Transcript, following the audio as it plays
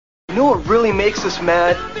You know what really makes us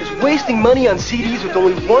mad is wasting money on CDs with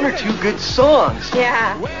only one or two good songs.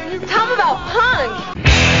 Yeah. Tell them about punk.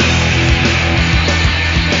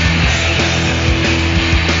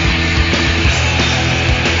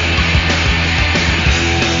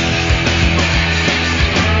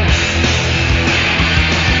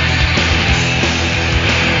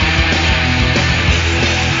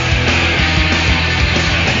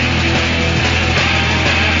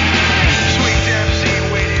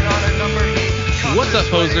 What's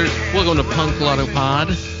up, posers? Welcome to Punk Lotto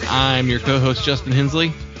Pod. I'm your co-host, Justin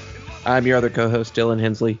Hensley. I'm your other co-host, Dylan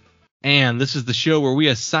Hensley. And this is the show where we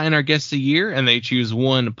assign our guests a year, and they choose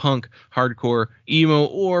one punk, hardcore, emo,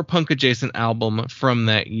 or punk-adjacent album from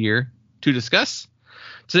that year to discuss.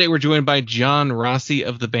 Today we're joined by John Rossi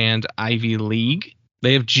of the band Ivy League.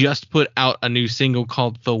 They have just put out a new single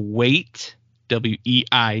called The Weight,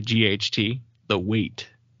 W-E-I-G-H-T, The Weight,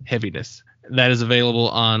 Heaviness. That is available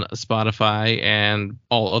on Spotify and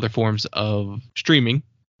all other forms of streaming.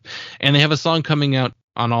 And they have a song coming out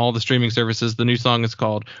on all the streaming services. The new song is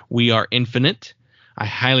called We Are Infinite. I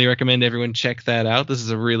highly recommend everyone check that out. This is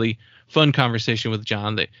a really fun conversation with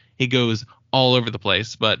John. That he goes all over the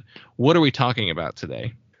place. But what are we talking about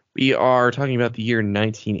today? We are talking about the year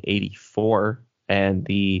 1984 and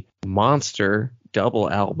the monster double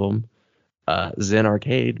album, Zen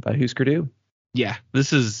Arcade by Husker Du. Yeah,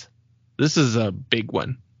 this is a big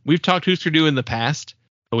one. We've talked Husker Du in the past,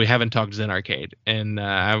 but we haven't talked Zen Arcade. And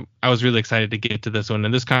I was really excited to get to this one.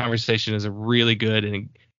 And this conversation is really good, and it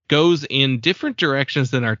goes in different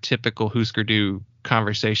directions than our typical Husker Du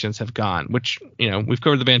conversations have gone, which, you know, we've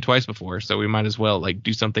covered the band twice before, so we might as well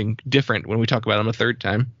do something different when we talk about them a third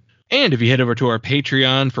time. And if you head over to our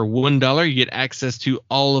Patreon for $1, you get access to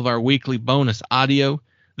all of our weekly bonus audio.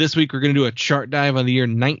 This week, we're going to do a chart dive on the year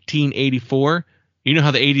 1984. You know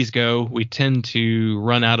how the 80s go. We tend to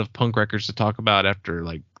run out of punk records to talk about after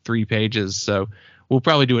 3 pages. So we'll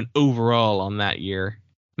probably do an overall on that year.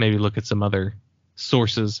 Maybe look at some other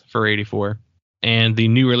sources for 84. And the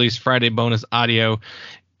new release Friday bonus audio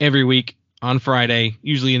every week on Friday,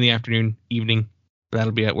 usually in the afternoon, evening.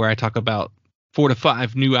 That'll be where I talk about 4 to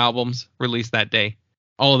 5 new albums released that day.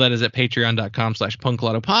 All of that is at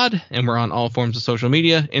patreon.com/punklotopod. And we're on all forms of social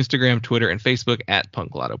media, Instagram, Twitter, and Facebook at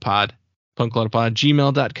punklotopod.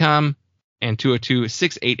 punklotopod@gmail.com, and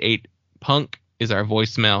 202-688-PUNK is our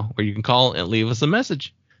voicemail where you can call and leave us a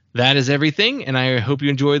message. That is everything, and I hope you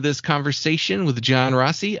enjoyed this conversation with John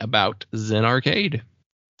Rossi about Zen Arcade.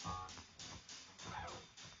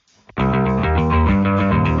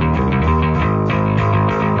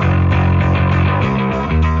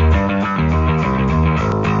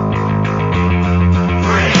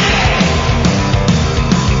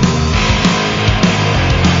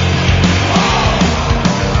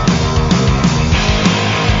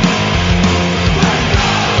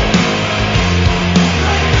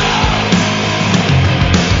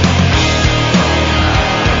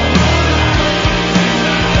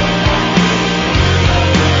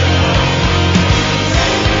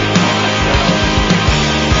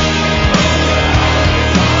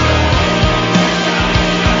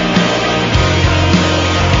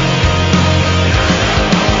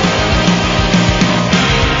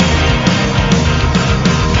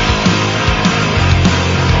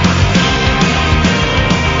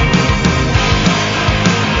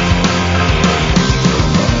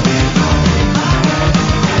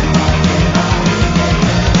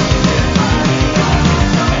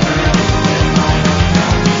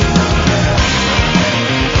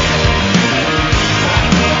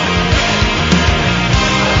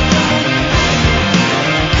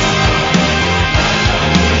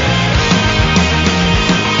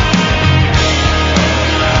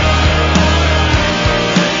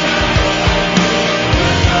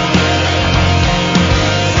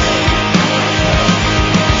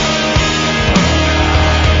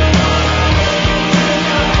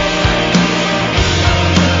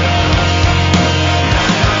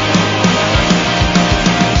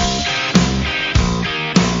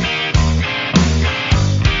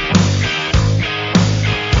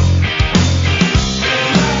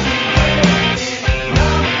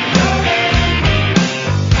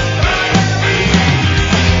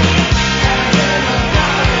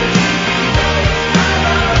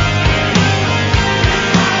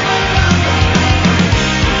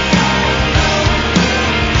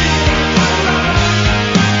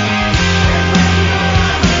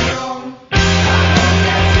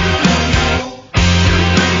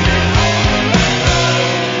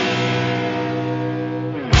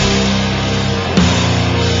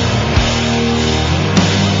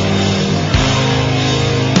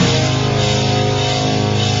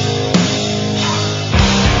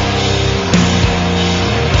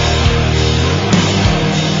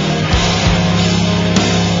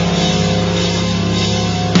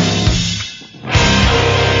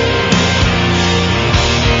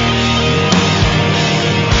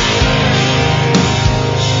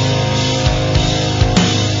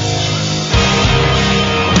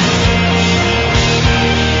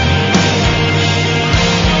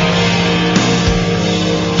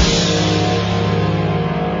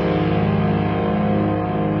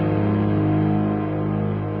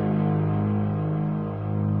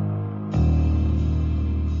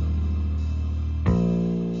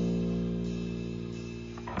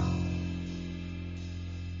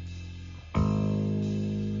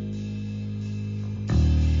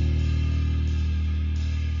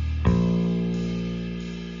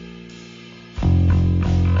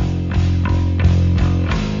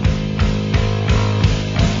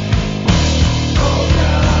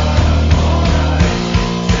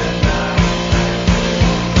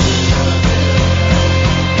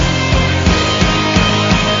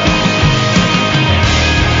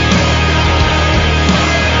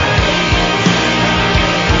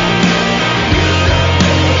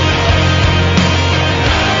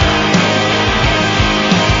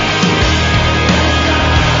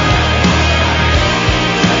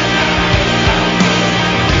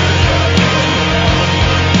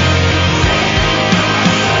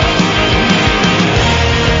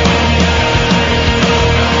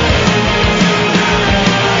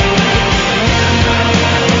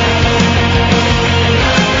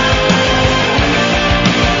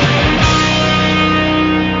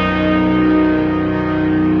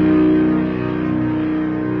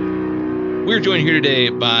 We're joined here today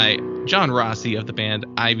by John Rossi of the band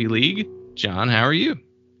Ivy League. John, how are you?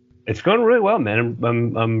 It's going really well, man.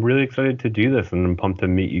 I'm really excited to do this, and I'm pumped to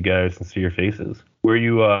meet you guys and see your faces. Where are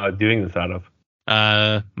you doing this out of?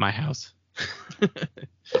 My house.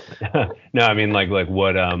 No, I mean like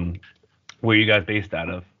what where are you guys based out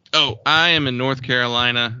of? Oh, I am in North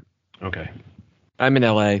Carolina. Okay. I'm in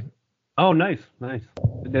LA. Oh, nice.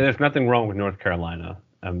 There's nothing wrong with North Carolina.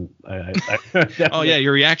 Oh yeah,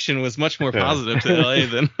 your reaction was much more positive to LA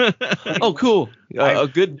than. Oh, cool. A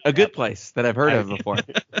good place that I've heard of before.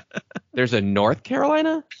 There's a North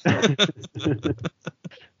Carolina?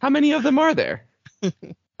 How many of them are there?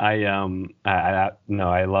 I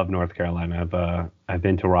love North Carolina. I've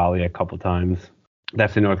been to Raleigh a couple times.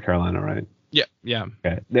 That's in North Carolina, right? Yeah.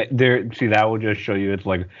 Okay. See, that will just show you it's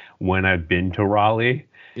like when I've been to Raleigh.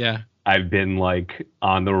 Yeah. I've been like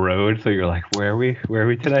on the road, so you're like, where are we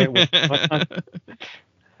today?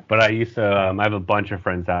 But I used to. I have a bunch of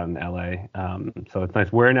friends out in LA, so it's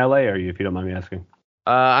nice. Where in LA are you, if you don't mind me asking?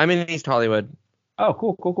 I'm in East Hollywood. Oh,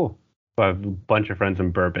 cool. So I have a bunch of friends in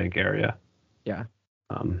Burbank area. Yeah.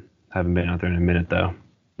 Haven't been out there in a minute though.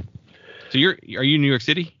 So are you in New York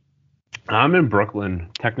City? I'm in Brooklyn,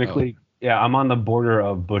 technically. Oh. Yeah, I'm on the border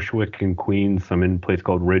of Bushwick and Queens. I'm in a place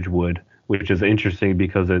called Ridgewood, which is interesting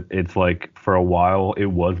because it's like for a while it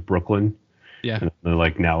was Brooklyn. Yeah. And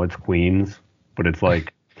like now it's Queens, but it's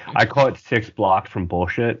like I call it 6 blocks from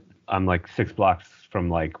bullshit. I'm like 6 blocks from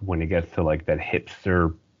like when it gets to like that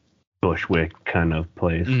hipster Bushwick kind of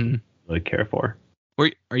place. Mm-hmm. Really care for.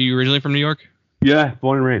 Are you originally from New York? Yeah,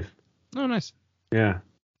 born and raised. Oh, nice. Yeah.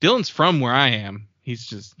 Dylan's from where I am. He's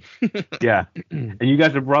just. Yeah. And you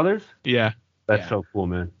guys are brothers? Yeah. That's so cool,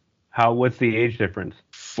 man. What's the age difference?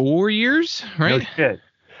 4 years, right? No shit.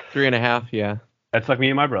 3.5, yeah. That's like me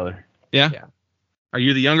and my brother. Yeah? Are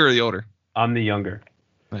you the younger or the older? I'm the younger.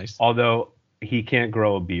 Nice. Although he can't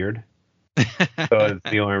grow a beard. So it's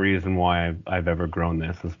the only reason why I've ever grown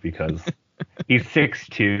this is because he's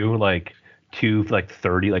 6'2", like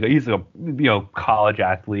 30. Like he's a college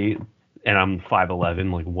athlete, and I'm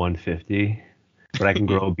 5'11", like 150. But I can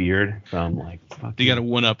grow a beard, so I'm like, fuck. You got to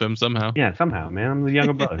one up him somehow. Yeah, somehow, man. I'm the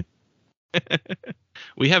younger brother.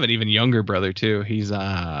 We have an even younger brother too. He's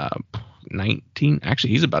 19. Actually,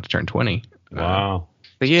 he's about to turn 20. Wow.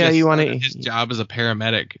 But yeah, you want to. His job as a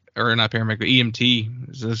paramedic, or not paramedic, but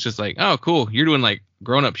EMT. So it's just like, oh, cool. You're doing like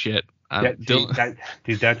grown up shit. Dude,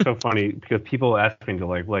 that's so funny because people ask me to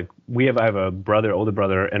like I have a older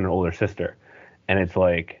brother, and an older sister, and it's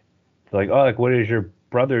like, they're like, oh, like what does your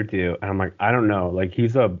brother do? And I'm like, I don't know. Like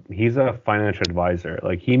he's a financial advisor.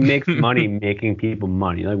 Like he makes money making people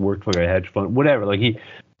money. Like works for a hedge fund, whatever. Like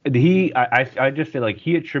I just say like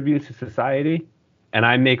he attributes to society, and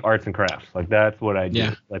I make arts and crafts. Like that's what I do.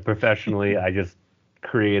 Yeah. Like professionally, I just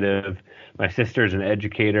creative. My sister's an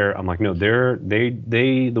educator. I'm like, no,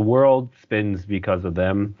 the world spins because of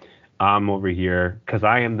them. I'm over here because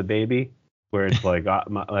I am the baby. Where it's like,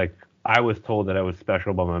 I was told that I was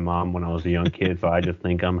special by my mom when I was a young kid, so I just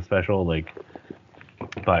think I'm special. Like,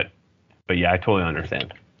 but yeah, I totally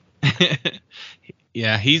understand.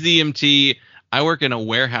 Yeah, he's EMT. I work in a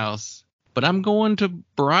warehouse, but I'm going to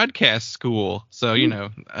broadcast school, so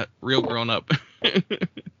real grown up.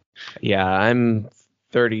 Yeah, I'm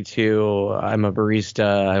 32. I'm a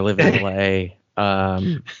barista. I live in LA.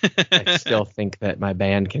 I still think that my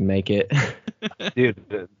band can make it.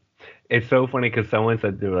 Dude, it's so funny because someone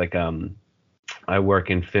said they were like, I work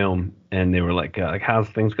in film, and they were like how's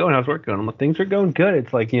things going? How's work going? I'm like, things are going good.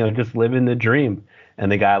 It's like, just living the dream.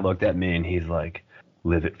 And the guy looked at me and he's like,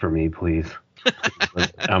 live it for me, please.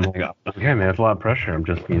 I'm like, okay, man, it's a lot of pressure. I'm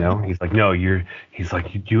just, he's like, no, he's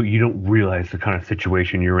like, you don't realize the kind of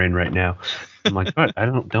situation you're in right now. I'm like, what?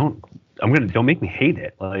 Don't make me hate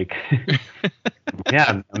it. Like,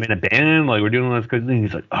 yeah, I'm in a band, like we're doing all this good thing.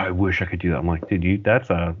 He's like, oh, I wish I could do that. I'm like, dude,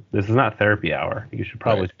 this is not therapy hour. You should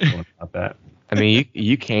probably think about that. I mean,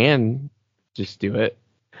 you can just do it.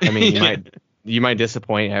 I mean, you might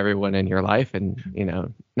disappoint everyone in your life and,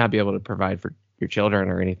 not be able to provide for your children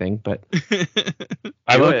or anything, but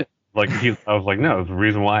I was like, no, it's the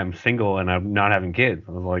reason why I'm single and I'm not having kids.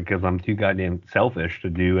 I was like, because I'm too goddamn selfish to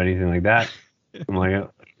do anything like that. I'm like,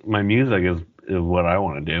 my music is what I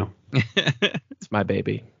want to do. It's my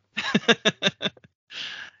baby.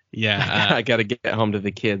 Yeah, I got to get home to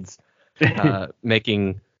the kids,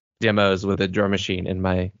 making demos with a drum machine in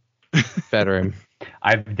my bedroom.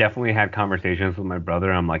 I've definitely had conversations with my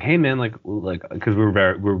brother. I'm like, hey man, like, because we're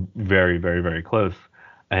very, very, very close,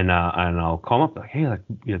 and I'll call him up like, hey, like,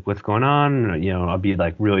 what's going on? I'll be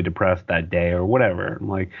like really depressed that day or whatever. I'm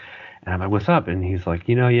like, And I'm like, what's up? And he's like,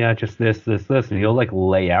 yeah, just this. And he'll like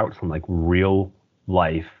lay out some like real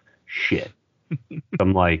life shit.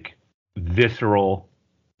 Some like visceral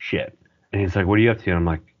shit. And he's like, what are you up to? And I'm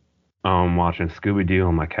like, oh, I'm watching Scooby-Doo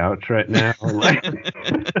on my couch right now. Like,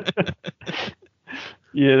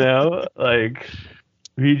 like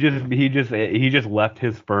he just left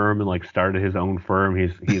his firm and like started his own firm.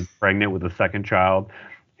 He's pregnant with a second child.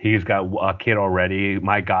 He's got a kid already.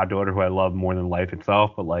 My goddaughter, who I love more than life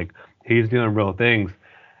itself, but like he's doing real things,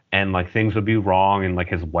 and like things would be wrong, and like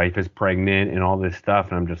his wife is pregnant and all this stuff,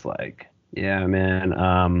 and I'm just like, yeah, man.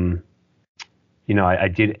 I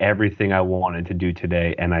did everything I wanted to do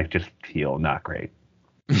today, and I just feel not great.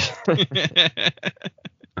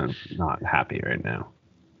 I'm not happy right now.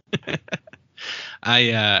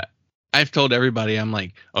 I've told everybody, I'm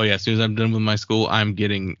like, oh yeah, as soon as I'm done with my school, I'm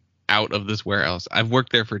getting out of this warehouse. I've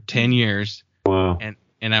worked there for 10 years. Wow.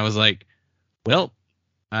 And I was like, well,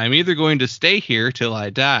 I'm either going to stay here till I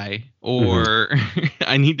die, or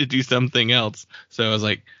I need to do something else. So I was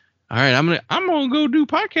like, all right, I'm gonna go do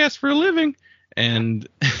podcasts for a living. And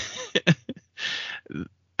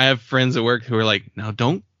I have friends at work who are like, no,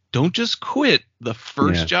 don't just quit the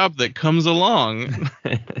first job that comes along.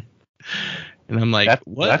 And I'm like,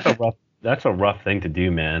 what? That's a rough thing to do,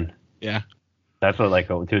 man. Yeah. That's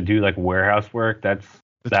what to do like warehouse work. That's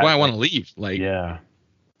why I want to leave. Like, yeah.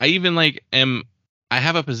 I even I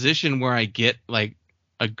have a position where I get like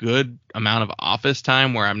a good amount of office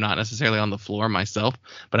time where I'm not necessarily on the floor myself,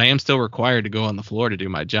 but I am still required to go on the floor to do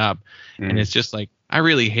my job. And it's just like, I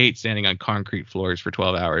really hate standing on concrete floors for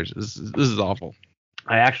 12 hours. This is awful.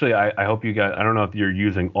 I hope you guys, I don't know if you're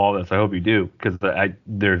using all this. I hope you do, because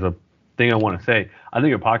there's a thing I want to say. I think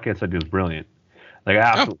your podcast idea is brilliant. Like, I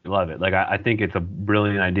absolutely love it. Like, I think it's a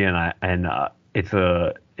brilliant idea, and it's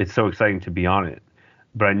so exciting to be on it.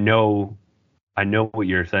 But I know what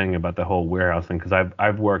you're saying about the whole warehouse thing, because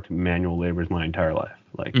I've worked manual labors my entire life.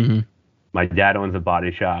 Like, my dad owns a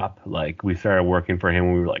body shop. Like, we started working for him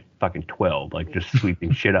when we were like fucking 12, like just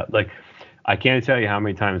sweeping shit up. Like, I can't tell you how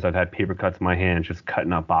many times I've had paper cuts in my hands, just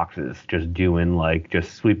cutting up boxes, just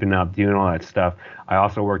sweeping up, doing all that stuff. I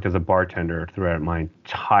also worked as a bartender throughout my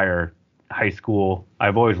entire high school.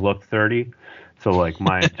 I've always looked 30. So like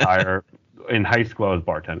in high school, I was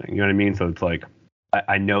bartending, you know what I mean? So it's like,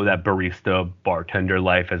 I know that barista bartender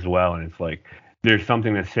life as well. And it's like, there's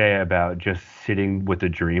something to say about just sitting with a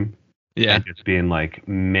dream. Yeah. And just being like,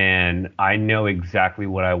 man, I know exactly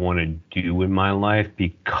what I want to do with my life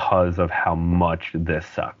because of how much this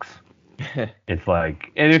sucks. It's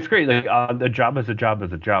like, and it's great. Like, the job is a job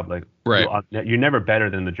is a job. Like, right. You're never better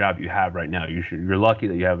than the job you have right now. You're lucky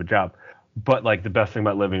that you have a job. But like, the best thing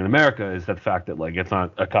about living in America is the fact that like, it's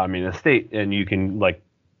not a communist state, and you can like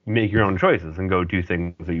make your own choices and go do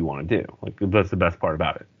things that you want to do. Like, that's the best part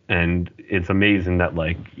about it. And it's amazing that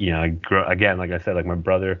like, again, like I said, like my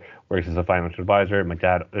brother works as a financial advisor. My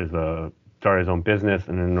dad started his own business,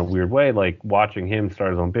 and in a weird way, like watching him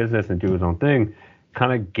start his own business and do his own thing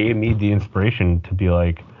kind of gave me the inspiration to be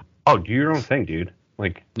like, oh, do your own thing, dude.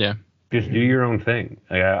 Like, yeah, just do your own thing.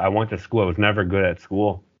 Like, I went to school. I was never good at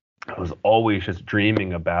school. I was always just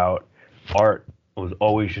dreaming about art. I was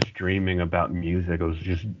always just dreaming about music. I was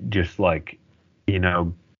just like,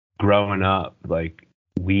 growing up, like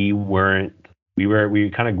we kind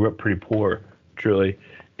of grew up pretty poor, truly.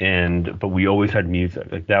 But we always had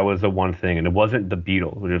music. Like, that was the one thing. And it wasn't the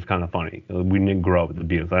Beatles, which was kind of funny. We didn't grow up with the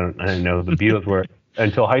Beatles. I didn't know the Beatles were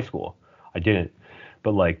until high school. I didn't.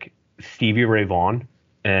 But like Stevie Ray Vaughan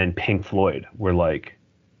and Pink Floyd were like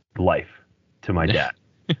life to my dad.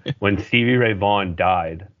 When Stevie Ray Vaughan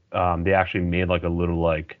died, they actually made like a little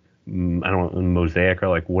like, I don't know, mosaic or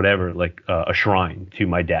like whatever, like a shrine to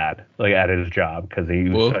my dad, like at his job, because he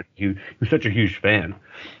was such a huge fan.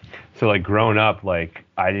 So like growing up, like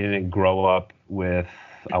I didn't grow up with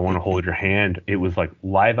I Want to Hold Your Hand. It was like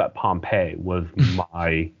Live at Pompeii was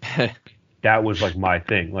my that was like my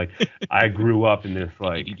thing. Like, I grew up in this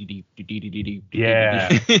like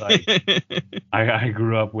like I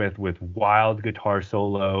grew up with wild guitar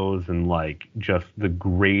solos and like just the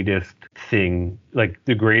greatest thing, like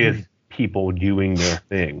the greatest people doing their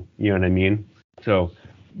thing. You know what I mean? So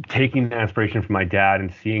taking the inspiration from my dad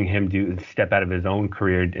and seeing him step out of his own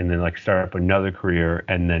career and then like start up another career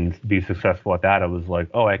and then be successful at that, I was like,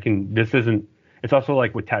 oh, it's also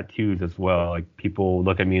like with tattoos as well. Like, people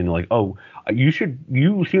look at me and they're like, oh, you seem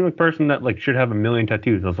like a person that like should have 1 million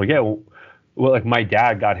tattoos. I was like, yeah, well, like my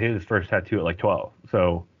dad got his first tattoo at like 12.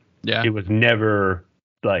 So yeah, it was never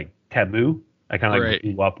like taboo. I kind of like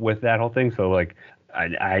grew up with that whole thing. So like,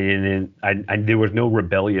 there was no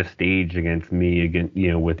rebellious stage against me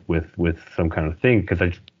with some kind of thing, because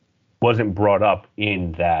wasn't brought up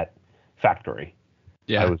in that factory.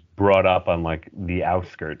 Yeah. I was brought up on like the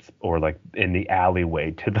outskirts or like in the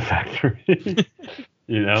alleyway to the factory.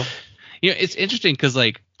 You know? It's interesting because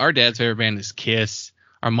like our dad's favorite band is Kiss.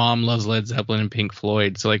 Our mom loves Led Zeppelin and Pink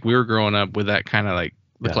Floyd. So like we were growing up with that kind of like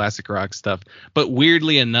the classic rock stuff. But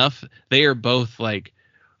weirdly enough, they are both like,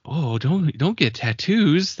 oh, don't get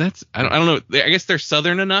tattoos. That's I don't know. I guess they're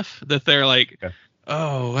Southern enough that they're like,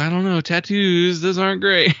 oh, I don't know, tattoos. Those aren't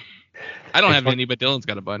great. I don't have any, but Dylan's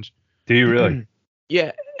got a bunch. Do you really?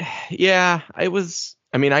 Yeah. I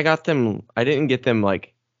got them. I didn't get them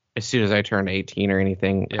like as soon as I turned 18 or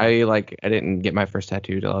anything. Yeah. I didn't get my first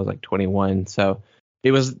tattoo till I was like 21. So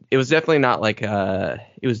it was definitely not like it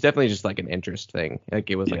was definitely just like an interest thing. Like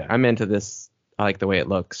it was like I'm into this. I like the way it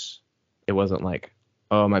looks. It wasn't like,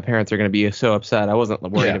 oh, my parents are gonna be so upset. I wasn't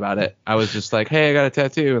worried about it. I was just like, hey, I got a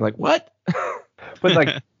tattoo. And like, what? But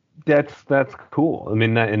like that's cool. I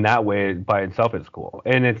mean, in that way by itself it's cool.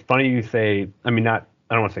 And it's funny you say. I mean, I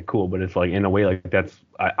don't want to say cool, but it's like in a way like that's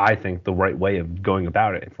I think the right way of going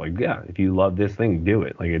about it. It's like, yeah, if you love this thing, do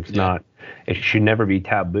it. Like it's not. It should never be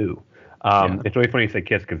taboo. It's really funny you say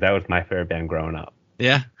Kiss because that was my favorite band growing up.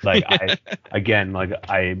 Yeah. Like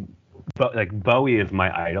Bowie is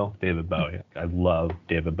my idol, David Bowie. I love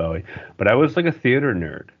David Bowie, but I was like a theater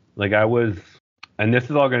nerd. Like I was, and this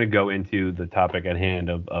is all going to go into the topic at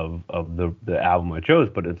hand of the album I chose.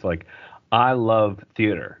 But it's like I love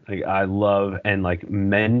theater. Like I love and like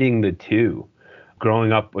mending the two.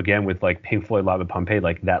 Growing up again with like Pink Floyd, Live at Pompeii,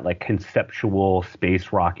 like that like conceptual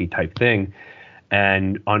space rocky type thing.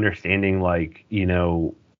 And understanding like,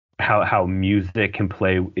 how music can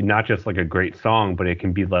play not just like a great song, but it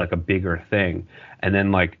can be like a bigger thing. And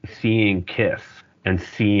then like seeing Kiss and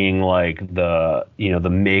seeing like the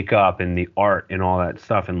makeup and the art and all that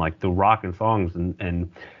stuff and like the rock and songs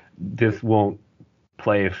and this won't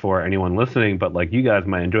play for anyone listening, but like you guys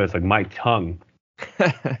might enjoy it. It's like my tongue.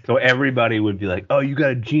 So everybody would be like, oh, you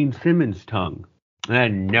got a Gene Simmons tongue. And I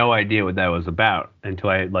had no idea what that was about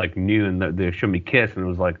until I like knew, and they showed me Kiss, and it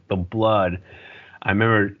was like the blood. I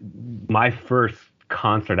remember my first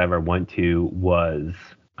concert I ever went to was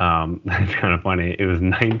it's kind of funny. It was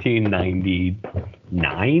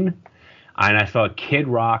 1999, and I saw Kid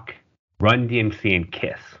Rock, Run DMC, and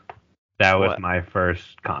Kiss. That was my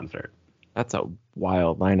first concert. That's a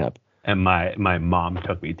wild lineup. And my mom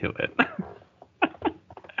took me to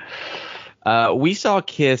it. We saw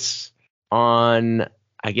Kiss on,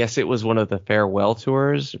 I guess it was one of the farewell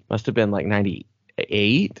tours. It must have been like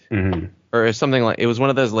 98 or something like. It was one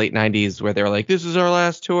of those late 90s where they were like, "This is our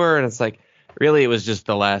last tour," and it's like, really, it was just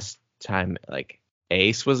the last time like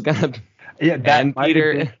Ace was gonna. Yeah, that might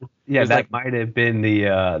Peter. Might have been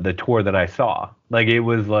the tour that I saw. Like it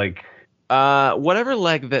was like whatever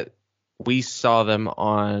leg that we saw them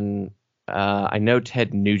on. I know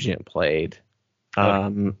Ted Nugent played.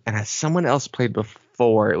 And someone else played before.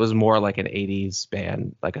 It was more like an 80s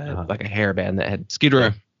band, like a hair band that had Skid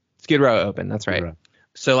Row open. That's right.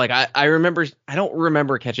 So like I remember, I don't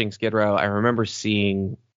remember catching Skid Row. I remember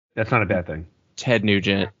seeing. That's not a bad thing. Ted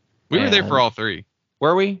Nugent. We were there for all three.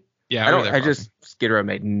 Were we? Yeah. Skid Row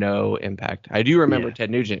made no impact. I do remember Ted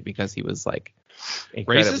Nugent because he was like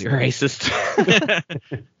incredibly racist.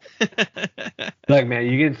 Look, man,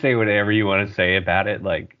 you can say whatever you want to say about it.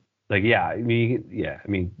 Like I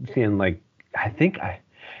mean, seeing like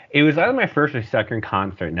it was either my first or second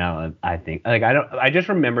concert. Now I think I just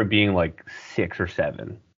remember being like 6 or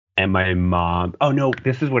 7, and my mom. Oh no,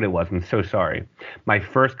 this is what it was. I'm so sorry. My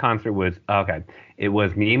first concert was it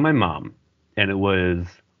was me and my mom, and it was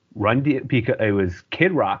it was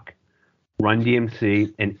Kid Rock, Run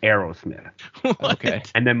DMC, and Aerosmith. Okay.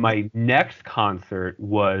 And then my next concert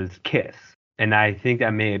was Kiss. And I think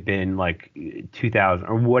that may have been like 2000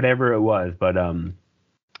 or whatever it was. But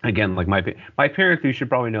again, like my parents, you should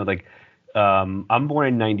probably know, like I'm born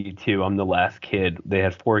in 92. I'm the last kid. They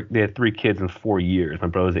had 3 kids in 4 years. My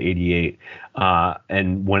brother's 88.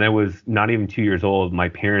 And when I was not even 2 years old, my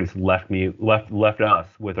parents left us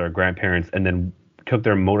with our grandparents and then took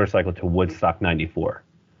their motorcycle to Woodstock 94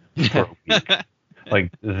 for a week.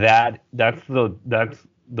 Like that's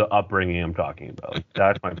the upbringing I'm talking about. Like,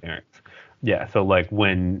 that's my parents. Yeah, so like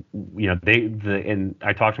when and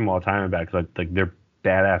I talk to them all the time about it because like they're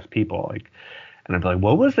badass people. Like, and I'm like,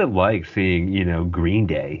 what was it like seeing Green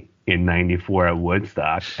Day in '94 at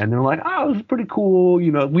Woodstock? And they're like, oh, it was pretty cool.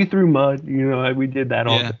 We threw mud. We did that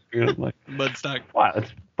all. Like Woodstock. Wow,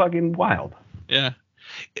 it's fucking wild. Yeah,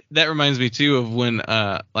 that reminds me too of when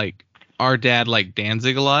like our dad liked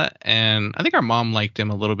Danzig a lot, and I think our mom liked him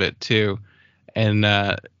a little bit too. And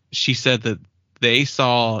she said that they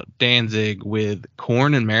saw Danzig with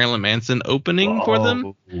Korn and Marilyn Manson opening for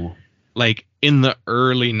them, like in the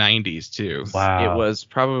early 90s too. Wow. It was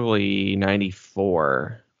probably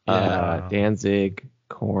 94. Yeah. Danzig,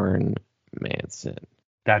 Korn, Manson.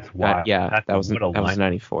 That's wild. That was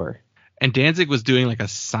 94. And Danzig was doing like a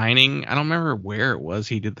signing. I don't remember where it was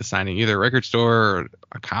he did the signing, either a record store or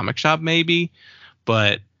a comic shop maybe.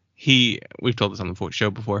 But we've told this on the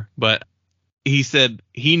show before, but he said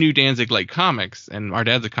he knew Danzig liked comics, and our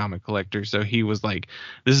dad's a comic collector, so he was like,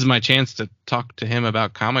 this is my chance to talk to him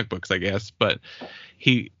about comic books, I guess. But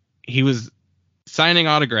he was signing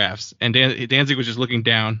autographs, and Danzig was just looking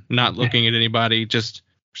down, not looking at anybody, just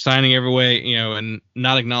signing every way, and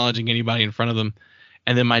not acknowledging anybody in front of them.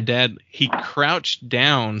 And then my dad, he crouched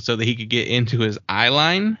down so that he could get into his eye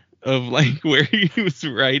line of like where he was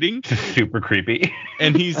writing. Super creepy.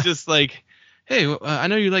 And he's just like, hey, I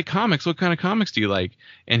know you like comics. What kind of comics do you like?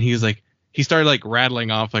 And he's like, he started like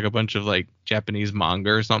rattling off like a bunch of like Japanese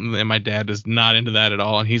manga or something. And my dad is not into that at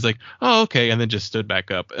all. And he's like, oh, okay. And then just stood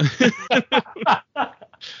back up.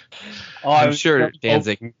 I'm sure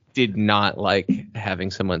Danzig did not like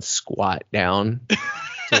having someone squat down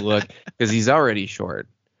to look, because he's already short.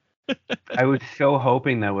 I was so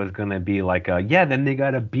hoping that was going to be like then they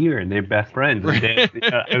got a beer and they're best friends. And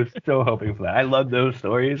I was so hoping for that. I love those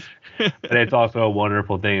stories. But it's also a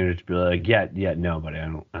wonderful thing to just be like, no, buddy, I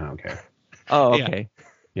don't care. Oh, okay.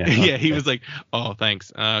 Yeah, yeah, he was like, oh,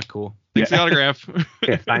 thanks. Cool. Thanks for the autograph.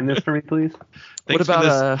 Yeah, sign this for me, please. Thanks for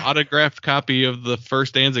this autographed copy of the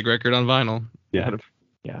first Danzig record on vinyl. Yeah.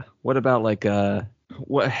 Yeah. What about like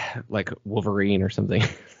Wolverine or something?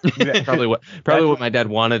 probably what my dad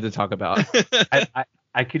wanted to talk about.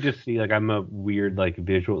 I could just see, like, I'm a weird, like,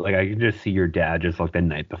 visual, like, I could just see your dad just, like, the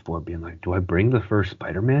night before being like, do I bring the first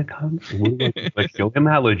Spider-Man comics? Like, show him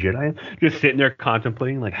how legit I am? Just sitting there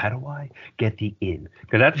contemplating, like, how do I get the in?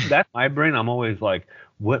 Because that's my brain. I'm always like,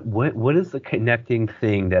 what is the connecting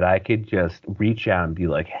thing that I could just reach out and be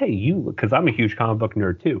like, hey, you, because I'm a huge comic book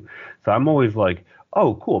nerd, too. So I'm always like,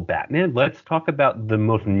 oh, cool, Batman. Let's talk about the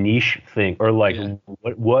most niche thing, or like,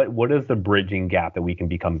 what is the bridging gap that we can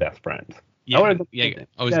become best friends? Always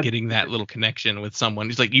getting that little connection with someone.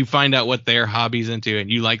 It's like you find out what their hobby's into, and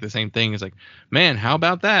you like the same thing. It's like, man, how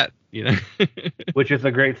about that? Which is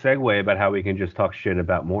a great segue about how we can just talk shit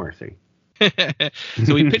about Morrissey.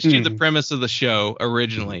 So we pitched you the premise of the show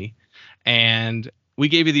originally, and we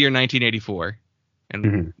gave you the year 1984,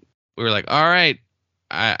 and we were like, all right.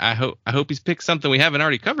 I hope he's picked something we haven't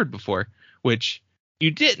already covered before, which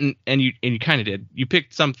you didn't, and you kind of did. You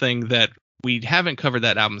picked something that we haven't covered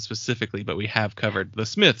that album specifically, but we have covered the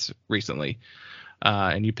Smiths recently,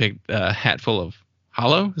 and you picked Hat Full of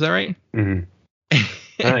Hollow. Is that right? Mm-hmm.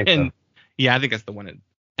 I think so. Yeah, I think that's the one.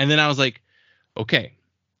 And then I was like, okay,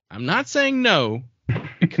 I'm not saying no,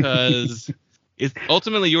 because it's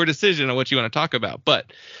ultimately your decision on what you want to talk about.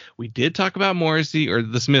 But we did talk about Morrissey, or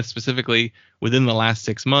the Smiths specifically, within the last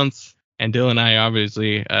 6 months. And Dylan and I,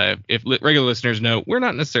 obviously, if regular listeners know, we're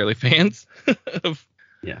not necessarily fans of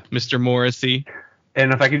Mr. Morrissey.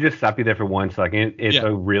 And if I could just stop you there for 1 second, it's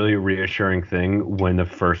a really reassuring thing when the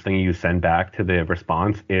first thing you send back to the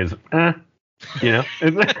response is, You're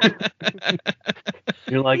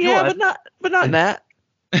like, yeah, but not that.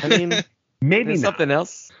 I mean, maybe something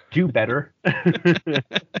else. Do better.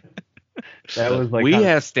 That was like, we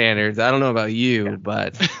have standards. I don't know about you,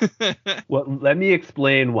 but well, let me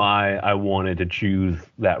explain why I wanted to choose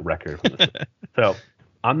that record from the Smiths. So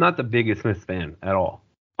I'm not the biggest Smiths fan at all.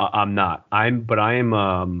 I'm not. I'm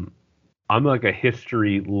like a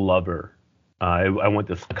history lover. I went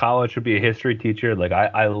to college to be a history teacher. Like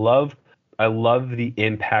I love the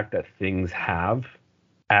impact that things have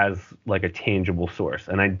as like a tangible source.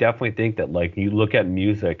 And I definitely think that, like, you look at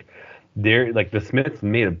music, they're like, the Smiths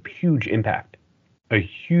made a huge impact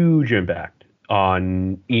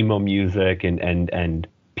on emo music and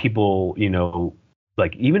people,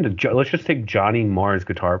 like, even let's just take Johnny Marr's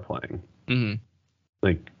guitar playing. Mm-hmm.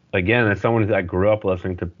 Like, again, as someone that grew up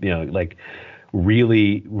listening to, like,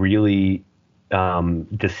 really, really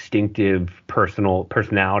distinctive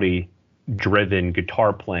personality driven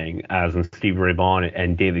guitar playing, as in Stevie Ray Vaughan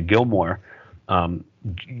and David Gilmour,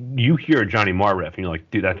 you hear a Johnny Marr riff and you're like,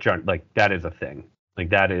 dude, that's John, like, that is a thing. Like,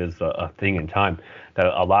 that is a thing in time that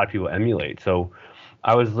a lot of people emulate. So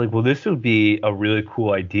I was like, well, this would be a really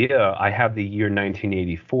cool idea. I have the year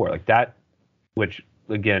 1984, like that, which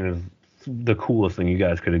again is the coolest thing you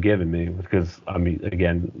guys could have given me, because I mean,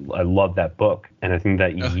 again, I love that book, and I think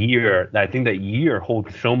that year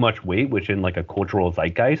holds so much weight within like a cultural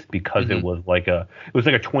zeitgeist, because it was like a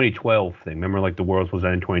 2012 thing. Remember, like, the world was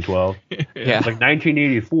in 2012. Yeah. Like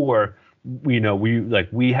 1984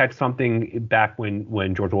 we had something back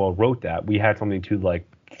when George Orwell wrote that. We had something to like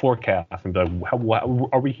forecast and be like,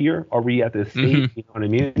 are we here? Are we at this stage? Mm-hmm. You know what I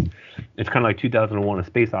mean? It's kind of like 2001: A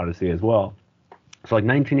Space Odyssey as well. So like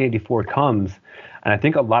 1984 comes, and I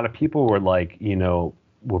think a lot of people were like,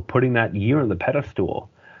 were putting that year on the pedestal.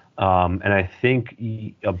 And I think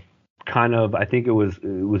I think it was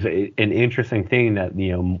an interesting thing that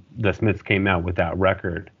the Smiths came out with that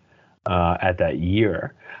record at that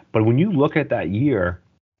year. But when you look at that year,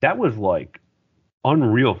 that was like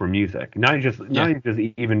unreal for music. Not just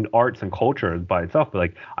even arts and culture by itself, but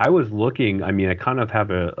like I was looking. I mean, I kind of have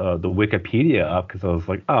the Wikipedia up because I was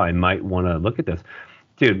like, oh, I might want to look at this.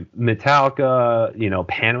 Dude, Metallica,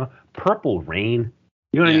 Panama, Purple Rain.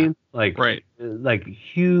 You know what I mean? Like, right. Like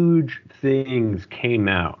huge things came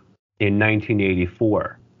out in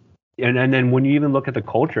 1984. And then when you even look at the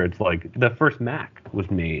culture, it's like the first Mac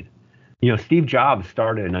was made. Steve Jobs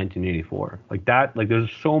started in 1984. Like that, like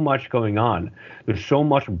there's so much going on. There's so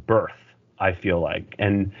much birth, I feel like.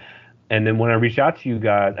 And then when I reached out to you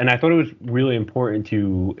guys, and I thought it was really important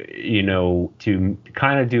to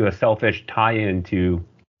kind of do a selfish tie-in to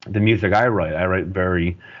the music I write. I write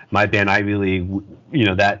my band Ivy League,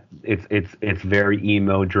 that it's very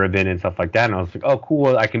emo driven and stuff like that. And I was like, oh,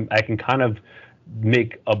 cool. I can kind of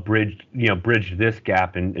make a bridge this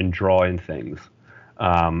gap and draw in things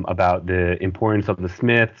about the importance of the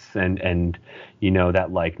Smiths and that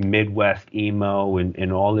like Midwest emo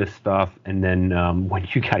and all this stuff. And then when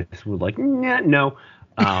you guys were like, no,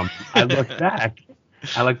 I looked back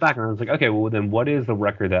and I was like, okay, well then what is the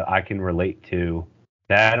record that I can relate to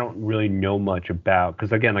that I don't really know much about?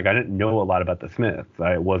 Because again, like I didn't know a lot about the Smiths.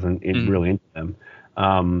 I wasn't really into them.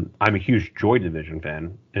 I'm a huge Joy Division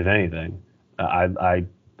fan, if anything.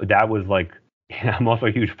 That was like, I'm also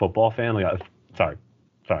a huge football fan. Like, sorry,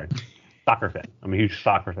 soccer fan. I'm a huge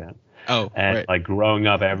soccer fan. Oh, and right. Like growing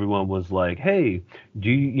up, everyone was like, hey,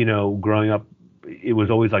 growing up, it was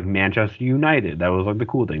always like Manchester United. That was like the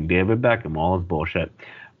cool thing. David Beckham, all his bullshit.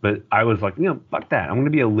 But I was like, fuck that. I'm going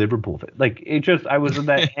to be a Liverpool fan. Like, I was in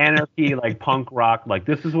that anarchy, like punk rock, like,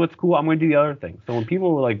 this is what's cool. I'm going to do the other thing. So when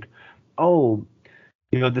people were like, oh,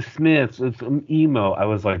 the Smiths, it's emo, I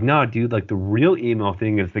was like, no, dude, like the real emo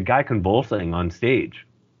thing is the guy convulsing on stage.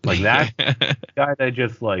 Like that guy that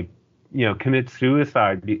just like, commits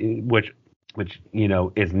suicide, which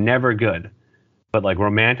is never good. But like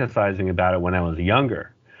romanticizing about it when I was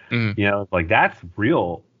younger, like that's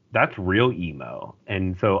real emo.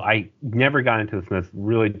 And so I never got into the Smiths,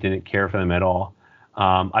 really didn't care for them at all.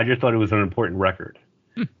 I just thought it was an important record.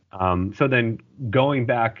 So then going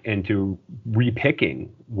back into repicking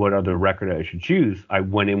what other record I should choose, I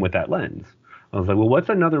went in with that lens. I was like, well, what's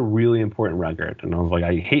another really important record? And I was like,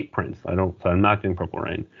 I hate Prince. So I'm not doing Purple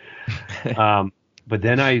Rain. But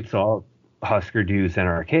then I saw Husker Du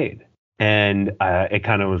Center Arcade. And it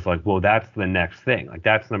kind of was like, well, that's the next thing. Like,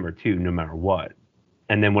 that's number 2, no matter what.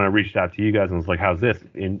 And then when I reached out to you guys and was like, how's this?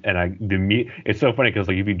 It's so funny because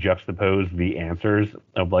like if you juxtapose the answers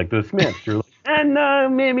of like the Smiths, you're like, no,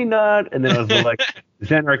 maybe not. And then I was like,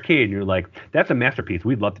 Zen Arcade, and you're like, that's a masterpiece.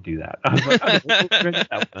 We'd love to do that. I was like, okay, we'll figure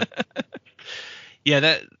that one. Yeah,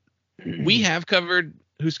 that we have covered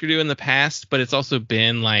Husker Du in the past, but it's also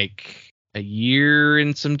been like a year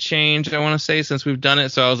and some change, I want to say, since we've done it.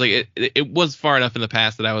 So I was like, it was far enough in the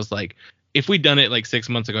past that I was like, if we'd done it like 6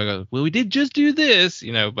 months ago, I go, well, we did just do this,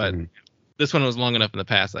 but this one was long enough in the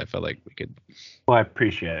past. I felt like we could. Well, I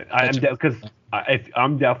appreciate it. Because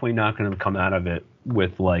I'm definitely not going to come out of it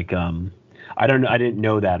with like, I don't know. I didn't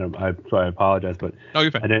know that. So I apologize, but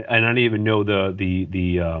you're fine. I didn't even know the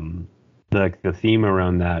theme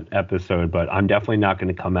around that episode, but I'm definitely not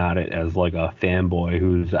going to come at it as like a fanboy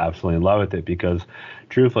who's absolutely in love with it, because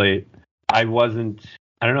truthfully, I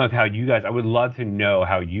don't know how you guys, I would love to know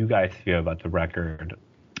how you guys feel about the record,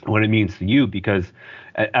 what it means to you, because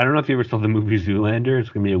I don't know if you ever saw the movie Zoolander. It's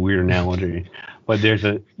going to be a weird analogy, but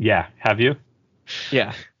have you?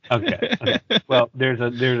 Yeah. Okay. Well, there's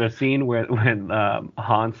a scene when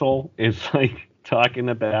Hansel is like talking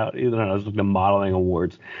about, I was like the modeling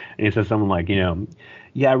awards, and he says something like,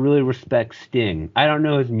 I really respect Sting. I don't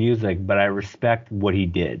know his music, but I respect what he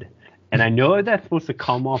did. And I know that's supposed to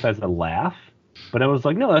come off as a laugh, but I was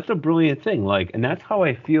like, no, that's a brilliant thing. Like, and that's how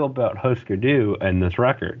I feel about Husker Du and this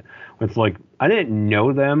record. It's like, I didn't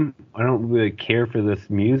know them. I don't really care for this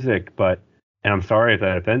music, and I'm sorry if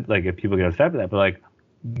that offends, like if people get upset with that, but like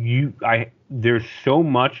there's so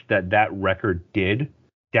much that record did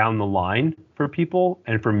down the line for people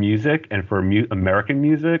and for music and for American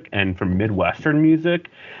music and for Midwestern music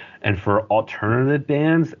and for alternative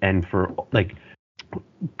bands and for like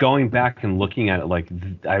going back and looking at it, like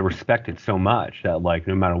I respect it so much that like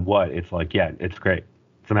no matter what, it's like yeah, it's great.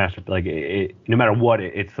 It's a masterpiece. Like no matter what,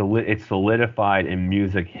 it's solidified in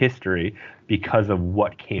music history because of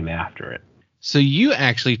what came after it. So you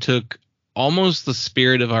actually took almost the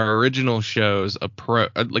spirit of our original show's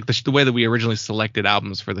approach, like the way that we originally selected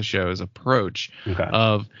albums for the show's approach. Okay.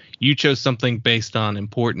 Of you chose something based on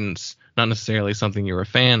importance, not necessarily something you're a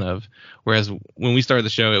fan of. Whereas when we started the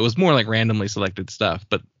show, it was more like randomly selected stuff.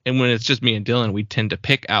 And when it's just me and Dylan, we tend to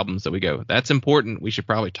pick albums that we go, that's important, we should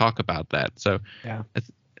probably talk about that. So yeah,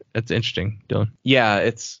 that's interesting, Dylan. Yeah,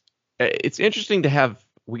 it's interesting to have.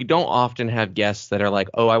 We don't often have guests that are like,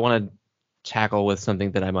 oh, I want to tackle with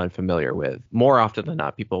something that I'm unfamiliar with. More often than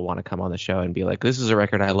not, people want to come on the show and be like, this is a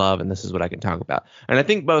record I love and this is what I can talk about. And I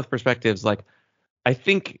think both perspectives, like, I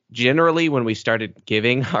think generally when we started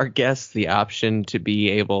giving our guests the option to be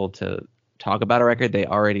able to talk about a record they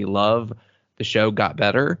already love, the show got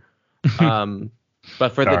better. But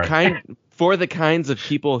for the kinds of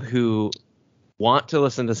people who want to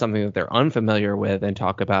listen to something that they're unfamiliar with and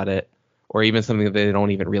talk about it, or even something that they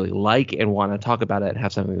don't even really like and want to talk about it and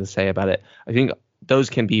have something to say about it, I think those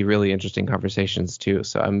can be really interesting conversations too.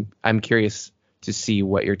 So I'm curious to see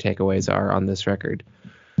what your takeaways are on this record.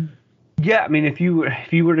 Yeah, I mean, if you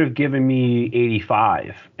would have given me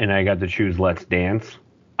 85 and I got to choose Let's Dance,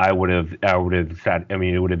 I would have sat. I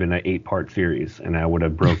mean, it would have been an 8-part series, and I would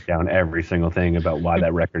have broke down every single thing about why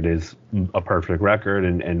that record is a perfect record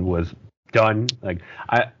and was done.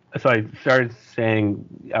 So I started saying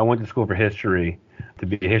I went to school for history to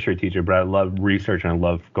be a history teacher, but I love research and I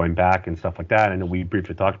love going back and stuff like that. And we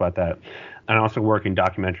briefly talked about that. And I also work in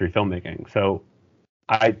documentary filmmaking. So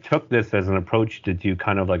I took this as an approach to do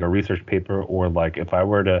kind of like a research paper, or like if I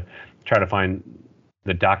were to try to find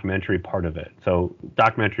the documentary part of it. So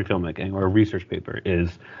documentary filmmaking or a research paper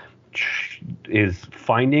is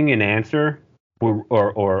finding an answer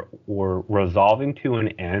or resolving to an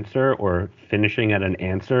answer or finishing at an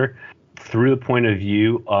answer through the point of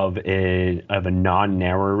view of a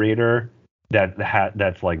non-narrator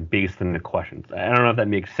that's like based in the questions. I don't know if that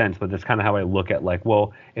makes sense, but that's kind of how I look at, like,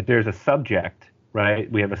 well, if there's a subject,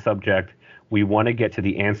 right? We have a subject. We want to get to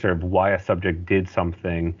the answer of why a subject did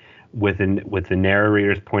something with the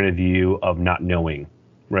narrator's point of view of not knowing,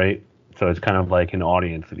 right? So it's kind of like an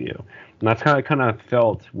audience view. And that's how I kind of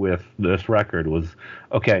felt with this record was,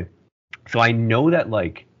 okay, so I know that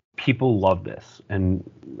like people love this, and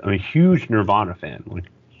I'm a huge Nirvana fan,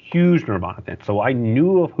 So I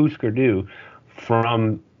knew of Husker Du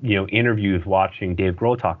from, interviews, watching Dave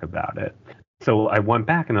Grohl talk about it. So I went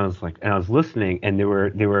back and I was listening, and there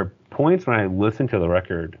were points when I listened to the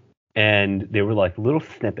record and they were like little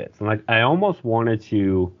snippets. And like I almost wanted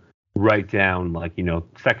to write down like,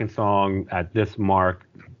 second song at this mark,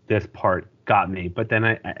 this part got me. But then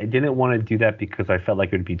I didn't want to do that because I felt like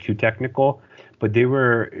it would be too technical. But there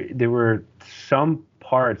were some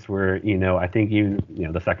parts where, I think even,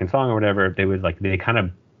 the second song or whatever, they kind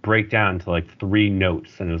of break down to like 3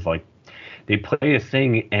 notes, and it was like they play this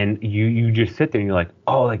thing and you just sit there and you're like,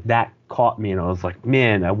 oh, like that caught me. And I was like,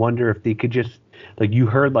 man, I wonder if they could just, like, you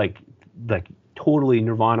heard like totally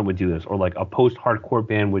Nirvana would do this, or like a post-hardcore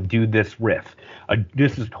band would do this riff.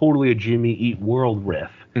 This is totally a Jimmy Eat World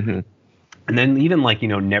riff. Mm-hmm. And then even like,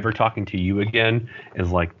 Never Talking to You Again is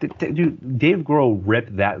like, dude, Dave Grohl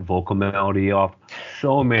ripped that vocal melody off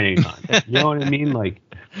so many times. You know what I mean? Like,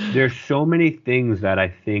 there's so many things that I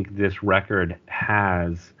think this record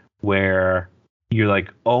has where you're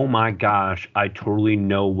like, oh my gosh, I totally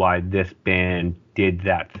know why this band did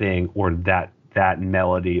that thing, or that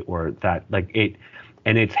melody, or that, like, it,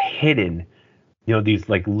 and it's hidden. These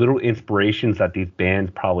like little inspirations that these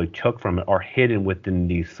bands probably took from it are hidden within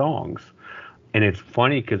these songs. And it's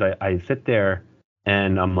funny because I sit there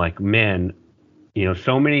and I'm like, man,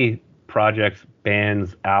 so many projects,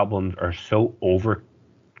 bands, albums are so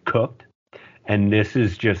overcooked. And this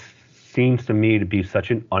is just seems to me to be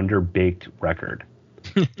such an underbaked record.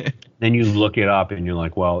 Then you look it up and you're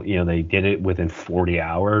like, well, they did it within 40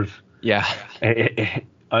 hours. Yeah.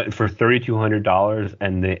 For $3,200,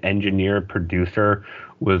 and the engineer producer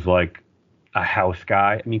was like a house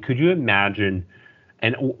guy. I mean, could you imagine?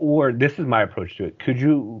 Or this is my approach to it.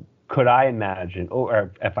 Could I imagine,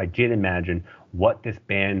 or if I did imagine, what this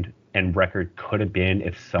band and record could have been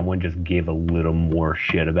if someone just gave a little more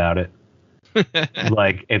shit about it?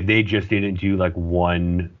 Like, if they just didn't do like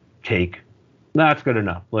one take, that's good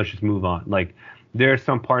enough. Let's just move on. Like, there are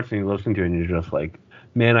some parts that you listen to and you're just like,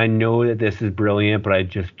 man, I know that this is brilliant, but I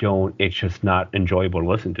just don't. It's just not enjoyable to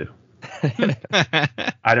listen to.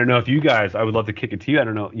 I don't know if you guys, I would love to kick it to you. I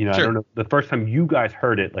don't know, Sure. I don't know the first time you guys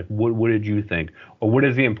heard it, like what did you think? Or what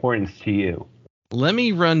is the importance to you? Let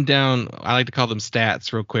me run down, I like to call them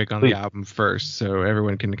stats real quick on the album first, so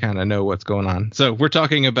everyone can kind of know what's going on. So we're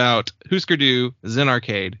talking about Husker Du, Zen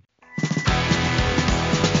Arcade.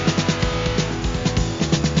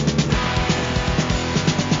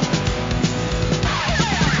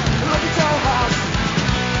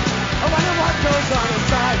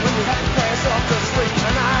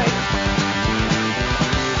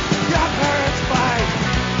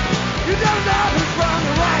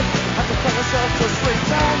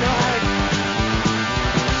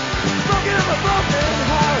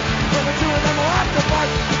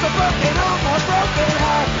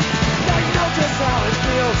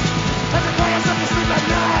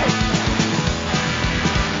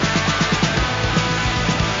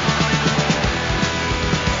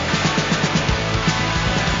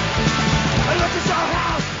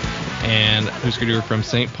 And Husker Du are from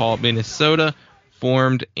St. Paul, Minnesota,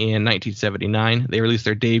 formed in 1979. They released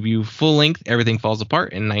their debut full-length Everything Falls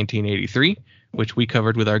Apart in 1983, which we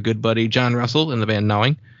covered with our good buddy John Russell in the band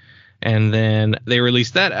Gnawing. And then they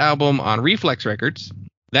released that album on Reflex Records.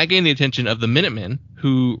 That gained the attention of the Minutemen,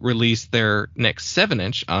 who released their next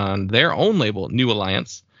 7-inch on their own label, New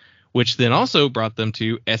Alliance, which then also brought them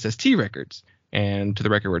to SST Records, and to the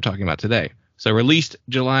record we're talking about today. So released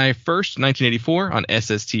July 1st, 1984 on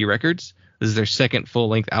SST Records. This is their second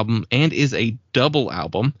full-length album and is a double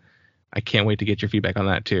album. I can't wait to get your feedback on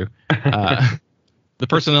that, too. The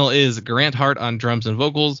personnel is Grant Hart on drums and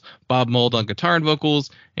vocals, Bob Mould on guitar and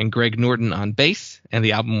vocals, and Greg Norton on bass. And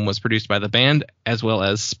the album was produced by the band, as well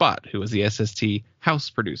as Spot, who was the SST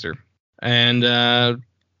house producer. And a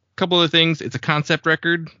couple other things. It's a concept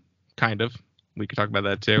record, kind of. We could talk about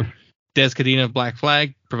that, too. Des Cadena of Black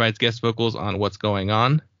Flag provides guest vocals on What's Going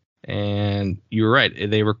On. And you were right.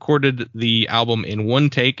 They recorded the album in one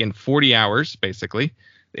take in 40 hours, basically,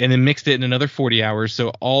 and then mixed it in another 40 hours. So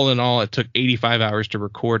all in all, it took 85 hours to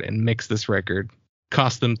record and mix this record.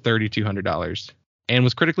 Cost them $3,200 and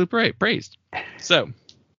was critically praised. So,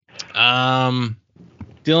 Dylan,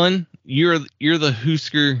 you're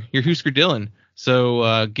Husker Dylan.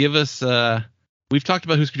 So give us. We've talked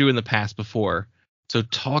about Husker Du in the past before. So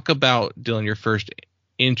talk about, Dylan, your first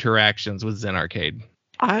interactions with Zen Arcade.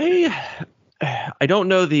 I don't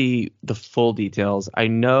know the full details. I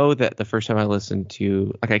know that the first time I listened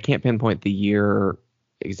to, like, I can't pinpoint the year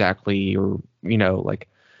exactly, or, like,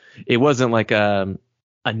 it wasn't like a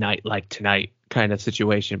night like tonight kind of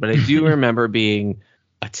situation, but I do remember being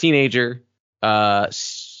a teenager. I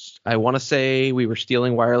want to say we were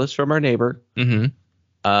stealing wireless from our neighbor. Mm-hmm.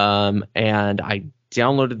 And I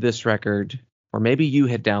downloaded this record, or maybe you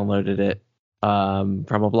had downloaded it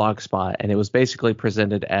from a blog spot, and it was basically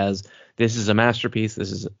presented as, this is a masterpiece.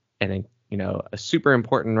 This is a super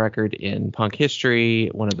important record in punk history,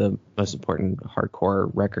 one of the most important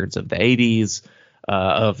hardcore records of the 80s,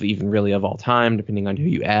 of all time, depending on who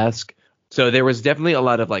you ask. So there was definitely a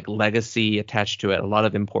lot of like legacy attached to it, a lot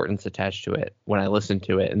of importance attached to it when I listened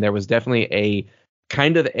to it, and there was definitely a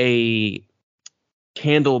kind of a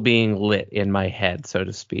candle being lit in my head, so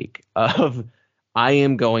to speak, of I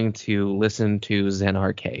am going to listen to Zen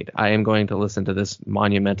Arcade. I am going to listen to this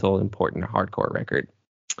monumental, important hardcore record.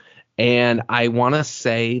 And I want to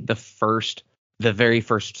say the very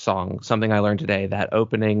first song, something I learned today, that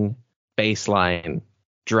opening bass line,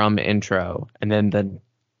 drum intro, and then the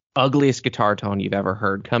ugliest guitar tone you've ever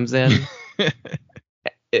heard comes in.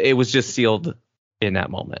 It was just sealed in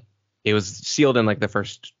that moment. It was sealed in like the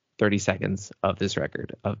first 30 seconds of this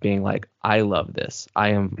record, of being like, I love this. I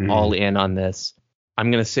am all in on this. I'm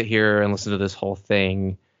going to sit here and listen to this whole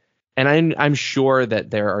thing. And I'm sure that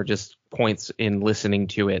there are just points in listening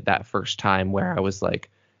to it that first time where I was like,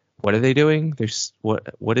 what are they doing? There's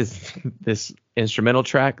what is this instrumental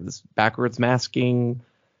track? This backwards masking?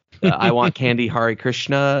 I Want Candy Hare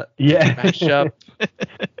Krishna mashup.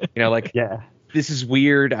 This is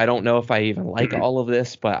weird. I don't know if I even like all of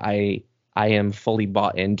this, but I am fully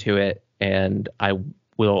bought into it, and I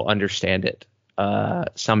will understand it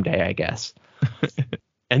someday, I guess.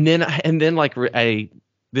 and then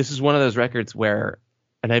this is one of those records where,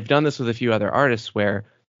 and I've done this with a few other artists where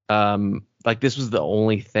this was the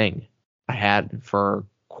only thing I had for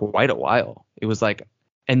quite a while. It was like,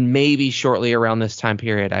 and maybe shortly around this time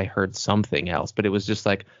period I heard something else, but it was just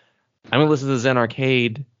like, I'm gonna listen to Zen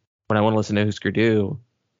Arcade when I want to listen to Husker Du.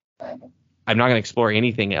 I'm not gonna explore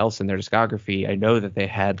anything else in their discography. I know that they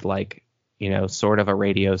had sort of a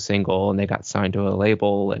radio single, and they got signed to a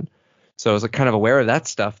label, and so I was kind of aware of that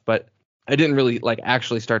stuff, but I didn't really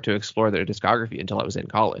actually start to explore their discography until I was in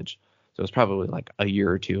college. So it's probably like a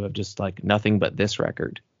year or two of just like nothing but this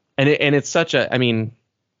record. And it's such a, I mean,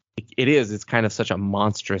 it's kind of such a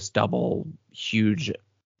monstrous, double, huge,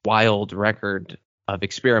 wild record of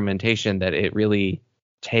experimentation that it really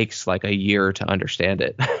takes like a year to understand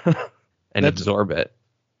it and absorb it.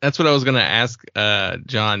 That's what I was going to ask,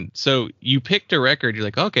 John. So you picked a record. You're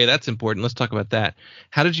like, okay, that's important. Let's talk about that.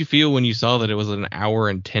 How did you feel when you saw that it was an hour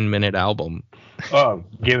and 10-minute album? Oh,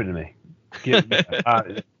 give it to me.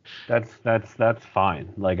 That's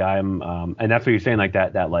fine. Like I'm, and that's what you're saying, like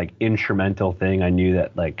that like instrumental thing. I knew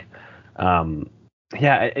that like,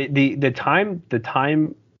 the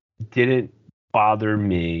time didn't bother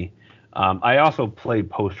me. I also play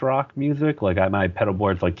post rock music. Like my pedal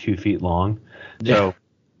board's like 2 feet long, so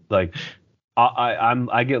like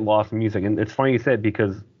I get lost in music. And it's funny you said,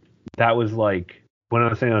 because that was like when I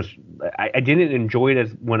was saying I didn't enjoy it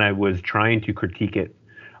as when I was trying to critique it.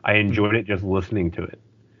 I enjoyed it just listening to it.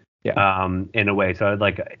 Yeah. In a way. So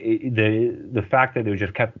like the fact that it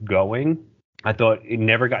just kept going, I thought it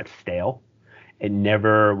never got stale. It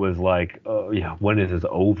never was like, oh yeah, when is this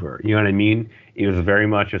over? You know what I mean? It was very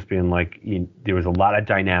much just being like, there was a lot of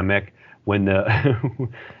dynamic when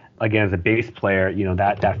again, as a bass player,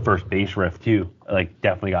 that first bass riff too, like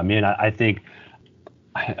definitely got me in. I think,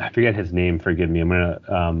 I forget his name, forgive me.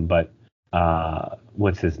 I'm gonna,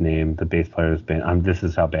 what's his name? The bass player's band. This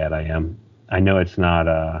is how bad I am. I know it's not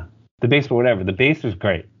the bass, but whatever. The bass was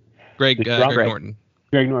great. Greg Norton.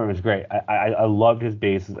 Greg Norton was great. I loved his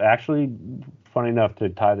bass. Actually, funny enough, to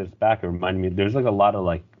tie this back, it reminded me, there's like a lot of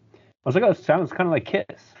like, I was like, oh, it sounds kind of like Kiss.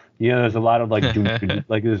 There's a lot of like,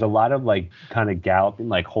 like there's a lot of like kind of galloping,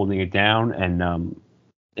 like holding it down, and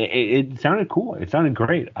it sounded cool. It sounded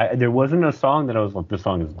great. There wasn't a song that I was like, this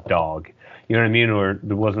song is dog. You know what I mean? Or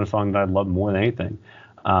there wasn't a song that I loved more than anything.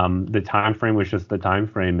 The time frame was just the time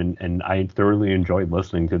frame, and I thoroughly enjoyed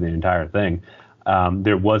listening to the entire thing.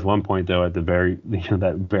 There was one point though at the very,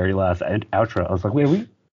 that very last outro, I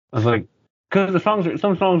was like, because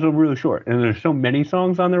some songs are really short, and there's so many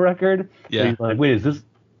songs on the record. Yeah. You're like, wait, is this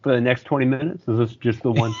for the next 20 minutes? Is this just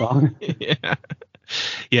the one song?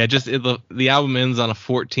 Yeah. Just the album ends on a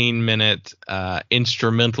 14-minute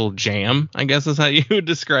instrumental jam, I guess is how you would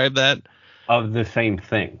describe that. Of the same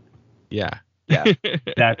thing. Yeah. Yeah.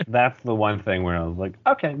 That's the one thing where I was like,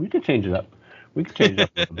 okay, we could change it up. A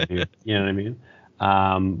little bit here. You know what I mean?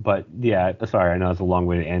 But yeah, sorry, I know it's a long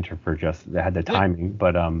way to answer for just that had the timing,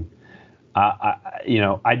 but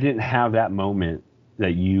I didn't have that moment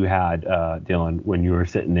that you had, Dylan, when you were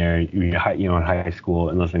sitting there, in high school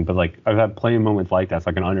and listening. But like, I've had plenty of moments like that,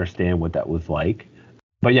 so I can understand what that was like.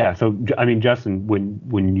 But yeah, so I mean, Justin,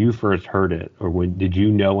 when you first heard it, or did you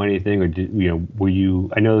know anything, or were you?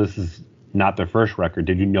 I know this is not their first record.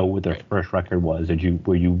 Did you know what their first record was?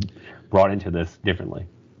 Were you brought into this differently?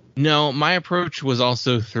 No, my approach was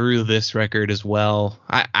also through this record as well.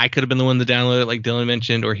 I could have been the one to download it, like Dylan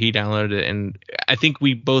mentioned, or he downloaded it. And I think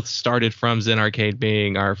we both started from Zen Arcade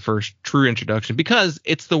being our first true introduction, because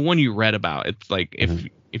it's the one you read about. It's like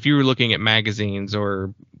if you were looking at magazines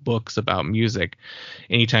or books about music,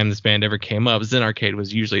 anytime this band ever came up, Zen Arcade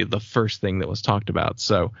was usually the first thing that was talked about.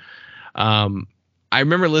 So I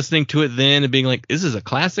remember listening to it then and being like, this is a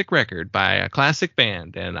classic record by a classic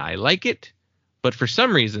band, and I like it. But for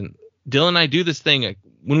some reason, Dylan and I do this thing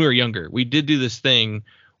when we were younger. We did do this thing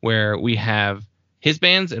where we have his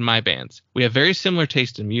bands and my bands. We have very similar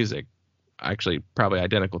taste in music, actually probably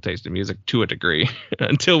identical taste in music to a degree,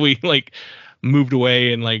 until we like moved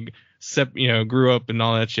away and like grew up and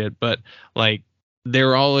all that shit. But like there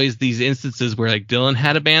were always these instances where like Dylan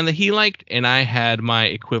had a band that he liked and I had my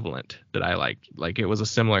equivalent that I liked. Like it was a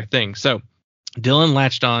similar thing. So Dylan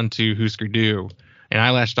latched on to Husker Du and I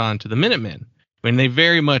latched on to the Minutemen. I mean, they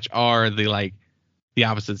very much are the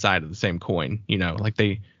opposite side of the same coin, like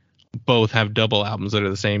they both have double albums that are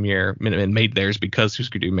the same year. Minutemen made theirs because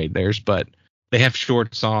Husker Du made theirs, but they have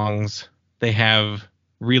short songs. They have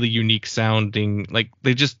really unique sounding, like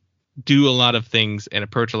they just do a lot of things and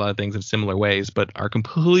approach a lot of things in similar ways, but are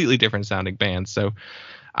completely different sounding bands. So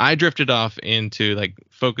I drifted off into like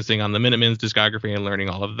focusing on the Minutemen's discography and learning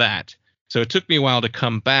all of that. So it took me a while to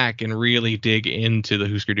come back and really dig into the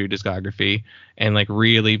Husker Du discography and like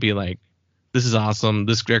really be like, this is awesome.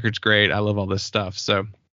 This record's great. I love all this stuff. So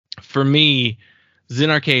for me,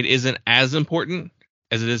 Zen Arcade isn't as important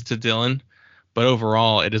as it is to Dylan, but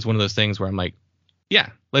overall it is one of those things where I'm like, yeah,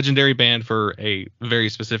 legendary band for a very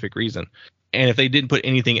specific reason. And if they didn't put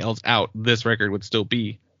anything else out, this record would still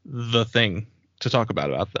be the thing to talk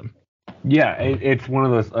about them. Yeah, it's one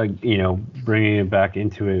of those, bringing it back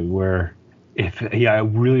into it where I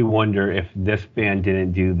really wonder if this band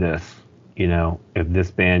didn't do this, you know, if this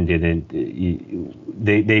band didn't,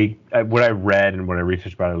 what I read and what I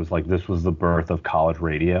researched about it was like this was the birth of college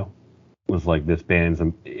radio. It was like this band's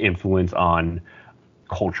influence on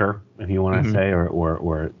culture, if you want to say,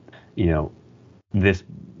 or you know,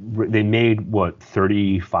 they made what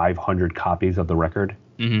 3,500 copies of the record,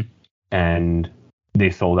 and they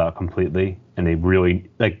sold out completely, and they really,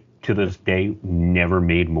 like, to this day never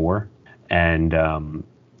made more, and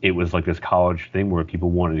it was like this college thing where people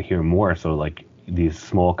wanted to hear more, so like these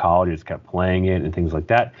small colleges kept playing it and things like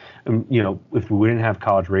that. And, you know, if we didn't have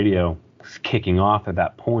college radio kicking off at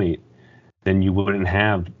that point, then you wouldn't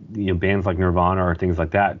have, you know, bands like Nirvana or things like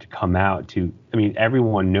that to come out to. I mean,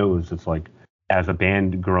 everyone knows it's like, as a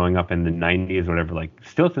band growing up in the 90s or whatever, like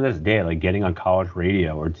still to this day, like getting on college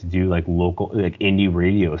radio or to do like local, like indie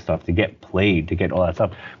radio stuff, to get played, to get all that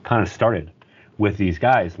stuff kind of started with these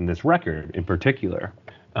guys and this record in particular.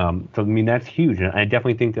 So, I mean, that's huge. And I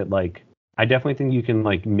definitely think that, like, you can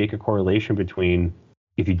like make a correlation between,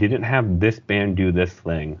 if you didn't have this band do this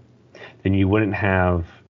thing, then you wouldn't have,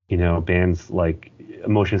 you know, bands like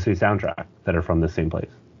Motion City Soundtrack that are from the same place.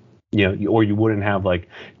 You know, or you wouldn't have, like,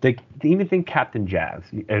 they even think Captain Jazz.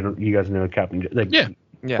 You guys know Captain Jazz? Like, yeah.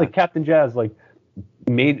 Like Captain Jazz, like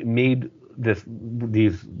made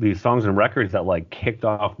these songs and records that like kicked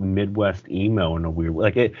off Midwest emo in a weird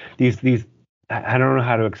way. Like these. I don't know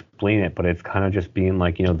how to explain it, but it's kind of just being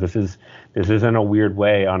like, you know, this is in a weird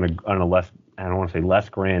way on a less, I don't want to say less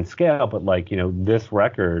grand scale, but like, you know, this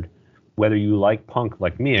record, whether you like punk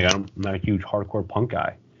like me, I'm not a huge hardcore punk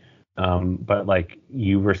guy. But like,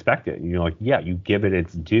 you respect it, and you're like, yeah, you give it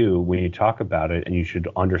its due when you talk about it, and you should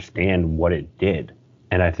understand what it did.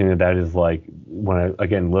 And I think that is like, when I,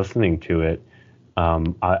 again, listening to it,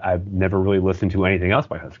 I've never really listened to anything else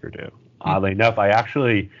by Husker Du. Oddly enough, I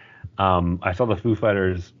actually, I saw the Foo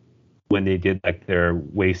Fighters when they did like their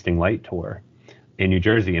Wasting Light tour in New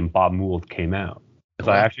Jersey, and Bob Mould came out.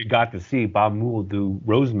 So I actually got to see Bob Mould do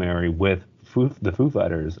Rosemary with the Foo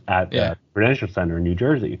Fighters at the Prudential Center in New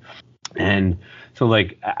Jersey. And so,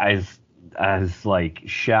 like, as like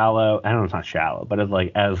shallow, I don't know, it's not shallow, but as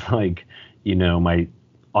like, you know, my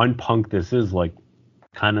unpunk, this is like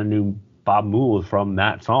kind of knew Bob Mould from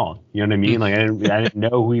that song. You know what I mean? Like, I didn't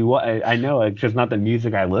know who he was. I know it's just not the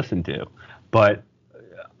music I listened to, but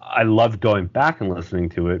I loved going back and listening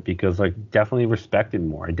to it because, like, definitely respected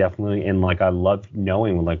more. I love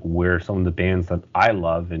knowing like where some of the bands that I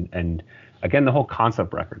love, and again, the whole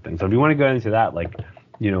concept record thing. So if you want to go into that, like,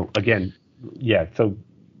 you know, again, yeah. So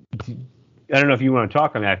I don't know if you want to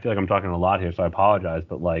talk. I mean, I feel like I'm talking a lot here, so I apologize.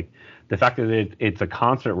 But like, the fact that it's a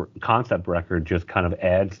concept record just kind of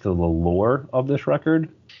adds to the lore of this record.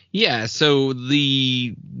 Yeah, so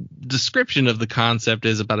the description of the concept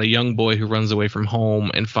is about a young boy who runs away from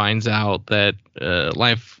home and finds out that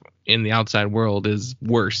life in the outside world is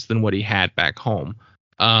worse than what he had back home.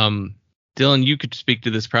 Dylan, you could speak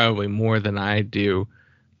to this probably more than I do.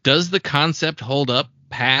 Does the concept hold up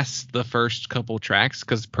past the first couple tracks?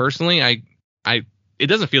 Because personally, it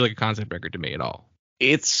doesn't feel like a concept record to me at all.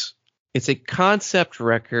 It's a concept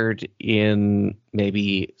record in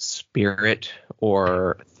maybe spirit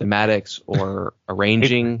or thematics or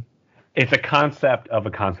arranging. It's a concept of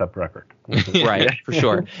a concept record. Right, for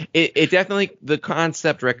sure. It definitely, the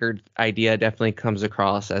concept record idea definitely comes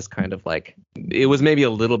across as kind of like, it was maybe a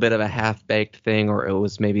little bit of a half-baked thing, or it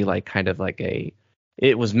was maybe like kind of like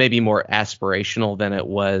it was maybe more aspirational than it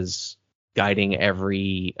was guiding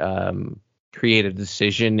every creative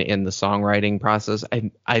decision in the songwriting process.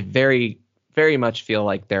 I very, very much feel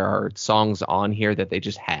like there are songs on here that they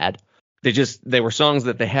just had. They were songs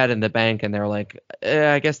that they had in the bank, and they're like,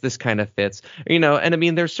 I guess this kind of fits, you know. And I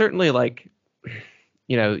mean, there's certainly, like,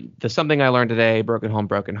 you know, the Something I Learned Today, Broken Home,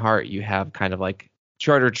 Broken Heart. You have kind of like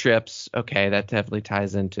Charter Trips. Okay, that definitely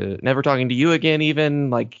ties into Never Talking to You Again.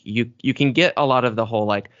 Even like you can get a lot of the whole,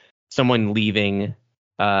 like, someone leaving,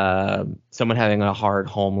 someone having a hard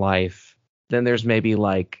home life. Then there's maybe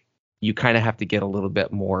like, you kind of have to get a little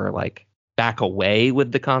bit more like back away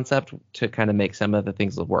with the concept to kind of make some of the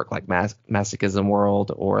things work, like Masochism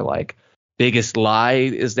World, or like Biggest Lie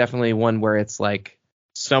is definitely one where it's like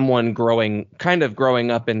someone growing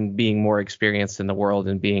up and being more experienced in the world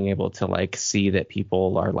and being able to like see that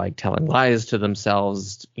people are like telling lies to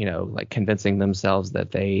themselves, you know, like convincing themselves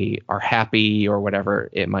that they are happy or whatever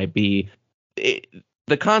it might be.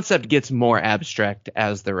 The concept gets more abstract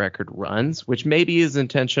as the record runs, which maybe is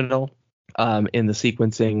intentional in the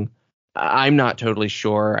sequencing. I'm not totally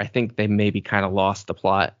sure. I think they maybe kind of lost the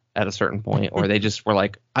plot at a certain point, or they just were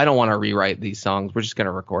like, I don't want to rewrite these songs. We're just going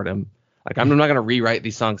to record them. Like, I'm not going to rewrite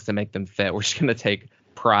these songs to make them fit. We're just going to take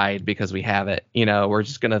pride because we have it. We're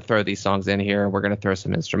just going to throw these songs in here. We're going to throw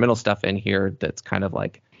some instrumental stuff in here that's kind of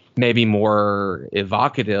like maybe more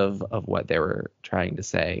evocative of what they were trying to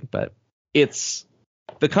say. But it's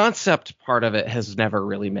the concept part of it has never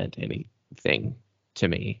really meant anything to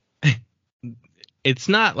me. It's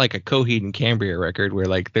not like a Coheed and Cambria record where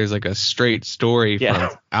like there's like a straight story from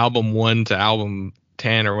album 1 to album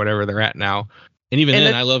 10 or whatever they're at now. And even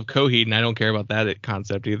then, I love Coheed and I don't care about that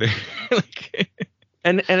concept either.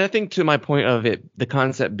 And I think to my point of it, the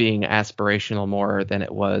concept being aspirational more than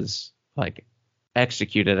it was like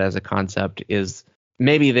executed as a concept is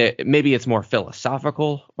maybe it's more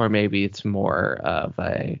philosophical, or maybe it's more of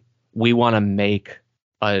we want to make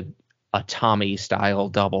a Tommy style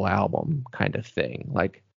double album kind of thing.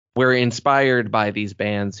 Like we're inspired by these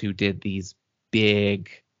bands who did these big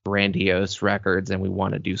grandiose records and we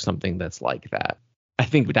want to do something that's like that. I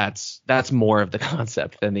think that's more of the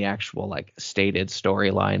concept than the actual like stated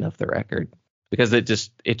storyline of the record, because it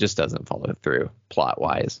just doesn't follow through plot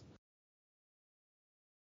wise.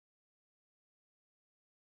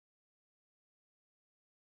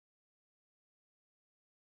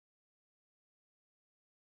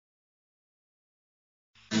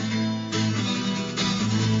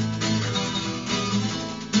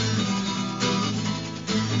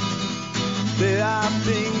 There are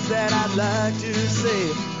things that I'd like to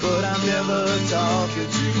say, but I'm never talking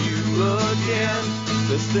to you again.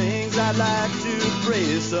 There's things I'd like to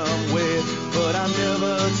phrase somewhere, but I'm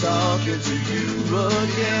never talking to you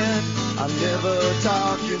again. I'm never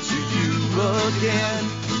talking to you again.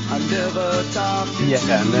 I'm never talking to you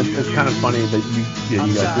again. Yeah, and it's kind of funny that you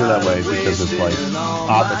guys feel that way, because it's like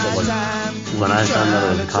opposite. Like when I found out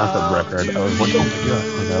it was a concept record, I was like, oh my god,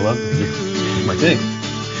 like I love this. This is my thing.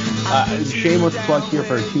 Shameless plug here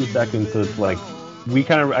for 2 seconds. So it's like we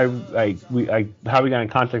kind of how we got in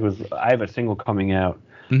contact was I have a single coming out.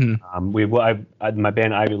 Mm-hmm. My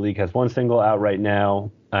band Ivy League has one single out right now,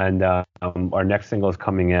 and our next single is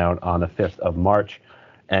coming out on the 5th of March,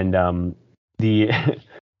 and the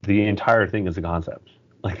entire thing is a concept.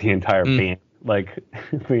 Like the entire band, like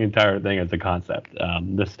the entire thing is a concept.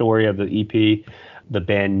 The story of the EP, the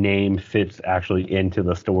band name fits actually into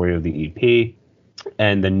the story of the EP.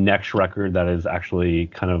 And the next record that is actually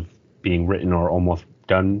kind of being written or almost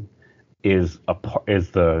done is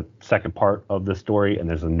the second part of the story. And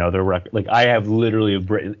there's another record. Like I have literally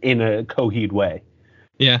written in a Coheed way.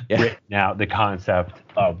 Written out the concept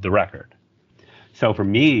of the record. So for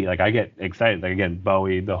me, like I get excited. Like again,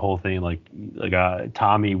 Bowie, the whole thing. Like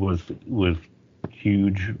Tommy was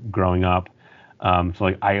huge growing up. So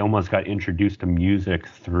like I almost got introduced to music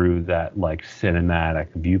through that like cinematic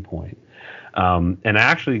viewpoint. And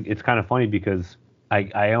actually, it's kind of funny because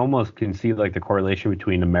I almost can see like the correlation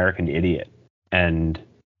between American Idiot and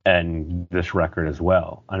this record as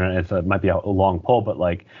well. I don't know, it might be a long pull, but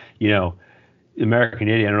like, American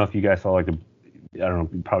Idiot, I don't know if you guys saw like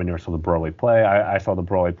you probably never saw the Broadway play. I saw the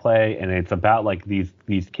Broadway play, and it's about like these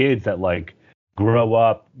kids that like grow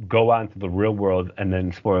up, go out into the real world, and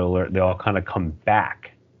then spoiler alert, they all kind of come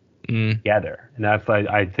back together. And that's like,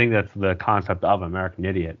 I think that's the concept of American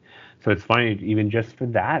Idiot. So it's funny, even just for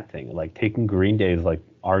that thing, like taking Green Day's like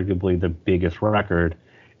arguably the biggest record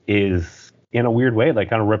is in a weird way like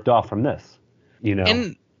kind of ripped off from this,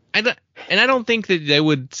 And I don't think that they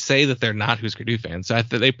would say that they're not Husker Du fans. So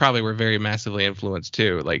they probably were very massively influenced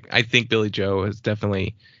too. Like I think Billy Joe is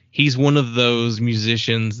he's one of those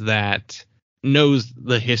musicians that knows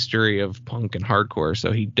the history of punk and hardcore.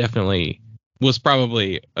 So he definitely was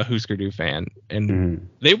probably a Husker Du fan, and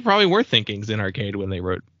they probably were thinking Zen Arcade when they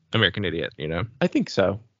wrote American Idiot, I think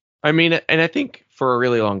so. I mean, and I think for a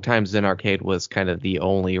really long time, Zen Arcade was kind of the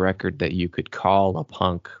only record that you could call a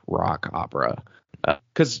punk rock opera.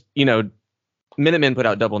 Because, Minutemen put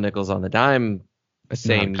out Double Nickels on the Dime the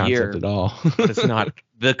same year. At all. But it's not.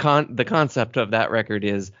 The concept of that record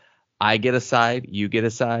is I get a side, you get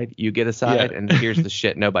a side, you get a side, and here's the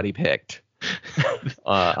shit nobody picked.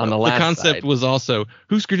 On the last concept side was also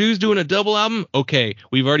Husker Du's doing a double album. Okay,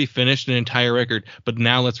 we've already finished an entire record, but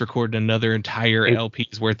now let's record another entire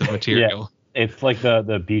LP's worth of material. Yeah, it's like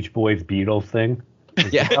the Beach Boys Beatles thing.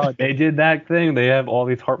 Yeah, like, oh, they did that thing. They have all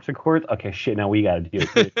these harpsichords. Okay, shit. Now we got to do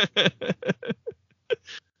it.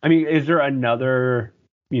 I mean, is there another?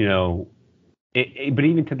 But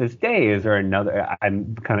even to this day, is there another?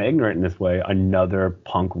 I'm kind of ignorant in this way. Another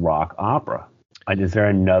punk rock opera. Is there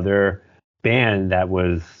another band that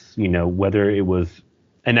was, whether it was,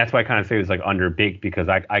 and that's why I kind of say it was like underbaked, because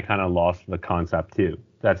I kind of lost the concept too.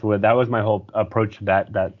 That was my whole approach to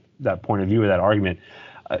that point of view of that argument,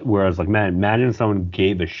 where I was like, man, imagine someone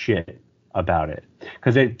gave a shit about it,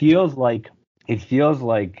 because it feels like it feels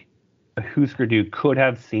like Husker Du could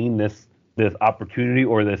have seen this opportunity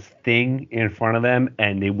or this thing in front of them,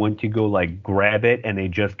 and they went to go like grab it, and they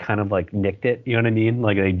just kind of like nicked it. You know what I mean?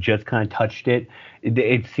 Like they just kind of touched it.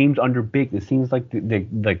 It seems underbaked. It seems like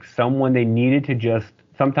like someone they needed to just.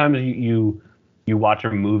 Sometimes you watch a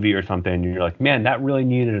movie or something, and you're like, man, that really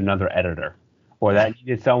needed another editor, or that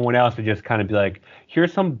needed someone else to just kind of be like,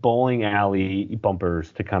 here's some bowling alley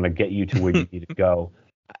bumpers to kind of get you to where you need to go.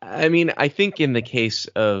 I mean, I think in the case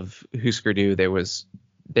of Husker Du, there was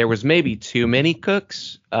maybe too many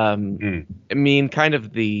cooks. I mean, kind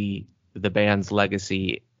of the band's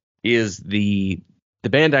legacy is the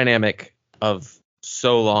band dynamic of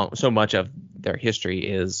so much of their history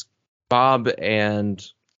is Bob and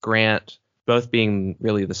Grant both being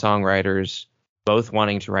really the songwriters, both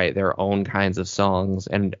wanting to write their own kinds of songs.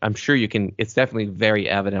 And I'm sure it's definitely very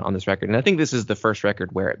evident on this record. And I think this is the first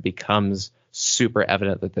record where it becomes super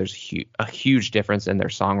evident that there's a huge difference in their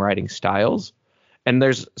songwriting styles. And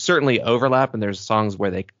there's certainly overlap, and there's songs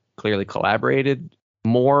where they clearly collaborated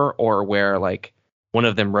more, or where like one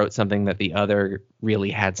of them wrote something that the other really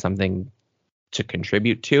had something to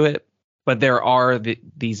contribute to it. But there are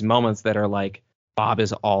these moments that are like Bob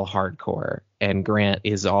is all hardcore and Grant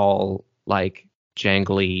is all like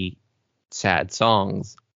jangly, sad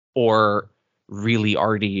songs, or really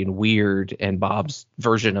arty and weird, and Bob's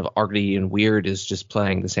version of arty and weird is just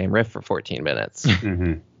playing the same riff for 14 minutes.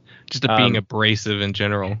 Mm-hmm. Just being abrasive in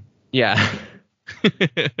general. Yeah.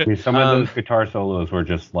 I mean, some of those guitar solos were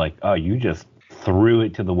just like, oh, you just threw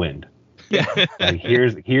it to the wind. Yeah. Like,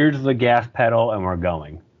 here's the gas pedal and we're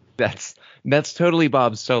going. That's totally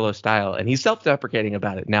Bob's solo style, and he's self-deprecating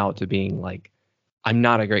about it now, to being like, I'm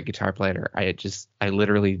not a great guitar player. I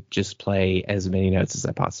literally just play as many notes as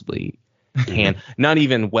I possibly can. Not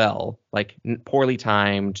even well, like poorly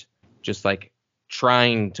timed, just like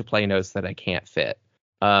trying to play notes that I can't fit.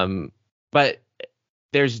 But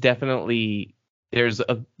there's definitely there's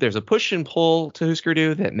a push and pull to Husker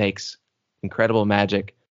Du that makes incredible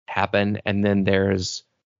magic happen, and then there's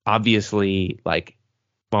obviously like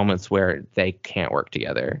moments where they can't work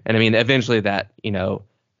together. And I mean, eventually that,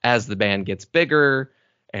 as the band gets bigger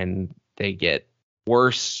and they get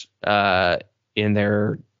worse in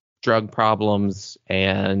their drug problems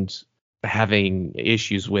and having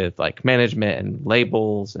issues with like management and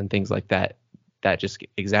labels and things like that, that just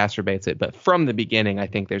exacerbates it. But from the beginning, I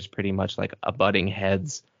think there's pretty much like a butting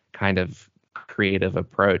heads kind of creative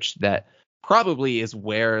approach that probably is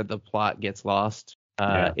where the plot gets lost.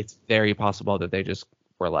 It's very possible that they just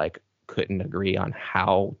were like, couldn't agree on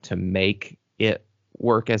how to make it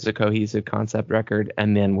work as a cohesive concept record.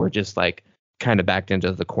 And then we're just like kind of backed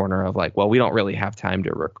into the corner of like, well, we don't really have time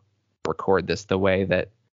to record this the way that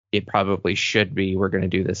it probably should be. We're going to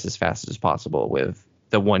do this as fast as possible with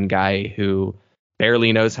the one guy who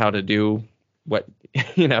barely knows how to do what,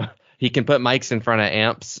 he can put mics in front of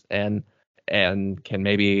amps and can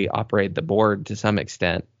maybe operate the board to some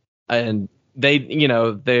extent. And they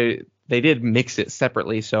did mix it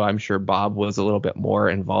separately. So I'm sure Bob was a little bit more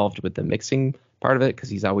involved with the mixing part of it, because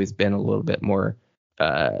he's always been a little bit more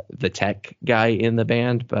the tech guy in the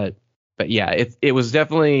band. But yeah, it was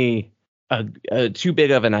definitely a too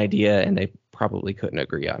big of an idea, and they probably couldn't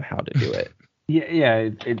agree on how to do it.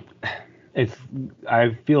 It's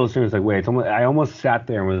I feel as soon as like, wait, I almost sat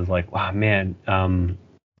there and was like, wow, man,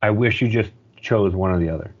 I wish you just chose one or the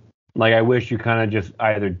other. Like, I wish you kind of just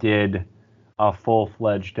either did a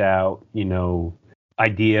full-fledged out,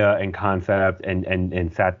 idea and concept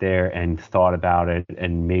and sat there and thought about it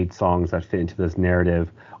and made songs that fit into this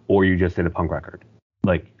narrative, or you just did a punk record.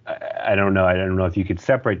 Like, I don't know. I don't know if you could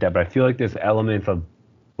separate that, but I feel like there's elements of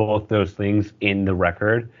both those things in the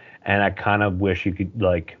record, and I kind of wish you could,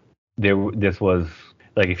 like, this was,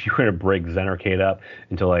 like, if you were to break Zen Arcade up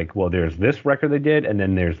into, like, well, there's this record they did, and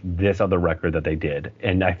then there's this other record that they did.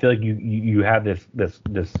 And I feel like you have this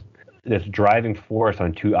driving force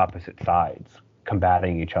on two opposite sides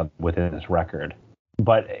combating each other within this record.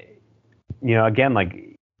 But, again,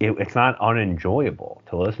 like, it's not unenjoyable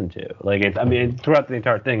to listen to. Like, throughout the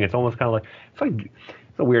entire thing, it's almost kind of like,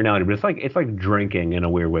 it's a weird analogy, but it's like drinking in a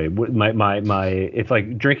weird way. It's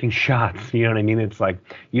like drinking shots. You know what I mean? It's like,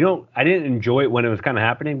 I didn't enjoy it when it was kind of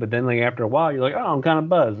happening, but then like after a while, you're like, oh, I'm kind of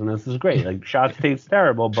buzzed and this is great. Like, shots taste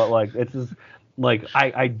terrible, but like it's just like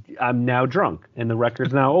I'm now drunk and the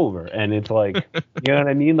record's now over, and it's like, you know what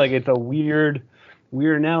I mean? Like, it's a weird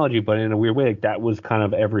analogy, but in a weird way, like, that was kind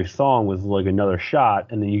of every song was like another shot,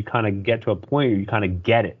 and then you kind of get to a point where you kind of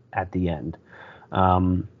get it at the end.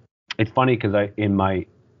 It's funny because I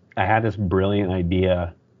had this brilliant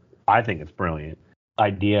idea. I think it's brilliant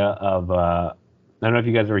idea of I don't know if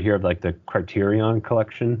you guys ever hear of like the Criterion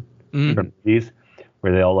collection Mm. for movies,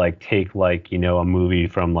 where they'll like take like, you know, a movie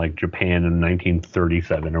from like Japan in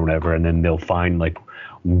 1937 or whatever, and then they'll find like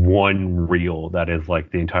one reel that is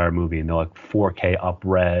like the entire movie, and they'll like 4K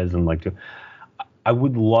up-res and like. I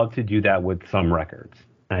would love to do that with some records.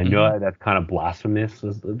 And I know that's kind of blasphemous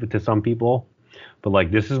to some people, but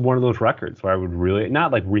like this is one of those records where I would really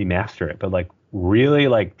not like remaster it, but like really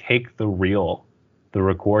like take the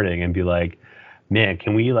recording and be like, man,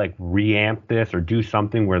 can we like reamp this or do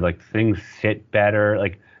something where like things sit better?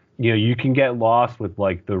 Like, you know, you can get lost with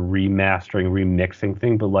like the remastering, remixing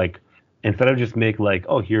thing, but like instead of just make like,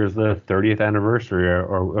 oh, here's the 30th anniversary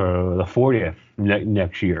or the 40th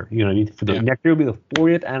next year, you know what I mean? For the next year will be the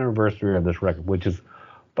 40th anniversary of this record, which is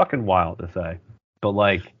fucking wild to say. But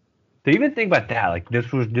like, to even think about that, like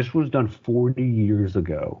this was done 40 years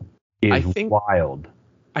ago is wild.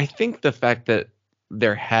 I think the fact that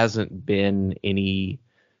there hasn't been any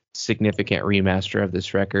significant remaster of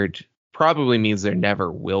this record probably means there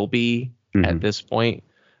never will be at this point.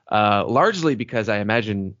 Largely because I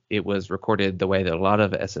imagine it was recorded the way that a lot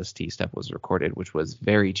of SST stuff was recorded, which was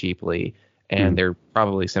very cheaply, and there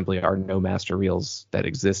probably simply are no master reels that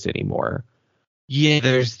exist anymore. Yeah,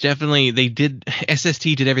 there's definitely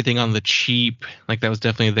SST did everything on the cheap. Like that was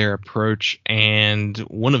definitely their approach. And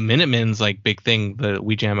one of Minutemen's like big thing, the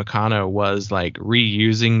We Jam Econo, was like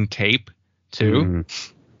reusing tape too.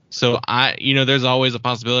 So there's always a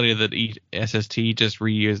possibility that each SST just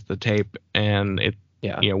reused the tape, and it.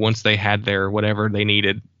 Yeah. You know, once they had their whatever they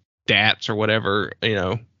needed, DATs or whatever, you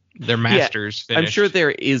know, their masters finished. I'm sure there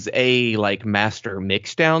is a like master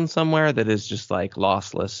mix down somewhere that is just like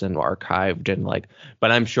lossless and archived and like,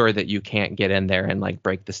 but I'm sure that you can't get in there and like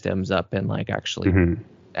break the stems up and like actually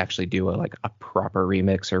do a proper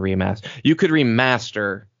remix or remaster. You could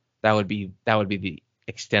remaster, that would be the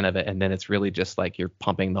extent of it, and then it's really just like you're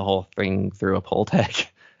pumping the whole thing through a Pultec.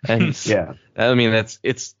 And I mean,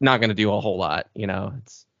 it's not going to do a whole lot, you know.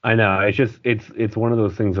 I know. It's just it's one of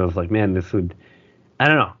those things. I was like, man, this would. I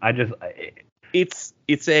don't know. It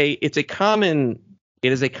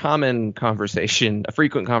is a common conversation, a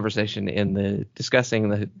frequent conversation in the discussing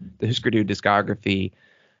the Husker Du discography,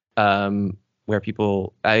 where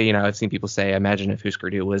people, I've seen people say, imagine if Husker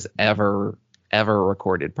Du was ever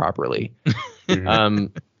recorded properly,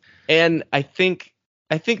 and I think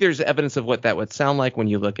there's evidence of what that would sound like when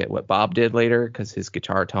you look at what Bob did later, because his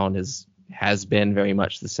guitar tone has been very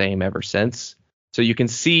much the same ever since. So you can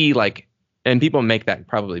see like, and people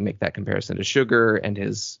probably make that comparison to Sugar and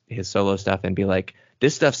his solo stuff and be like,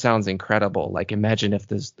 this stuff sounds incredible. Like imagine if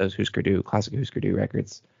those classic Husker Du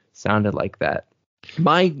records sounded like that.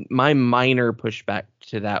 My minor pushback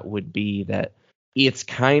to that would be that it's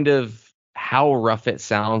kind of how rough it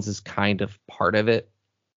sounds is kind of part of it.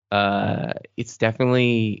 It's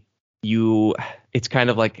definitely it's kind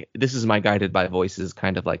of like, this is my Guided by Voices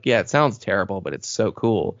kind of like, yeah, it sounds terrible, but it's so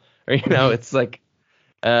cool. Or, you know, it's like,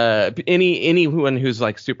 anyone who's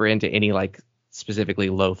like super into any like specifically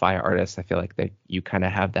lo-fi artists, I feel like that you kind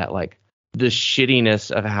of have that like the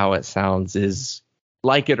shittiness of how it sounds is,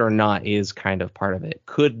 like it or not, is kind of part of it.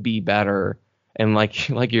 Could be better. And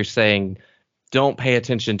like you're saying, don't pay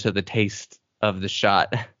attention to the taste of the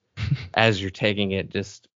shot as you're taking it.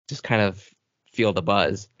 Just kind of feel the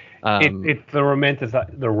buzz. It's you're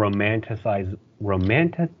romanticizing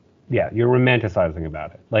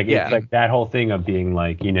about it. Like it's like that whole thing of being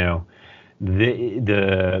like, you know,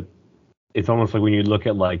 it's almost like when you look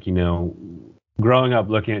at like, you know, growing up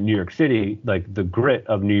looking at New York City, like the grit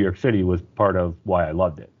of New York City was part of why I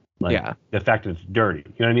loved it. Like the fact that it's dirty,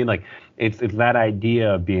 you know what I mean? Like it's that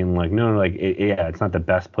idea of being like, no, like it's not the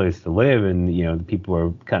best place to live, and you know, the people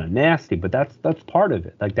are kind of nasty, but that's part of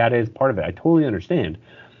it. Like that is part of it. I totally understand.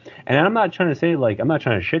 And I'm not trying to say like, I'm not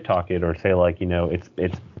trying to shit talk it or say like, you know,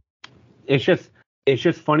 it's just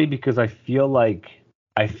funny because I feel like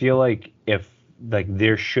if like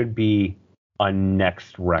there should be a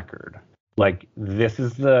next record. Like this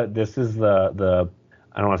is the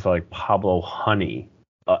I don't want to say like Pablo Honey,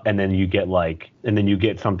 and then you get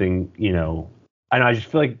something, you know. And I just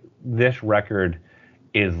feel like this record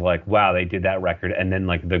is like, wow, they did that record, and then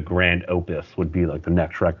like the grand opus would be like the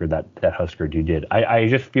next record that Husker Du did. I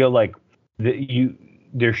just feel like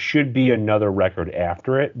there should be another record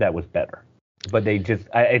after it that was better. But they just,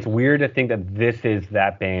 it's weird to think that this is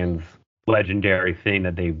that band's legendary thing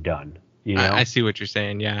that they've done. You know? I see what you're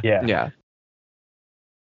saying. Yeah. Yeah.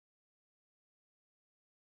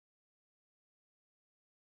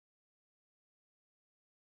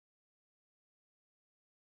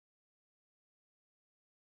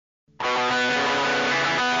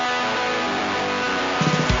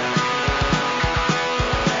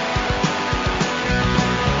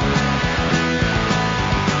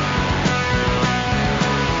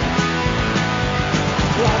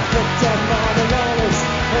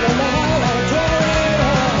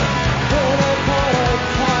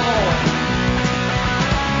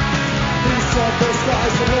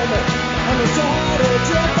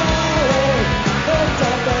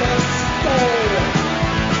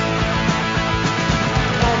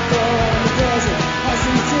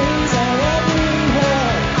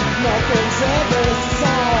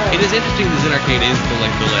 Arcade is the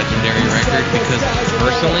legendary record, because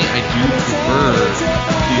personally I do prefer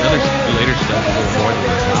the later stuff a little more than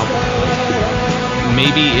this album.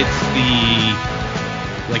 Maybe it's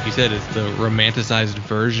like you said, it's the romanticized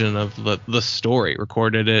version of the story.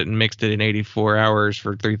 Recorded it and mixed it in 84 hours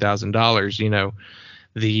for $3,000. You know,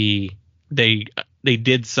 they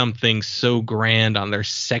did something so grand on their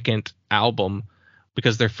second album,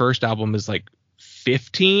 because their first album is like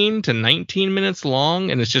 15 to 19 minutes long,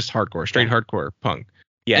 and it's just hardcore, straight hardcore punk.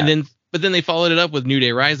 Yeah. But then they followed it up with New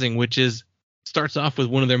Day Rising, which starts off with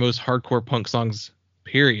one of their most hardcore punk songs,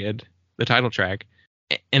 period, the title track.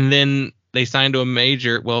 And then they signed to a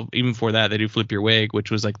major. Well, even before that, they do Flip Your Wig,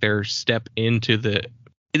 which was like their step into they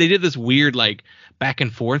did this weird like back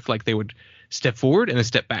and forth, like they would step forward and then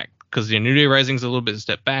step back, because New Day Rising is a little bit of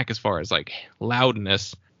step back as far as like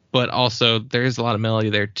loudness, but also there's a lot of melody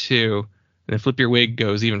there too. And then Flip Your Wig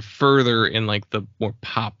goes even further in like the more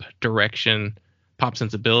pop direction, pop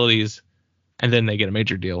sensibilities, and then they get a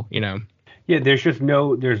major deal, you know. Yeah, there's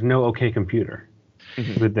no OK Computer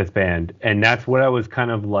with this band, and that's what I was kind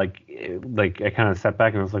of like I kind of sat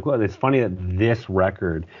back and I was like, well, it's funny that this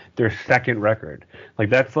record, their second record, like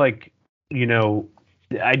that's like, you know,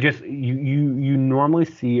 I just you normally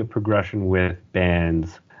see a progression with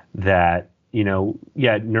bands that, you know,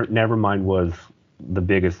 yeah, Nevermind was the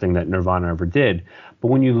biggest thing that Nirvana ever did, but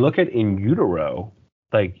when you look at In Utero,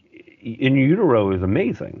 like In Utero is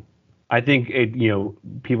amazing. I think it, you know,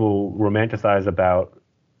 people romanticize about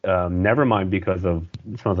Nevermind because of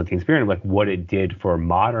Smells Like Teen Spirit, like what it did for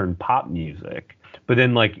modern pop music. But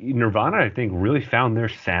then like Nirvana, I think, really found their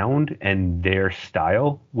sound and their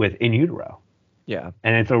style with In Utero. Yeah.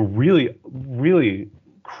 And it's a really, really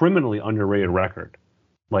criminally underrated record.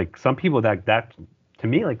 Like some people that to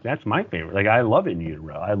me, like that's my favorite. Like I love In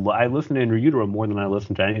Utero. I listen to In Utero more than I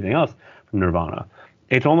listen to anything else from Nirvana.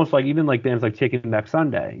 It's almost like even like bands like Taking Back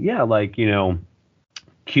Sunday. Yeah, like, you know,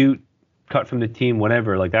 Cute, Cut from the Team,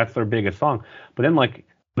 whatever. Like that's their biggest song. But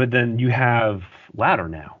then you have Ladder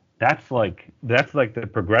Now. That's like the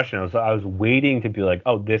progression. I was waiting to be like,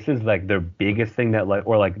 oh, this is like their biggest thing that like,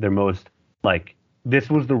 or like their most like, this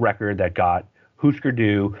was the record that got Husker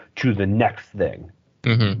Du to the next thing.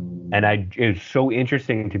 Mm-hmm. And it's so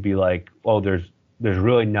interesting to be like, oh, there's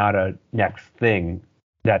really not a next thing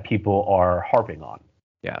that people are harping on.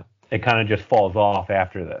 Yeah. It kind of just falls off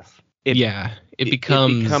after this. It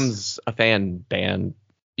becomes a fan band.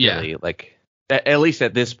 Really. Yeah. Like at least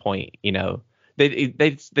at this point, you know,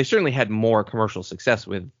 they certainly had more commercial success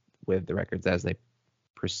with the records as they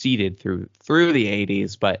proceeded through the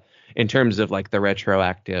 80s, but in terms of like the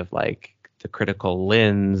retroactive, like the critical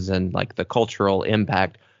lens and like the cultural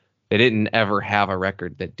impact, they didn't ever have a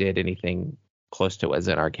record that did anything close to what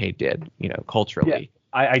Zen Arcade did, you know, culturally. Yeah.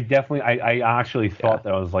 I actually thought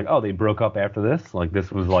that I was like, oh, they broke up after this. Like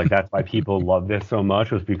this was like, that's why people love this so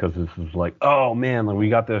much, was because this was like, oh man, like we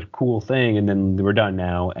got this cool thing and then we're done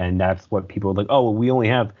now. And that's what people are like, oh, well, we only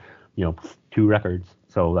have, you know, 2 records.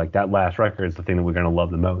 So like that last record is the thing that we're going to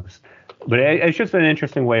love the most. But it's just an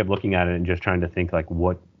interesting way of looking at it and just trying to think like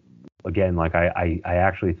what, again, like I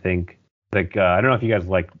actually think like, I don't know if you guys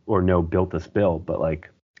like or know Built to Spill, but like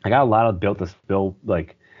I got a lot of Built to Spill,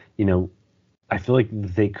 like, you know, I feel like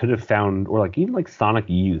they could have found, or like even like Sonic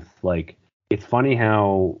Youth, like it's funny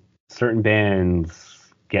how certain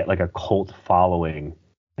bands get like a cult following.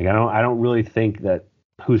 Like I don't really think that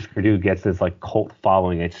Husker Du gets this like cult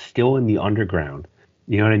following. It's still in the underground.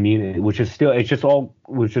 You know what I mean? Which is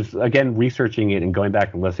again, researching it and going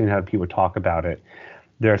back and listening to how people talk about it.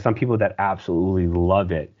 There are some people that absolutely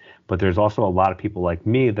love it, but there's also a lot of people like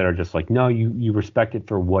me that are just like, no, you respect it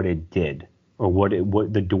for what it did. Or what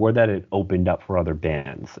the door that it opened up for other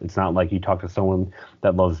bands. It's not like you talk to someone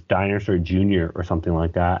that loves Dinosaur Jr. or something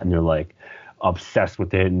like that, and they're like obsessed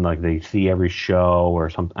with it, and like they see every show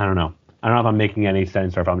or something. I don't know if I'm making any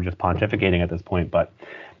sense or if I'm just pontificating at this point, but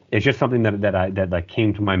it's just something that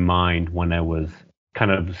came to my mind when I was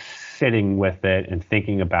kind of sitting with it and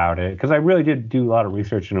thinking about it, because I really did do a lot of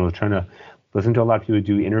research and I was trying to listen to a lot of people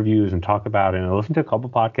do interviews and talk about it, and I listened to a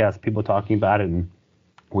couple podcasts, people talking about it and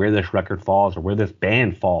where this record falls or where this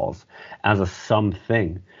band falls as a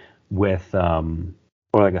something with or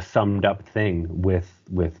like a summed up thing with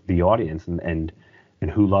the audience and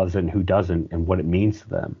who loves it and who doesn't and what it means to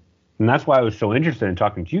them. And that's why I was so interested in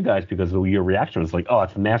talking to you guys, because your reaction was like, oh,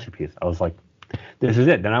 it's a masterpiece. I was like, this is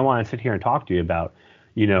it. Then I want to sit here and talk to you about,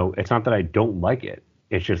 you know, it's not that I don't like it.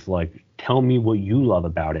 It's just like, tell me what you love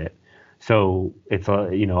about it. So it's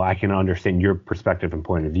you know, I can understand your perspective and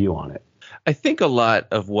point of view on it. I think a lot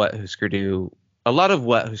of what Husker Du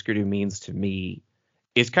means to me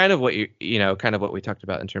it's kind of what kind of what we talked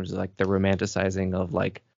about in terms of like the romanticizing of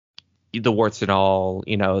like the warts and all,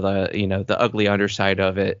 the ugly underside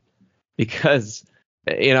of it, because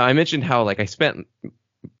I mentioned how like I spent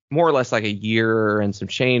more or less like a year and some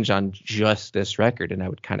change on just this record, and I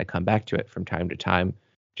would kind of come back to it from time to time.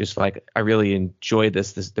 Just like I really enjoyed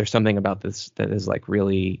this. There's something about this that is like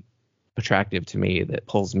really attractive to me, that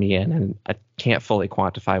pulls me in, and I can't fully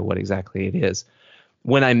quantify what exactly it is.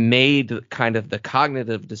 When I made kind of the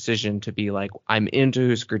cognitive decision to be like, I'm into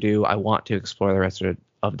Husker Du, I want to explore the rest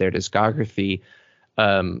of their discography,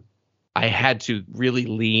 I had to really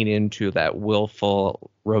lean into that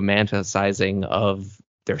willful romanticizing of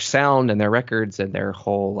their sound and their records and their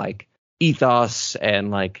whole like ethos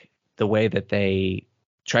and like the way that they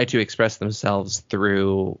try to express themselves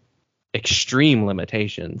through extreme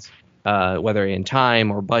limitations, whether in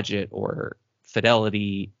time or budget or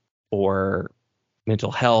fidelity or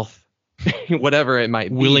mental health, whatever it might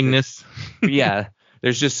be. Willingness. Yeah.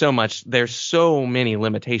 There's just there's so many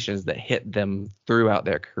limitations that hit them throughout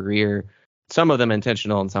their career, some of them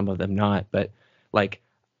intentional and some of them not. But like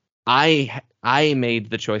I made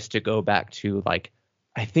the choice to go back to like,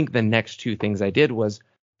 I think the next two things I did was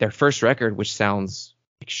their first record, which sounds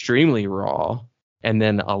extremely raw, and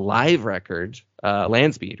then a live record,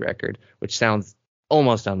 Landspeed record, which sounds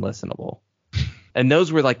almost unlistenable. And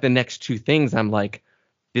those were like the next two things. I'm like,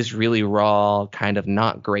 this really raw, kind of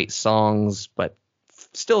not great songs, but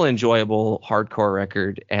still enjoyable hardcore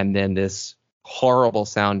record, and then this horrible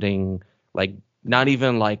sounding, like not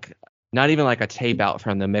even like a tape out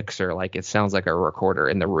from the mixer, like it sounds like a recorder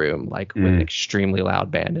in the room, like with an extremely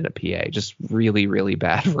loud band and a PA, just really, really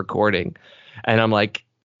bad recording. And I'm like,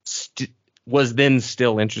 was then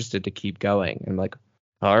still interested to keep going. I'm like,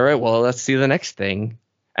 all right, well, let's see the next thing.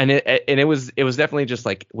 And it was definitely just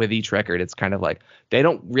like with each record, it's kind of like they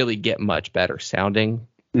don't really get much better sounding.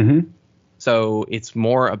 Mm-hmm. So it's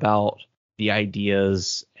more about the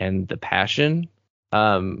ideas and the passion.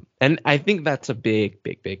 And I think that's a big,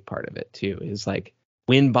 big, big part of it too, is like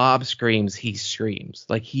when Bob screams, he screams.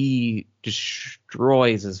 Like he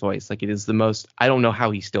destroys his voice. Like it is the most, I don't know how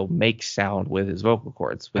he still makes sound with his vocal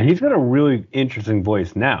cords. And he's got a really interesting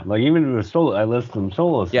voice now. Like even with solo, I listen to some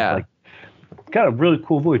solos. Yeah. Like, got a really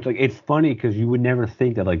cool voice. Like it's funny because you would never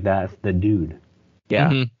think that like that's the dude. Yeah.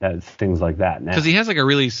 Mm-hmm. That's things like that now. Because he has like a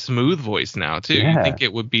really smooth voice now too. Yeah. You think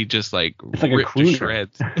it would be just like it's like ripped a to crooner.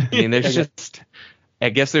 shreds. I mean, there's just, I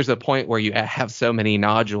guess there's a point where you have so many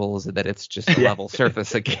nodules that it's just a level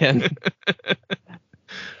surface again.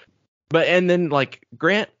 But, and then like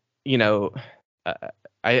Grant, I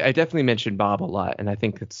definitely mentioned Bob a lot, and I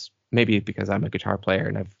think it's maybe because I'm a guitar player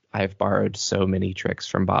and I've borrowed so many tricks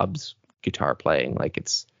from Bob's guitar playing. Like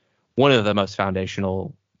it's one of the most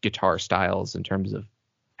foundational guitar styles in terms of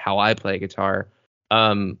how I play guitar.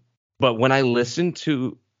 But when I listen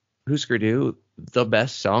to Husker Du, the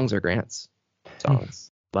best songs are Grant's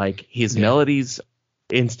songs. Like his melodies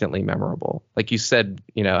instantly memorable. Like you said,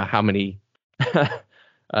 how many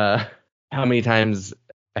times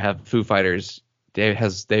have Foo Fighters, Dave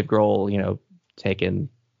Grohl, taken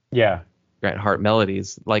Grant Hart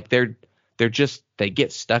melodies. Like they're just, they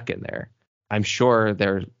get stuck in there. I'm sure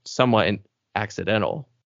they're somewhat accidental,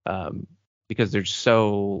 because they're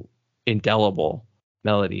so indelible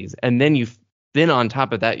melodies. And then on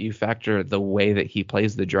top of that, you factor the way that he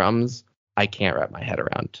plays the drums. I can't wrap my head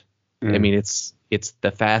around. I mean, it's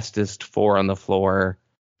the fastest 4 on the floor,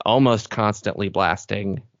 almost constantly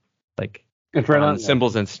blasting, like it's right on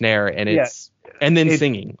cymbals and snare, and and then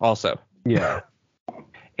singing also. Yeah.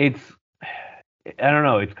 I don't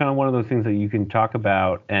know. It's kind of one of those things that you can talk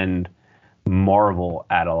about and marvel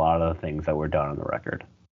at a lot of the things that were done on the record.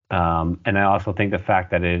 And I also think the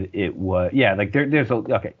fact that it was,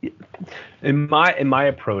 like in my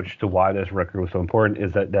approach to why this record was so important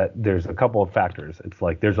is that there's a couple of factors. It's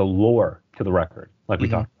like there's a lore to the record, like we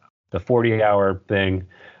talked about, the 40-hour thing,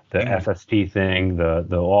 the SST thing,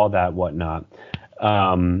 the all that whatnot.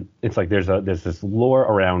 It's like there's this lore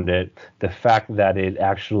around it. The fact that it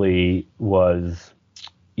actually was,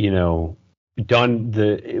 done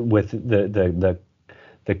with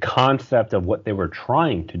the concept of what they were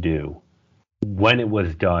trying to do when it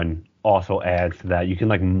was done also adds to that. You can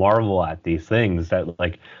like marvel at these things that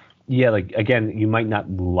like again, you might not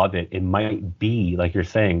love it. It might be like you're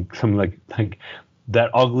saying something like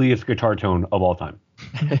that ugliest guitar tone of all time.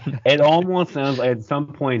 It almost sounds like at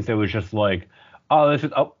some points it was just like,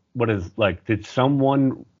 what is like,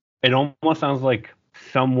 it almost sounds like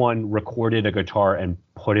someone recorded a guitar and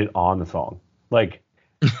put it on the song. Like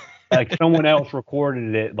someone else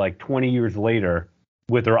recorded it like 20 years later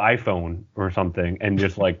with their iPhone or something and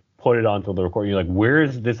just like put it onto the recording. You're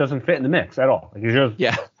like, this doesn't fit in the mix at all. Like, it's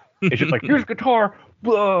just like, here's guitar,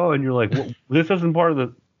 whoa, and you're like, well, this isn't part of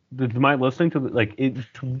the. Am I listening to it's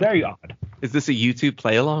very odd. Is this a YouTube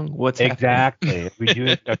play along? What's exactly? If we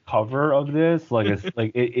do a cover of this,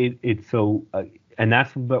 it's so, and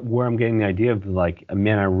that's where I'm getting the idea of like,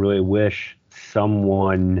 man, I really wish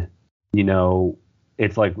someone,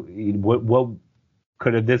 it's like, what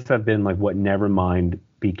could this have been like what Nevermind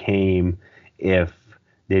became if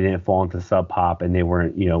they didn't fall into Sub Pop and they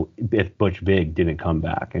weren't, if Butch Vig didn't come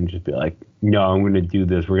back and just be like, no, I'm going to do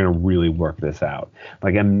this. We're going to really work this out.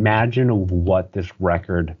 Like, imagine what this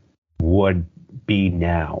record would be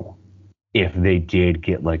now if they did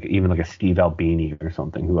get like even like a Steve Albini or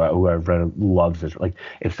something who I've read loves this. Like,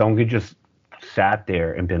 if someone could just sat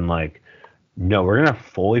there and been like, no, we're going to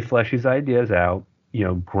fully flesh these ideas out.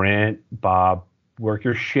 Grant, Bob, work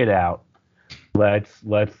your shit out. Let's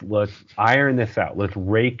iron this out. Let's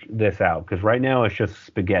rake this out, because right now it's just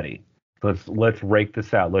spaghetti. Let's rake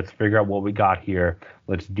this out. Let's figure out what we got here.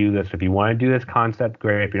 Let's do this. If you want to do this concept,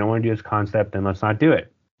 great. If you don't want to do this concept, then let's not do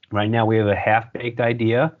it. Right now we have a half-baked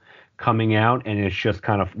idea coming out, and it's just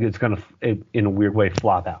it's going to, in a weird way,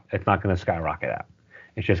 flop out. It's not going to skyrocket out.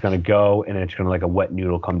 It's just going to go, and it's going to, like a wet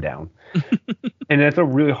noodle, come down. And that's a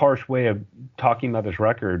really harsh way of talking about this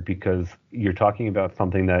record, because you're talking about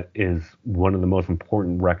something that is one of the most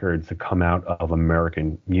important records to come out of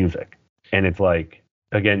American music. And it's like,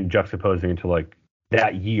 again, juxtaposing into like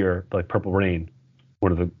that year, like Purple Rain,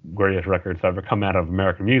 one of the greatest records to ever come out of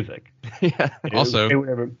American music. Yeah. Also, say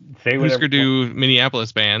whatever. Husker Du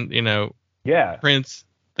Minneapolis band, Yeah. Prince.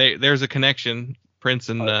 There's a connection. Prince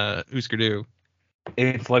and Husker Du.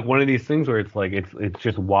 It's like one of these things where it's like it's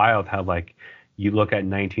just wild how like you look at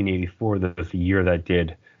 1984, this year that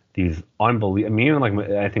did these unbelievable. I mean, even like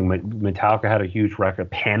I think Metallica had a huge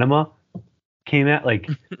record. Panama came out like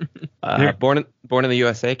Born in the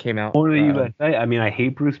USA came out. Born in the USA. I mean, I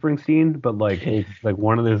hate Bruce Springsteen, but like it's like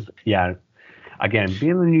one of those. Yeah. Again,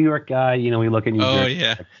 being a New York guy, we look at New York. Oh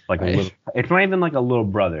yeah. Like a little. It's not even like a little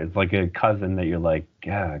brother. It's like a cousin that you're like,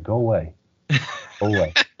 yeah, go away, go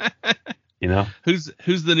away.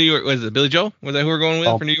 Who's the New York? Was it Billy Joel? Was that who we're going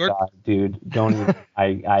with for New York? God, dude, don't even.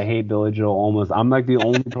 I hate Billy Joel almost. I'm like the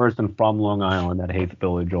only person from Long Island that hates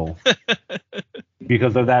Billy Joel.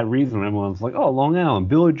 Because of that reason, everyone's like, oh, Long Island,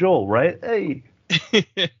 Billy Joel, right? Hey.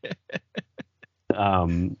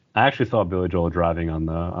 I actually saw Billy Joel driving on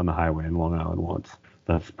the highway in Long Island once.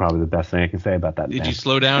 That's probably the best thing I can say about that. Did you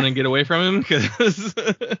slow down and get away from him?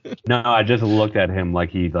 No, I just looked at him like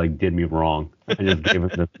he like did me wrong. I just gave him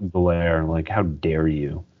the glare and like, how dare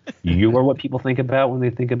you? You are what people think about when they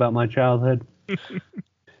think about my childhood.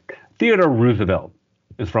 Theodore Roosevelt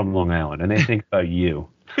is from Long Island, and they think about you.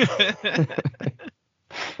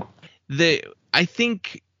 I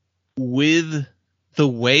think with the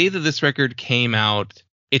way that this record came out,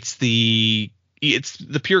 it's the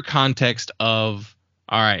pure context of,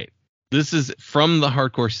 all right, this is from the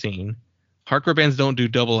hardcore scene. Hardcore bands don't do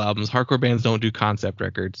double albums. Hardcore bands don't do concept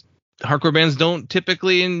records. Hardcore bands don't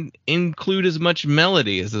typically include as much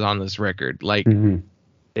melody as is on this record. Like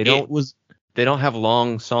they don't have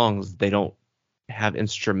long songs. They don't have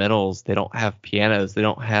instrumentals. They don't have pianos. They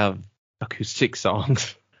don't have acoustic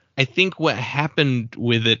songs. I think what happened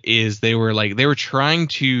with it is they were trying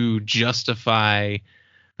to justify,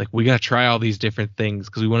 like, we got to try all these different things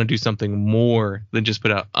because we want to do something more than just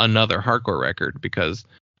put out another hardcore record. Because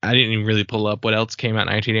I didn't even really pull up what else came out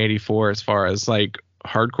in 1984 as far as like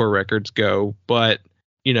hardcore records go. But,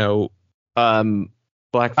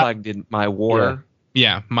 Black Flag did My War.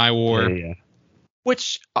 Yeah, My War. Yeah.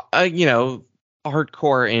 Which,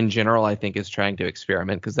 hardcore in general, I think, is trying to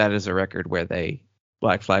experiment, because that is a record where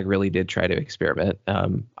Black Flag really did try to experiment.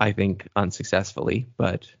 I think unsuccessfully,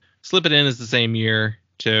 but Slip It In is the same year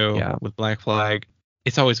too. Yeah. With Black Flag.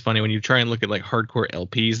 It's always funny when you try and look at like hardcore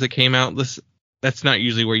LPs that came out. That's not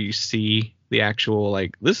usually where you see the actual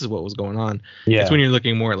like this is what was going on. Yeah. It's when you're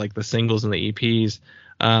looking more at like the singles and the EPs.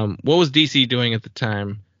 What was DC doing at the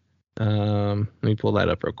time? Let me pull that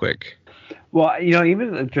up real quick. Well,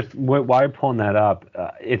 even just while you're pulling that up,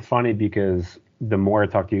 it's funny because the more I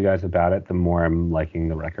talk to you guys about it, the more I'm liking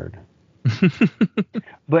the record.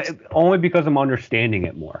 But only because I'm understanding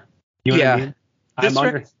it more. You know what I mean?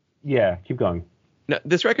 Yeah, keep going. No,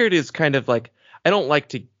 this record is kind of like, I don't like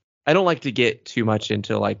to get too much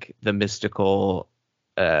into like the mystical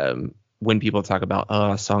when people talk about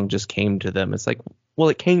a song just came to them. It's like, well,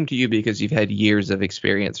 it came to you because you've had years of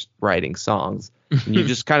experience writing songs and you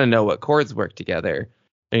just kind of know what chords work together,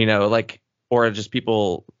 or just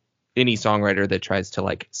people, any songwriter that tries to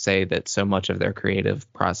like say that so much of their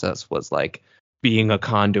creative process was like being a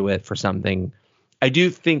conduit for something. I do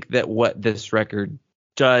think that what this record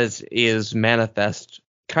does is manifest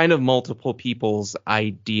kind of multiple people's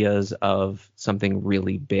ideas of something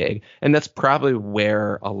really big. And that's probably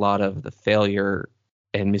where a lot of the failure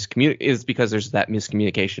and is, because there's that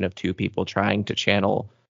miscommunication of two people trying to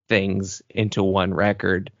channel things into one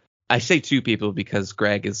record. I say two people because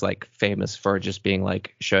Greg is like famous for just being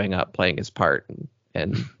like showing up, playing his part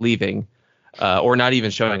and leaving, or not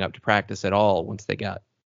even showing up to practice at all once they got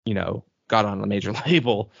on a major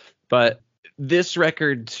label. But this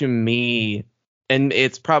record to me, and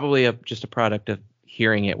it's probably just a product of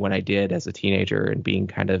hearing it when I did as a teenager and being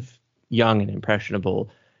kind of young and impressionable.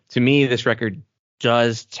 To me, this record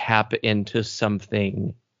does tap into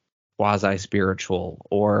something quasi-spiritual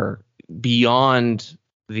or beyond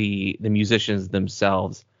the musicians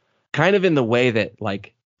themselves, kind of in the way that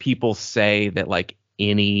like people say that like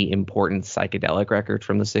any important psychedelic record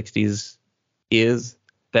from the 60s is,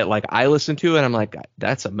 that like I listen to it and I'm like,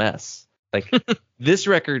 that's a mess. Like this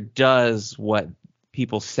record does what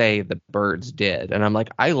people say the Byrds did. And I'm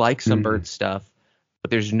like, I like some Byrds stuff, but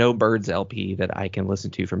there's no Byrds LP that I can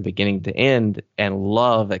listen to from beginning to end and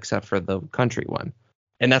love except for the country one.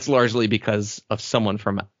 And that's largely because of someone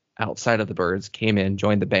from outside of the Byrds came in,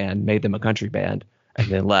 joined the band, made them a country band, and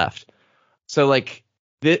then left. So like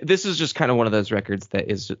this is just kind of one of those records that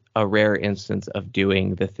is a rare instance of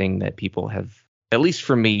doing the thing that people have, at least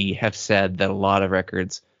for me, have said that a lot of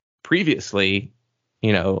records previously,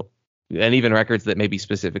 and even records that maybe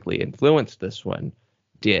specifically influenced this one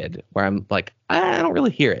did, where I'm like, I don't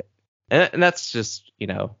really hear it. And that's just,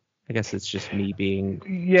 I guess it's just me being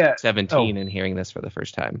 17 and hearing this for the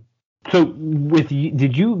first time. So do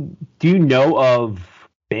you know of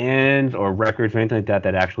bands or records or anything like that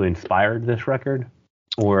actually inspired this record?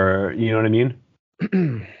 Or, you know what I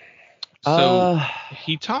mean? So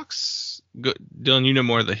he talks, Dylan, you know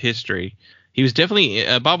more of the history. He was definitely,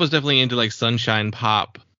 Bob was definitely into like Sunshine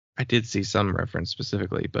Pop. I did see some reference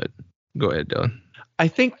specifically, but go ahead, Dylan. I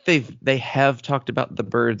think they have talked about the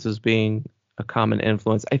Byrds as being a common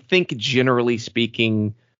influence. I think generally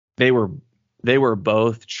speaking, they were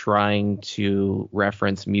both trying to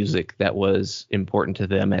reference music that was important to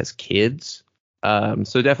them as kids.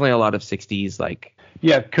 So definitely a lot of 60s, like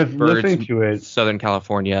because listening to it, Southern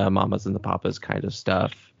California, Mamas and the Papas kind of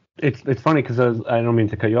stuff. It's funny because I don't mean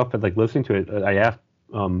to cut you off, but like listening to it, I asked,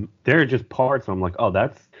 there are just parts and I'm like, oh,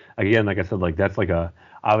 that's, again, like I said, like that's like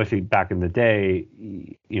obviously back in the day,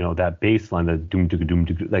 that bass line, the doom doom doom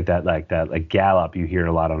doom, like that gallop you hear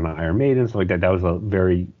a lot on Iron Maiden, stuff like that. That was a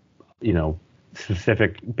very,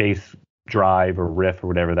 specific bass drive or riff or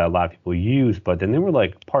whatever that a lot of people use. But then there were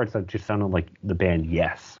like parts that just sounded like the band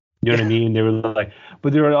Yes. You know what I mean? They were like,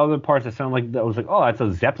 but there were other parts that sounded like, that was like, oh, that's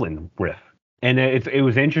a Zeppelin riff. And it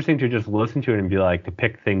was interesting to just listen to it and be like, to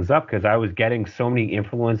pick things up, because I was getting so many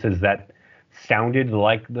influences that sounded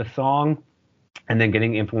like the song, and then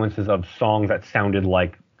getting influences of songs that sounded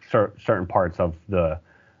like certain parts of the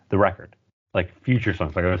record, like future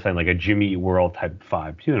songs, like I was saying, like a Jimmy Eat World type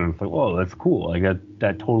vibe too. And I'm like, whoa, that's cool. Like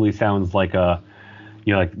that totally sounds like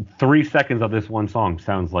like 3 seconds of this one song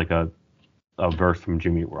sounds like a verse from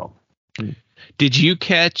Jimmy Eat World. Did you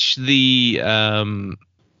catch the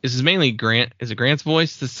this is mainly Grant? Is it Grant's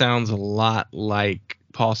voice? This sounds a lot like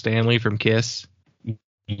Paul Stanley from Kiss.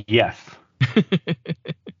 Yes.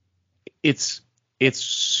 It's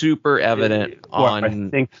super evident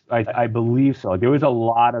on. I believe so. There was a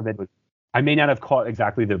lot of it. I may not have caught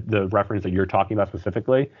exactly the reference that you're talking about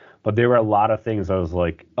specifically, but there were a lot of things I was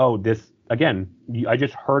like, oh, this again. I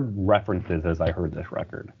just heard references as I heard this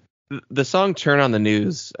record. The song "Turn on the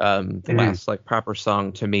News," the last like proper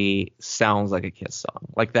song to me, sounds like a Kiss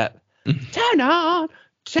song, like that. Turn on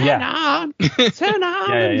the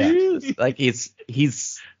news. Like he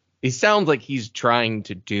sounds like he's trying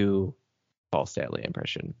to do Paul Stanley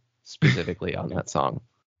impression specifically on that song.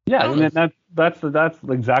 Yeah, and that's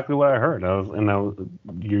exactly what I heard.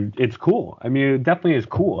 It's cool. I mean, it definitely is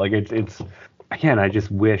cool. Like it's again, I just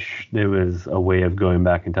wish there was a way of going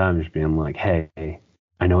back in time, just being like, hey,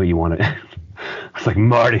 I know what you want to. It's like,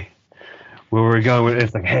 Marty, where we're going with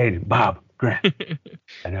it's like, hey, Bob, Grant,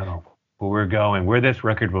 I know where we're going, where this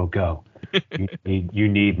record will go. You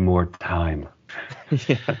need more time.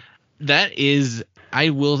 Yeah. That is,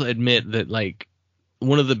 I will admit that like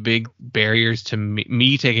one of the big barriers to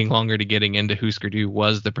me taking longer to getting into Husker Du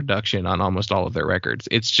was the production on almost all of their records.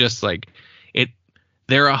 It's just like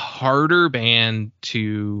they're a harder band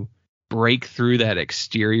to break through that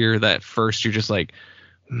exterior that first you're just like,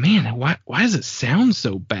 man, why does it sound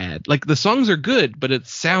so bad? Like the songs are good, but it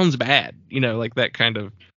sounds bad, like that kind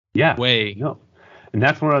of way. No. And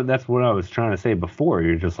that's what I was trying to say before.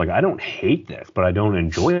 You're just like, I don't hate this, but I don't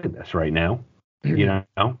enjoy this right now. You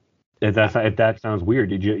know, if that sounds weird,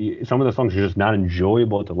 some of the songs are just not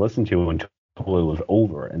enjoyable to listen to until it was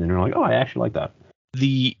over, and then you're like, oh, I actually like that.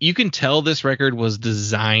 You can tell this record was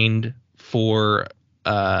designed for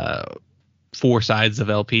 4 sides of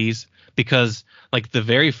LPs, because like the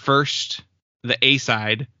very first, the A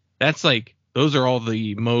side, that's like, those are all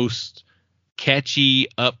the most catchy,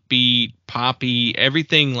 upbeat, poppy,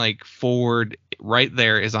 everything like forward right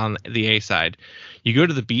there is on the A side. You go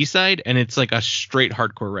to the B side and it's like a straight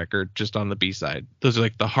hardcore record just on the B side. Those are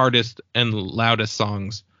like the hardest and loudest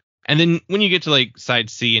songs. And then when you get to like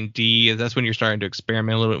side C and D, that's when you're starting to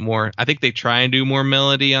experiment a little bit more. I think they try and do more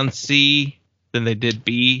melody on C than they did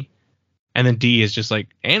B. And then D is just like,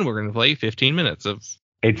 and we're going to play 15 minutes of.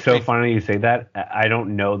 It's so funny you say that. I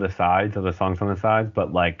don't know the sides of the songs on the sides,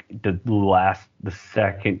 but like the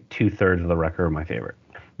second 2/3 of the record are my favorite.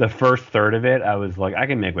 The first third of it, I was like, I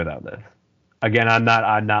can make without this. Again, I'm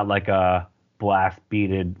not like a blast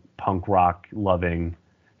beated punk rock loving,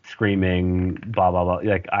 screaming, blah blah blah.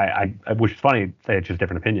 Like which is funny. It's just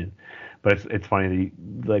different opinion, but it's funny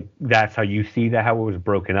that like that's how you see that, how it was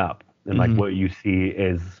broken up, and like what you see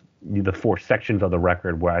is the 4 sections of the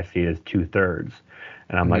record, where I see it as 2/3.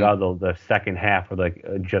 And I'm like, oh, the second half, or like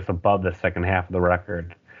just above the second half of the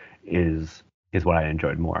record, is what I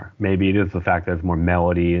enjoyed more. Maybe it is the fact that there's more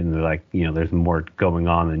melody and like, you know, there's more going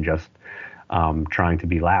on than just trying to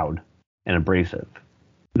be loud and abrasive.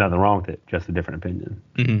 Nothing wrong with it, just a different opinion.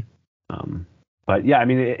 But yeah, I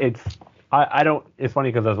mean, it's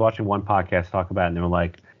funny because I was watching one podcast talk about it, and they were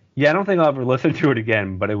like, yeah, I don't think I'll ever listen to it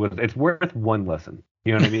again, but it's worth one listen.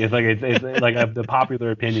 You know what I mean? It's like it's like the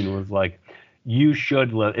popular opinion was like, you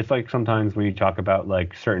should it's like sometimes when you talk about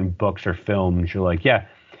like certain books or films, you're like, yeah,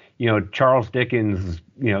 you know, Charles Dickens',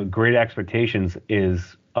 you know, Great Expectations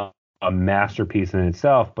is a masterpiece in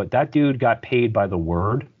itself, but that dude got paid by the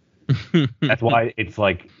word. That's why it's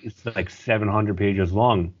like 700 pages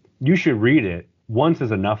long. You should read it. Once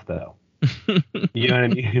is enough, though. You know what I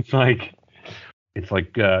mean? It's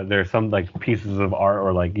like there's some like pieces of art,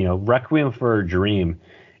 or like, you know, Requiem for a Dream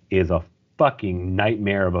is a fucking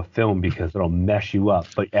nightmare of a film because it'll mess you up,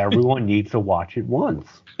 but everyone needs to watch it once.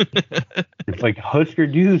 It's like Husker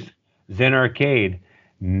Du's Zen Arcade.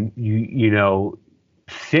 You know,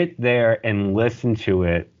 sit there and listen to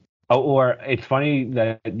it. Or it's funny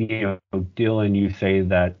that, you know, Dylan, you say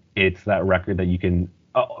that it's that record that you can.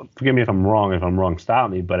 Forgive me if I'm wrong. Stop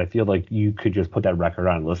me. But I feel like you could just put that record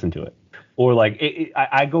on and listen to it. Or like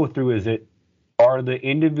I go through. Are the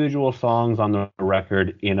individual songs on the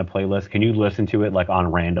record in a playlist? Can you listen to it like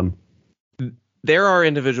on random? There are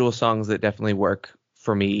individual songs that definitely work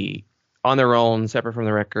for me on their own, separate from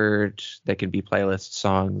the record. That could be playlist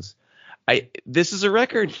songs. This is a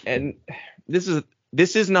record, and this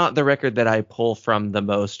is not the record that I pull from the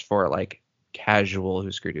most for like casual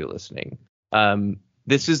Husker Du listening.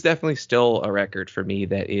 This is definitely still a record for me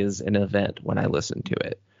that is an event when I listen to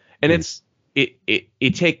it, and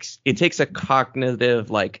it takes a cognitive,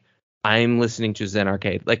 like, I'm listening to Zen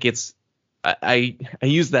Arcade. Like, it's I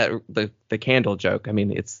use that the candle joke. I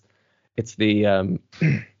mean, it's the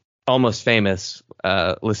almost famous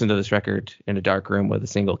listen to this record in a dark room with a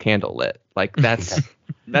single candle lit. Like,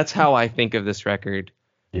 that's how I think of this record.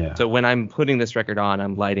 Yeah. So when I'm putting this record on,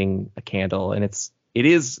 I'm lighting a candle, and it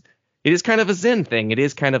is kind of a Zen thing. It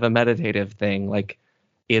is kind of a meditative thing. Like,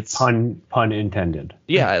 it's pun intended.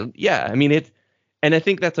 Yeah. I mean, and I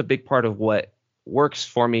think that's a big part of what works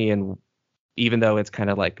for me. And even though it's kind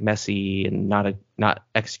of like messy and not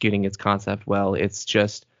executing its concept well, it's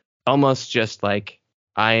just almost just like,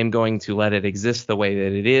 I am going to let it exist the way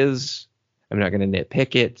that it is. I'm not going to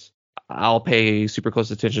nitpick it. I'll pay super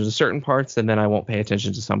close attention to certain parts, and then I won't pay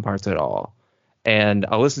attention to some parts at all. And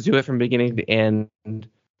I'll listen to it from beginning to end,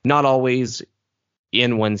 not always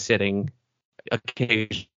in one sitting.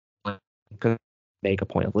 Occasionally make a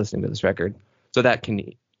point of listening to this record, so that can,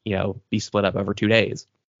 you know, be split up over 2 days.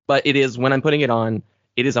 But it is, when I'm putting it on,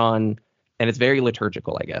 it is on, and it's very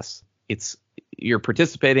liturgical, I guess. You're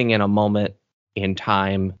participating in a moment in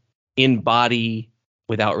time, in body,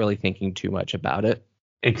 without really thinking too much about it.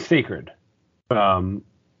 It's sacred,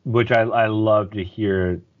 which I love to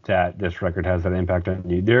hear that this record has that impact on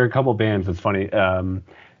you. There are a couple bands. It's funny.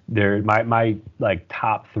 They're my like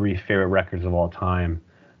top 3 favorite records of all time.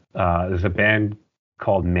 There's a band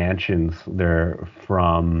called Mansions. They're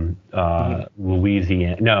from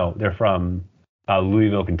Louisiana. No, they're from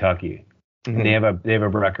Louisville, Kentucky. Mm-hmm. And they have a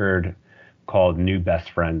record called New Best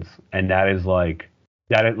Friends, and that is like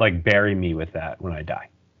bury me with that when I die.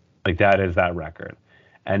 Like, that is that record.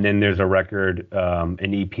 And then there's a record,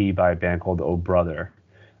 an EP by a band called Oh Brother,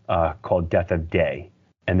 called Death of Day,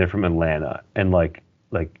 and they're from Atlanta. And like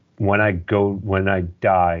when I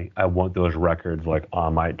die, I want those records like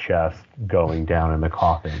on my chest, going down in the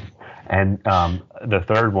coffin. And the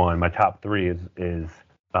third one, my top three is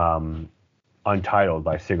Untitled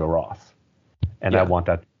by Sigur Rós, and I want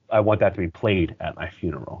that to be played at my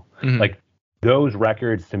funeral. Mm-hmm. Like those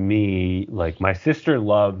records to me, like my sister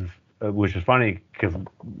loves, which is funny because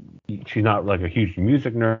she's not like a huge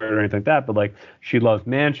music nerd or anything like that, but like she loves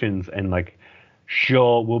Mansions, and like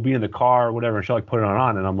we'll be in the car or whatever, and she'll like put it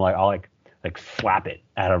on, and I'm like, I'll like slap it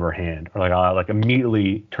out of her hand, or like I'll like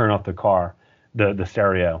immediately turn off the car, the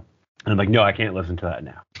stereo, and I'm like, no, I can't listen to that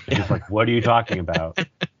now. It's just like, what are you talking about? And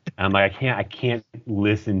I'm like, I can't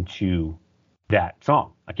listen to that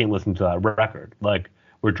song. I can't listen to that record. Like,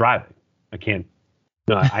 we're driving. I can't.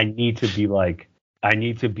 No, I need to be like,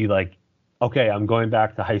 okay, I'm going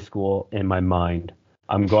back to high school in my mind.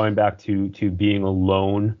 I'm going back to being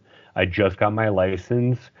alone. I just got my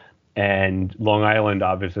license, and Long Island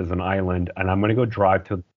obviously is an island, and I'm going to go drive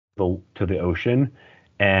to the ocean,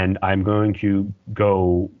 and I'm going to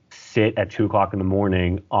go sit at 2:00 in the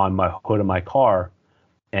morning on my hood of my car,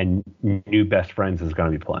 and New Best Friends is going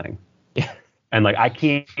to be playing. Yeah. And like I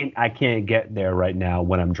can't get there right now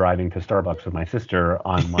when I'm driving to Starbucks with my sister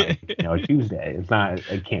on my Tuesday. It's not,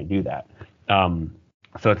 I can't do that.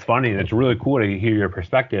 So it's funny, and it's really cool to hear your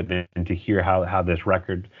perspective and to hear how this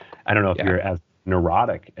record. I don't know if you're as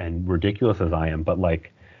neurotic and ridiculous as I am, but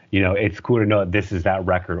like, it's cool to know that this is that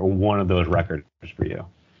record or one of those records for you.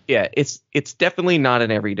 Yeah, it's definitely not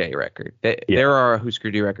an everyday record. There are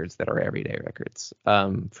Husker Du records that are everyday records,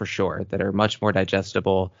 for sure, that are much more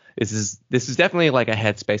digestible. This is definitely like a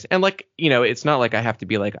headspace, and like it's not like I have to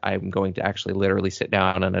be like I'm going to actually literally sit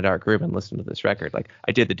down in a dark room and listen to this record. Like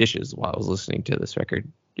I did the dishes while I was listening to this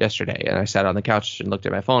record yesterday, and I sat on the couch and looked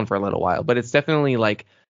at my phone for a little while. But it's definitely like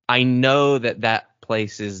I know that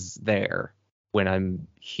place is there when I'm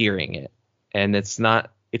hearing it, and it's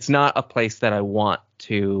not a place that I want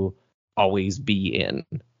to always be in.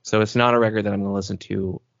 So it's not a record that I'm going to listen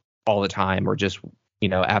to all the time, or just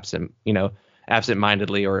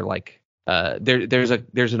absent-mindedly, or like there's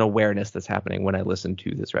an awareness that's happening when I listen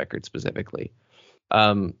to this record specifically.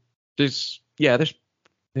 There's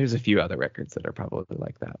a few other records that are probably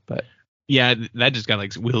like that, but yeah, that just got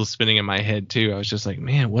like wheels spinning in my head too. I was just like,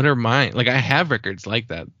 man, what are mine? Like I have records like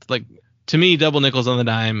that. Like to me, Double Nickels on the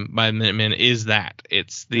Dime by Minutemen is that.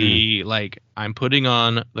 It's the like I'm putting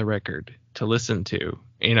on the record to listen to.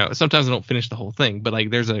 Sometimes I don't finish the whole thing, but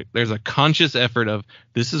like there's a conscious effort of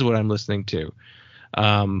this is what I'm listening to.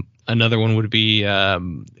 Another one would be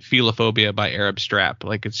Philophobia by Arab Strap.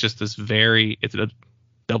 Like it's just it's a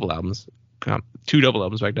double albums, 2 double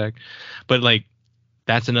albums back to back. But like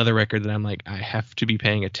that's another record that I'm like I have to be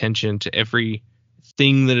paying attention to every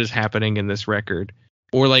thing that is happening in this record.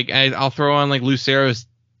 Or like I'll throw on like Lucero's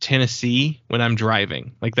Tennessee when I'm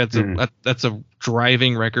driving. Like that's a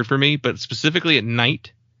driving record for me, but specifically at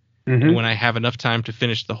night and when I have enough time to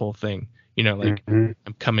finish the whole thing. I'm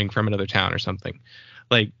coming from another town or something.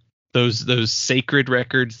 Like those sacred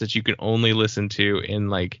records that you can only listen to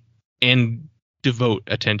and devote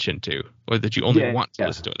attention to, or that you only want to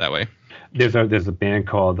listen to it that way. There's a band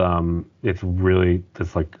called it's really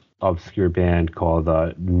this like obscure band called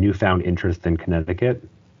Newfound Interest in Connecticut,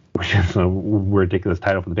 which is a ridiculous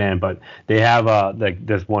title for the band, but they have like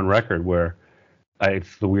this one record where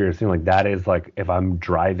it's the weirdest thing. Like that is like if I'm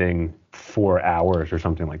driving 4 hours or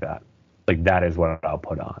something like that, like that is what I'll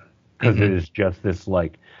put on, because it is just this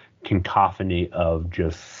like cacophony of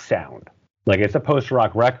just sound. Like it's a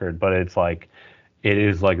post-rock record, but it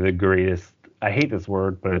is like the greatest. I hate this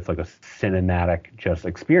word, but it's like a cinematic just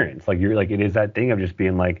experience. Like you're like, it is that thing of just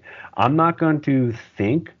being like, I'm not going to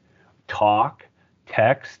think, talk,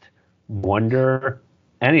 text, wonder,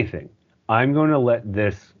 anything. I'm going to let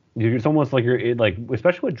this. It's almost like you're like,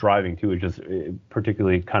 especially with driving too, it's just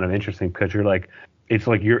particularly kind of interesting because you're like, it's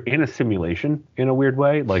like you're in a simulation in a weird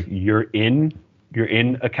way. Like you're in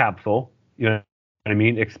a capsule, what I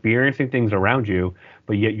mean, experiencing things around you,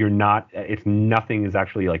 but yet you're not. Nothing is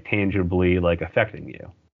actually like tangibly like affecting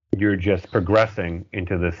you. You're just progressing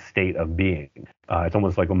into this state of being. It's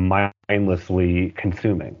almost like mindlessly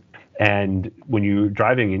consuming. And when you're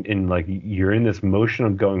driving in like you're in this motion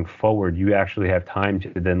of going forward, you actually have time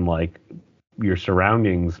to then like your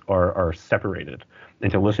surroundings are separated,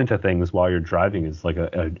 and to listen to things while you're driving is like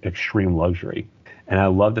a extreme luxury. And I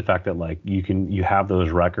love the fact that like you have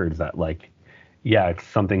those records that like. Yeah, it's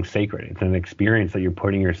something sacred. It's an experience that you're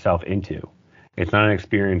putting yourself into. It's not an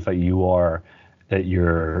experience that you are that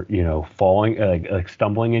you're, falling, like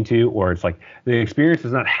stumbling into, or it's like the experience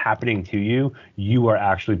is not happening to you. You are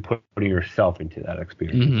actually putting yourself into that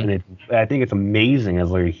experience. Mm-hmm. And I think it's amazing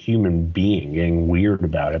as like a human being, getting weird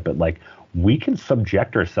about it, but like we can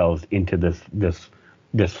subject ourselves into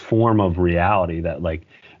this form of reality that like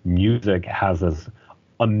music has this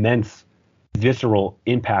immense visceral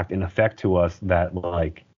impact and effect to us that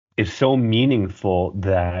like is so meaningful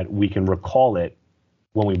that we can recall it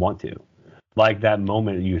when we want to. Like that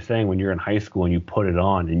moment you were saying when you're in high school and you put it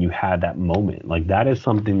on and you had that moment, like that is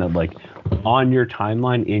something that like on your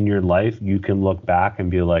timeline in your life, you can look back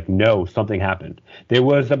and be like, no, something happened. There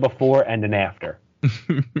was a before and an after.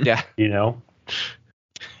 Yeah.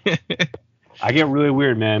 I get really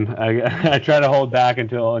weird, man. I try to hold back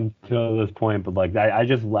until this point, but like I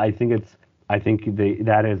think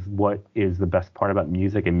that is what is the best part about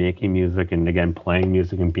music and making music and again playing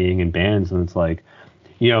music and being in bands. And it's like,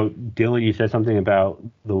 Dylan, you said something about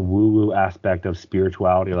the woo-woo aspect of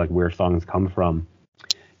spirituality, like where songs come from.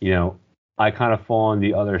 I kind of fall on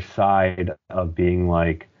the other side of being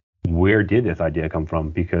like, where did this idea come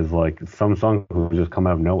from? Because like some songs will just come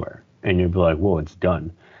out of nowhere and you'll be like, whoa, it's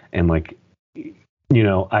done. And like, I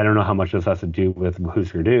don't know how much this has to do with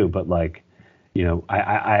Husker Du, but like,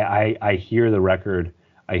 I hear the record,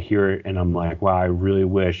 I hear it, and I'm like, wow, I really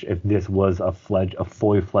wish if this was a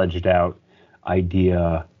fully fledged out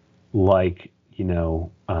idea, like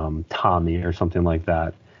Tommy or something like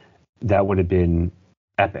that, that would have been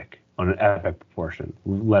epic on an epic proportion,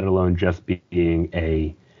 let alone just being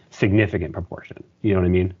a significant proportion. You know what I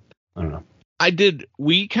mean? I don't know.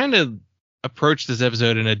 We kind of approached this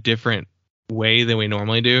episode in a different way than we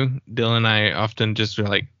normally do. Dylan and I often just are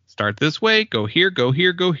like, start this way, go here, go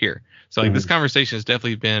here, go here. So like this conversation has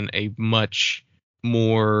definitely been a much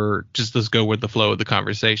more just let's go with the flow of the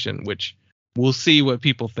conversation, which we'll see what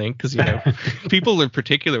people think, because people are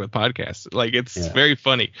particular with podcasts. Like it's very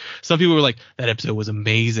funny. Some people were like, that episode was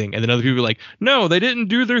amazing, and then other people were like, no, they didn't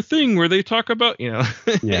do their thing where they talk about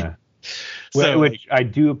yeah. So, which I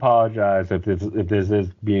do apologize if this is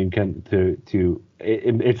being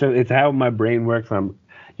it's how my brain works. So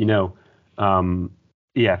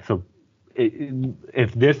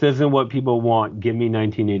if this isn't what people want, give me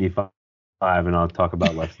 1985 and I'll talk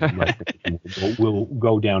about less. We'll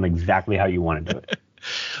go down exactly how you want to do it.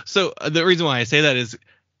 So the reason why I say that is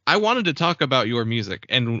I wanted to talk about your music,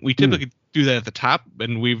 and we typically do that at the top,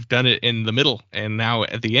 and we've done it in the middle and now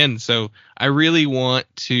at the end. So I really want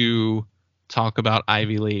to talk about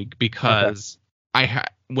Ivy League because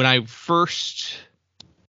when I first,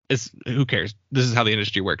 who cares? This is how the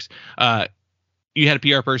industry works. You had a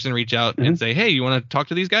PR person reach out and say, hey, you want to talk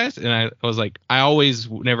to these guys? And I was like,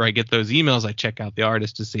 whenever I get those emails, I check out the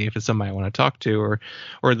artist to see if it's somebody I want to talk to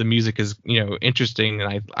or the music is, interesting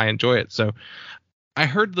and I enjoy it. So I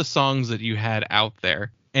heard the songs that you had out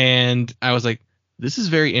there and I was like, this is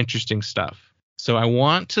very interesting stuff. So I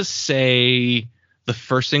want to say the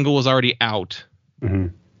first single was already out,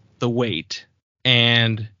 The Wait.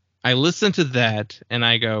 And I listened to that and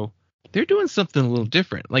I go, they're doing something a little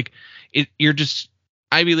different. Like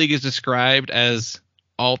Ivy League is described as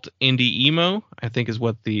alt indie emo, I think is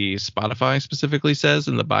what the Spotify specifically says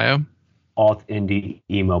in the bio. Alt indie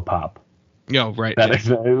emo pop. Oh, right.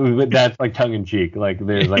 That's like tongue in cheek. Like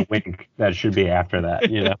there's like wink that should be after that,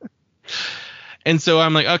 And so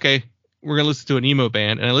I'm like, okay, we're going to listen to an emo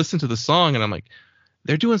band. And I listened to the song and I'm like,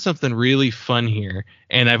 they're doing something really fun here.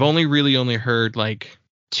 And I've only heard like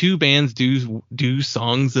two bands do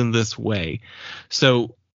songs in this way.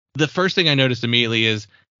 So the first thing I noticed immediately is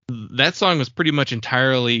that song was pretty much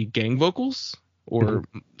entirely gang vocals or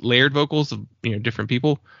layered vocals of different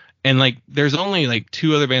people. And like there's only like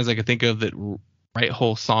two other bands I could think of that write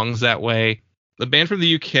whole songs that way. The band from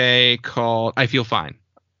the UK called I Feel Fine.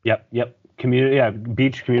 Yep.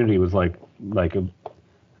 Beach Community was like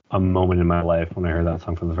a moment in my life when I heard that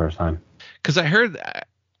song for the first time. Because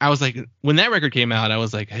I was like, when that record came out, I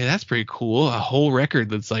was like, hey, that's pretty cool. A whole record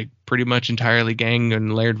that's like pretty much entirely gang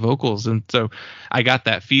and layered vocals. And so I got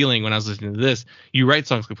that feeling when I was listening to this. You write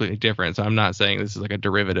songs completely different. So I'm not saying this is like a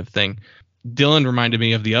derivative thing. Dylan reminded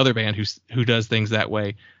me of the other band who does things that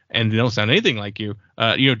way. And they don't sound anything like you.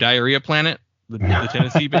 Diarrhea Planet, the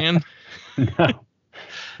Tennessee band.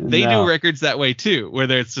 They do records that way too, where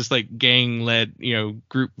it's just like gang-led,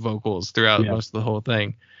 group vocals throughout most of the whole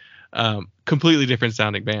thing. Completely different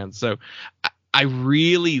sounding bands. So I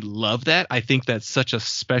really love that. I think that's such a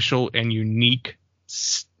special and unique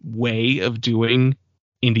way of doing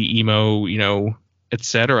indie emo,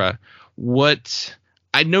 etc.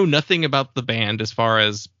 I know nothing about the band as far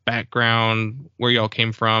as background, where y'all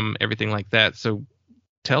came from, everything like that. So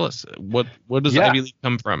tell us what does Yeah. Ivy League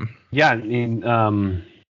come from? Yeah, I mean,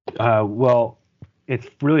 well, it's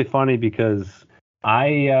really funny because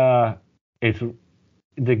it's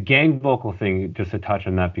the gang vocal thing, just to touch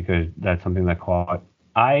on that because that's something that caught.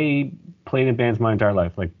 I played in bands my entire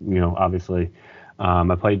life, like, you know, obviously.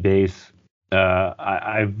 I played bass.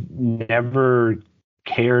 I've never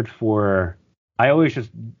cared for. I always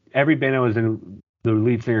just every band I was in, the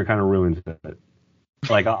lead singer kind of ruins it.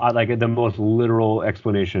 Like like the most literal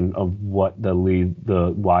explanation of what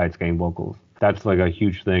why it's gang vocals. That's like a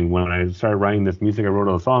huge thing. When I started writing this music, I wrote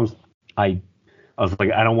all the songs. I was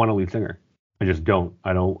like, I don't want a lead singer. I just don't.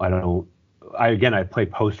 I play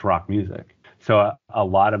post-rock music. So a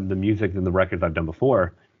lot of the music and the records I've done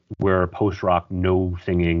before were post-rock, no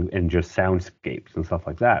singing, and just soundscapes and stuff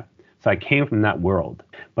like that. So I came from that world.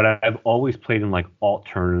 But I've always played in like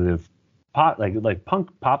alternative pop, like punk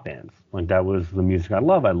pop bands. Like that was the music I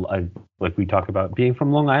love. I like we talk about being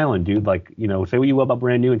from Long Island, dude. Like, you know, say what you will about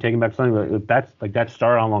Brand New and Taking Back Sunday. That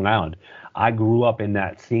started on Long Island. I grew up in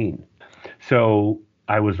that scene. So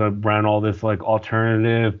I was around all this like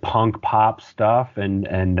alternative punk pop stuff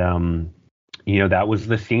and you know, that was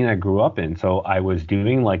the scene I grew up in. So I was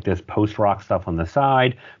doing like this post-rock stuff on the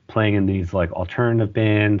side, playing in these like alternative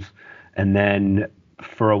bands. And then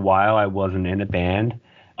for a while I wasn't in a band.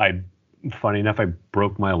 Funny enough, I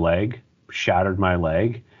broke my leg, shattered my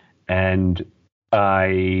leg, and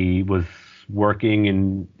I was working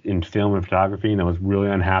in film and photography, and I was really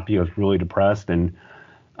unhappy. I was really depressed, and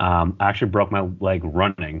I actually broke my leg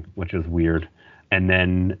running, which is weird. And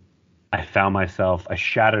then I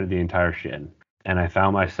shattered the entire shin, and I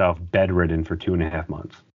found myself bedridden for 2.5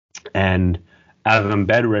 months. And as I'm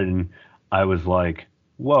bedridden, I was like,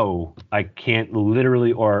 whoa, I can't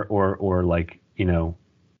literally or like, you know,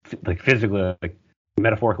 like physically, like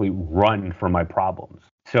metaphorically run from my problems.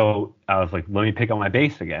 So I was like, let me pick up my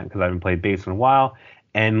bass again, because I haven't played bass in a while.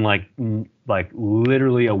 And like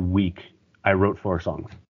literally a week, I wrote 4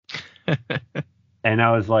 songs. And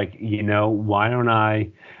I was like, you know, why don't I?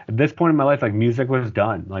 At this point in my life, like music was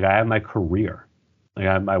done. Like I have my career. Like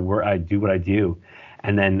I do what I do.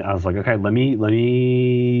 And then I was like, okay, let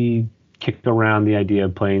me kick around the idea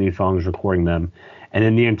of playing these songs, recording them. And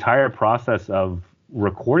then the entire process of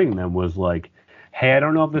recording them was like, hey, I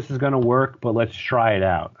don't know if this is going to work, but let's try it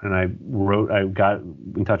out. And I got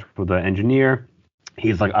in touch with the engineer.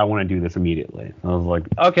 He's like, I want to do this immediately. I was like,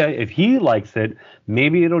 okay, if he likes it,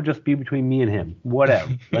 maybe it'll just be between me and him.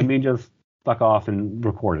 Whatever. Let me just fuck off and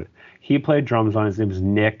record it. He played drums on it. His name is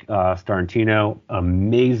Nick Starantino,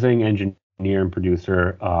 amazing engineer and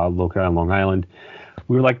producer, located on Long Island.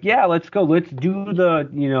 We were like, yeah, let's go. Let's do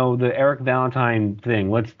the Eric Valentine thing.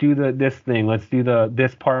 Let's do this thing. Let's do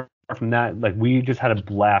this part from that. Like, we just had a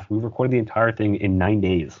blast. We recorded the entire thing in 9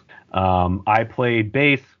 days. I played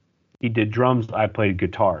bass. He did drums. I played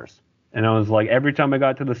guitars. And I was like, every time I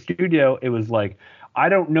got to the studio, it was like, I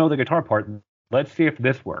don't know the guitar part. Let's see if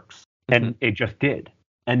this works. Mm-hmm. And it just did.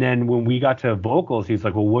 And then when we got to vocals, he's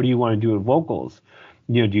like, well, what do you want to do with vocals?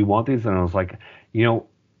 You know, do you want these? And I was like, you know,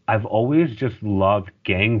 I've always just loved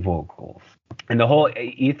gang vocals. And the whole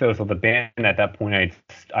ethos of the band at that point,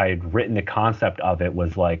 I had written the concept of it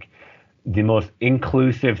was like the most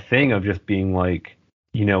inclusive thing of just being like,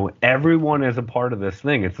 you know, everyone is a part of this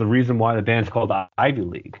thing. It's the reason why the band's called Ivy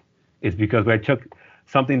League, is because I took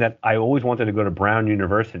something that I always wanted to go to Brown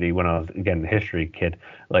University when I was, again, a history kid,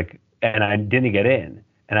 like, and I didn't get in.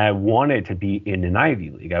 And I wanted to be in an Ivy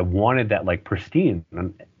League. I wanted that, like, pristine.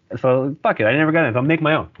 So, fuck it. I never got in. I'll make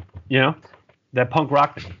my own, you know? That punk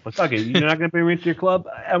rock thing. But fuck it. You're not going to bring me to your club?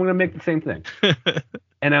 I'm going to make the same thing.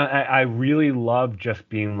 And I really loved just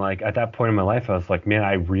being like, at that point in my life, I was like, man,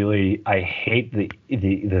 I hate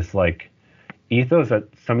this like ethos that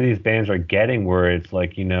some of these bands are getting, where it's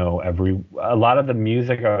like, you know, a lot of the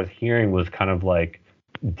music I was hearing was kind of like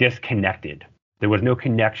disconnected. There was no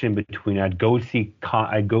connection between. I'd go and see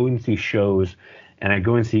shows, and I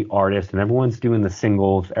go and see artists, and everyone's doing the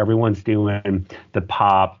singles, everyone's doing the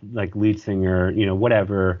pop, like lead singer, you know,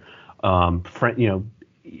 whatever, you know.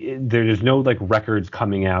 There's no like records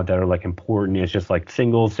coming out that are like important. It's just like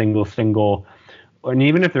single. And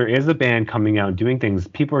even if there is a band coming out doing things,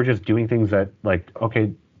 people are just doing things that, like,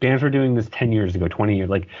 okay, bands were doing this 10 years ago, 20 years,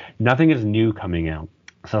 like nothing is new coming out.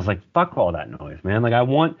 So I was like, fuck all that noise, man. Like I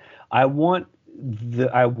want to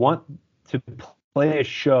play a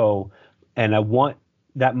show, and I want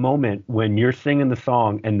that moment when you're singing the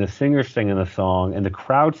song and the singer's singing the song and the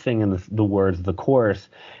crowd singing the words, the chorus,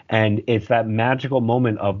 and it's that magical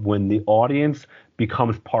moment of when the audience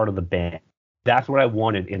becomes part of the band. That's what I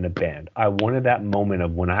wanted in the band. I wanted that moment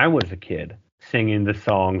of when I was a kid, singing the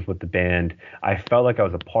songs with the band, I felt like I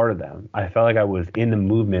was a part of them. I felt like I was in the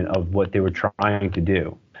movement of what they were trying to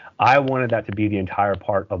do. I wanted that to be the entire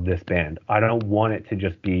part of this band. I don't want it to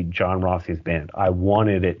just be John Rossi's band. I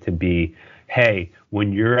wanted it to be, hey,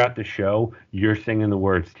 when you're at the show, you're singing the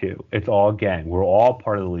words too. It's all gang. We're all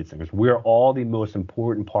part of the lead singers. We're all the most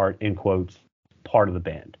important part, in quotes, part of the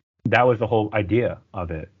band. That was the whole idea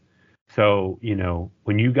of it. So, you know,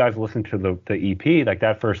 when you guys listen to the EP, like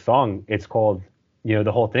that first song, it's called, you know,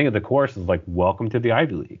 the whole thing of the chorus is like, welcome to the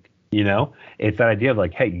Ivy League. You know, it's that idea of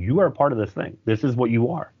like, hey, you are a part of this thing. This is what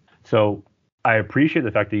you are. So I appreciate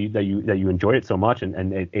the fact that you enjoyed it so much,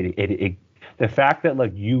 and the fact that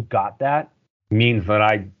like you got that means that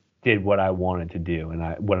I did what I wanted to do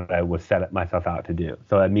and what I was set myself out to do.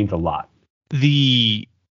 So that means a lot. The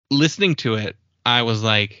listening to it, I was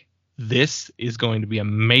like, this is going to be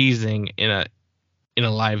amazing in a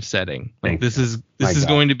live setting. Like this is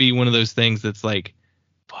going to be one of those things that's like,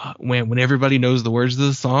 when everybody knows the words of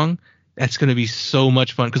the song, that's going to be so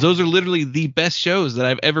much fun, because those are literally the best shows that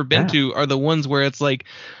I've ever been to, are the ones where it's like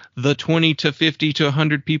the 20 to 50 to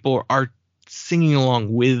 100 people are singing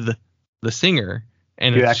along with the singer.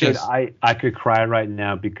 And dude, it's I could cry right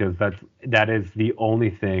now, because that is the only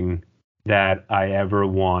thing that I ever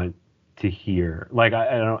want to hear. Like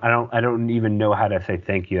I don't even know how to say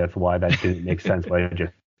thank you. That's why that didn't make sense what I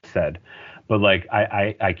just said. But like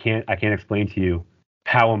I can't explain to you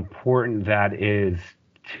how important that is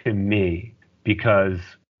to me, because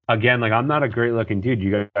again, like I'm not a great looking dude.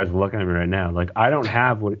 You guys are looking at me right now. Like I don't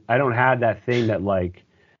have that thing that, like,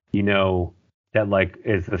 you know, that like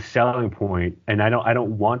is the selling point, and I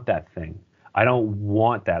don't want that thing. I don't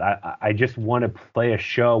want that. I just want to play a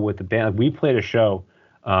show with the band. Like, we played a show.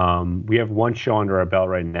 We have one show under our belt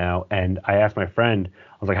right now, and I asked my friend,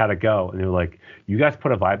 I was like, how'd it go? And they were like, you guys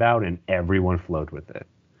put a vibe out and everyone flowed with it.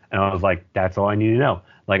 And I was like, that's all I need to know.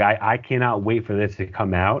 Like, I cannot wait for this to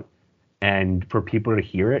come out and for people to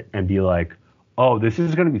hear it and be like, oh, this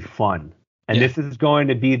is going to be fun. And this is going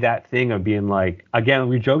to be that thing of being like, again,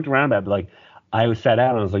 we joked around about it, but like, I was sat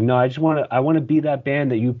out and I was like, no, I want to be that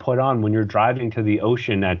band that you put on when you're driving to the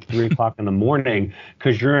ocean at 3 o'clock in the morning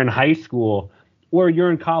because you're in high school or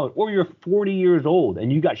you're in college or you're 40 years old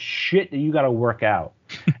and you got shit that you got to work out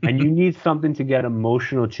and you need something to get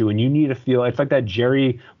emotional to, and you need to feel, it's like that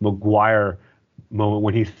Jerry Maguire moment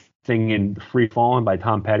when he's singing Free Fallin' by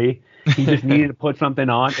Tom Petty. He just needed to put something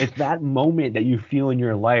on. It's that moment that you feel in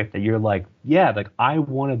your life that you're like, yeah, like I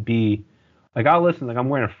want to be, like I'll listen, like I'm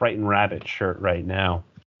wearing a Frightened Rabbit shirt right now.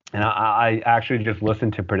 And I actually just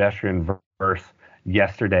listened to Pedestrian Verse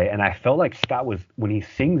yesterday, and I felt like Scott was, when he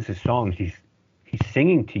sings his songs, he's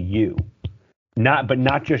singing to you. But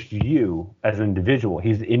not just you as an individual.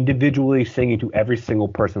 He's individually singing to every single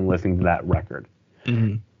person listening to that record.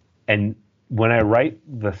 Mm-hmm. And when I write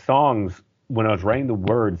the songs, when I was writing the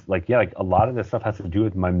words, like, yeah, like a lot of this stuff has to do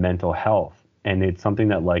with my mental health. And it's something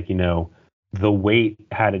that, like, you know, The Weight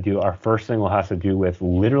had to do, our first single has to do with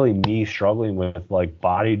literally me struggling with like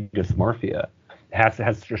body dysmorphia. It has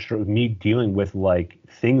to do with me dealing with like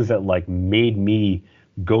things that like made me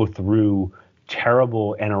go through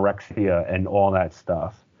terrible anorexia and all that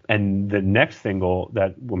stuff. And the next single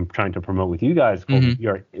that I'm trying to promote with you guys, called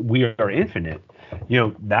We Are Infinite, you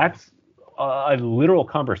know, that's a literal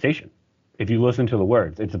conversation. If you listen to the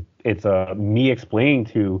words, it's me explaining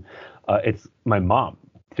to, it's my mom,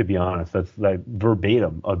 to be honest. That's like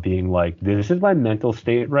verbatim of being like, this is my mental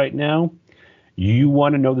state right now. You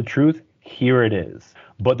want to know the truth? Here it is.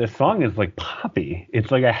 But the song is like poppy. It's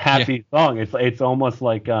like a happy song. It's almost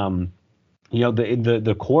like, you know,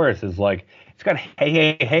 the chorus is like, it's got hey,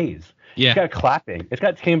 hey, heys. Yeah. It's got clapping. It's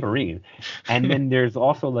got tambourine. And then there's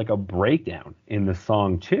also like a breakdown in the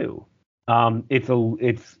song too.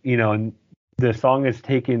 It's you know, the song is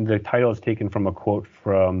taken, the title is taken from a quote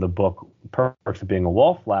from the book Perks of Being a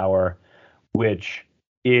Wallflower, which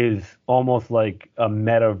is almost like a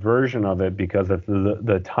meta version of it, because it's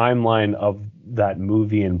the timeline of that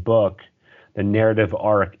movie and book. The narrative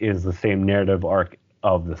arc is the same narrative arc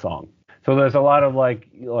of the song. So there's a lot of like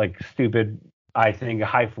stupid, I think,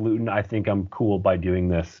 highfalutin, I think I'm cool by doing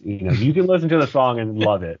this. You know, you can listen to the song and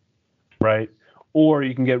love it, right? Or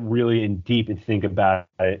you can get really in deep and think about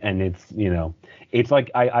it, and it's, you know, it's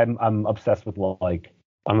like I'm obsessed with like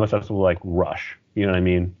Rush, you know what I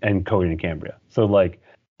mean, and Coheed and Cambria. So like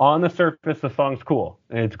on the surface, the song's cool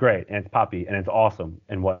and it's great and it's poppy and it's awesome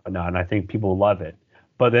and whatnot, and I think people love it.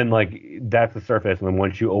 But then like that's the surface, and then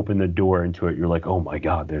once you open the door into it, you're like, oh my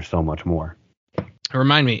God, there's so much more.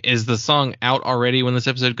 Remind me, is the song out already when this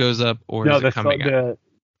episode goes up, or is it coming out?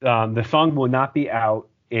 The song will not be out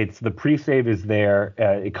it's the pre-save is there.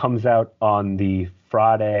 It comes out on the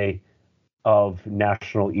Friday of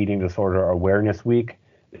National Eating Disorder Awareness Week.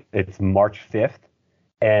 It's March 5th,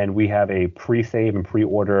 and we have a pre-save and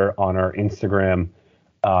pre-order on our Instagram,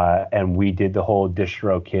 and we did the whole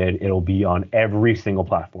DistroKid. It'll be on every single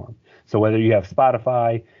platform. So whether you have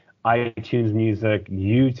Spotify, iTunes Music,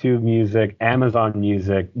 YouTube Music, Amazon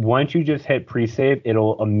Music, once you just hit pre-save,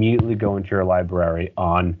 it'll immediately go into your library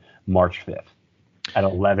on March 5th at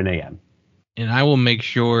 11 a.m. And I will make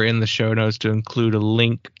sure in the show notes to include a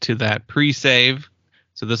link to that pre-save.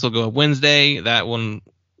 So this will go up Wednesday. That one,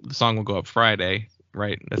 the song will go up Friday,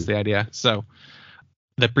 right? That's the idea. So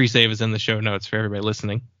the pre-save is in the show notes for everybody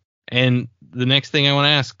listening. And the next thing I want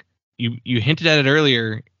to ask, you hinted at it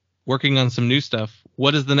earlier, working on some new stuff.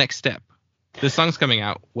 What is the next step? This song's coming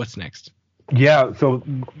out. What's next? Yeah. So,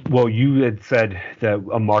 well, you had said that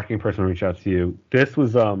a marketing person reached out to you. This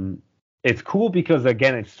was, it's cool because,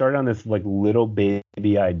 again, it started on this like little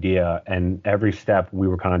baby idea, and every step we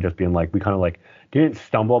were kind of just being like, we kind of like didn't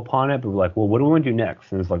stumble upon it, but we're like, well, what do we want to do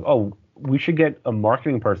next? And it's like, oh, we should get a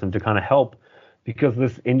marketing person to kind of help, because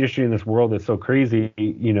this industry and this world is so crazy.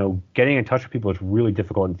 You know, getting in touch with people is really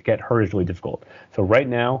difficult, and to get heard is really difficult. So right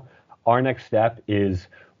now, our next step is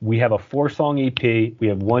we have a 4-song EP. We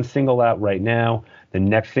have one single out right now. The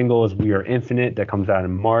next single is We Are Infinite, that comes out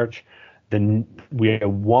in March. Then we have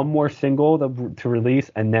one more single to release,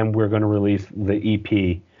 and then we're going to release the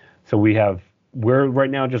EP. So we're right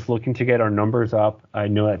now just looking to get our numbers up. I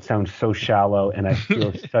know that sounds so shallow, and I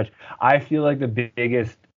feel I feel like the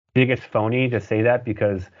biggest phony to say that,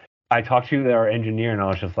 because I talked to our engineer and I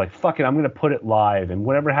was just like, fuck it, I'm going to put it live, and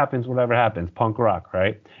whatever happens, punk rock,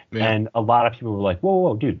 right? Yeah. And a lot of people were like,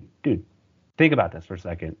 whoa, dude, think about this for a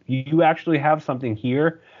second. You actually have something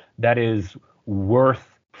here that is worth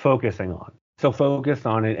focusing on. So focus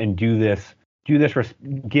on it and do this,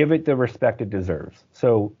 give it the respect it deserves.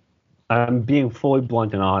 So I'm being fully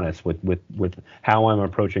blunt and honest with how I'm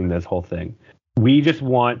approaching this whole thing. We just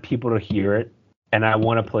want people to hear it, and I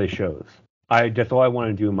want to play shows. That's all I want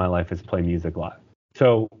to do in my life is play music live.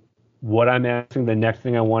 So what I'm asking, the next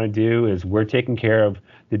thing I want to do is, we're taking care of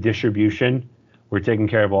the distribution. We're taking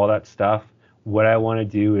care of all that stuff. What I want to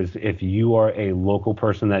do is, if you are a local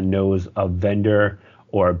person that knows a vendor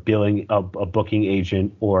or a booking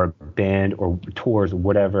agent or a band or tours or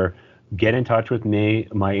whatever, get in touch with me.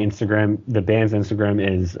 My Instagram, the band's Instagram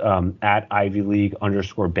is at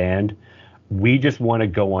 @IvyLeague_band. We just want to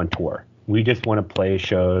go on tour. We just want to play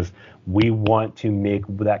shows. We want to make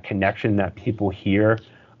that connection that people hear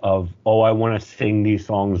of, oh, I want to sing these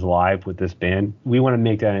songs live with this band. We want to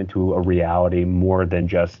make that into a reality more than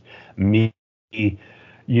just me,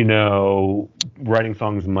 writing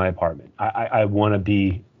songs in my apartment. I want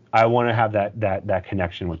to have that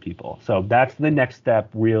connection with people. So that's the next step,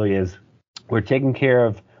 really, is we're taking care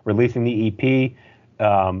of releasing the EP.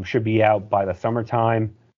 Should be out by the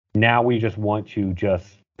summertime. Now we just want to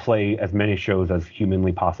play as many shows as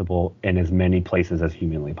humanly possible in as many places as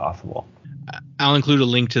humanly possible. I'll include a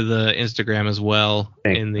link to the Instagram as well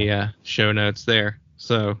in the show notes there.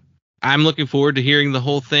 So I'm looking forward to hearing the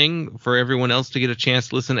whole thing, for everyone else to get a chance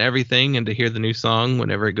to listen to everything and to hear the new song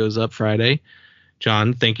whenever it goes up Friday.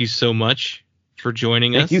 John, thank you so much for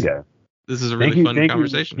joining us. Thank you, guys. This is a really fun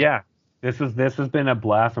conversation. Yeah, this has been a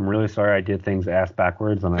blast. I'm really sorry I did things ass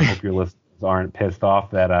backwards, and I hope your listeners aren't pissed off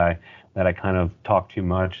that I kind of talk too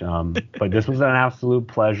much. But this was an absolute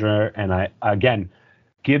pleasure. And again,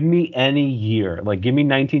 give me any year, like give me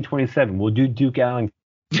 1927. We'll do Duke Ellington.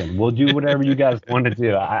 We'll do whatever you guys want to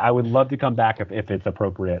do. I would love to come back if it's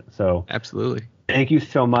appropriate. So absolutely. Thank you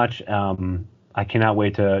so much. I cannot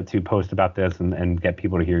wait to post about this and get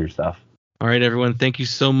people to hear your stuff. All right, everyone. Thank you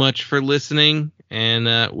so much for listening,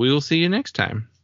 and we will see you next time.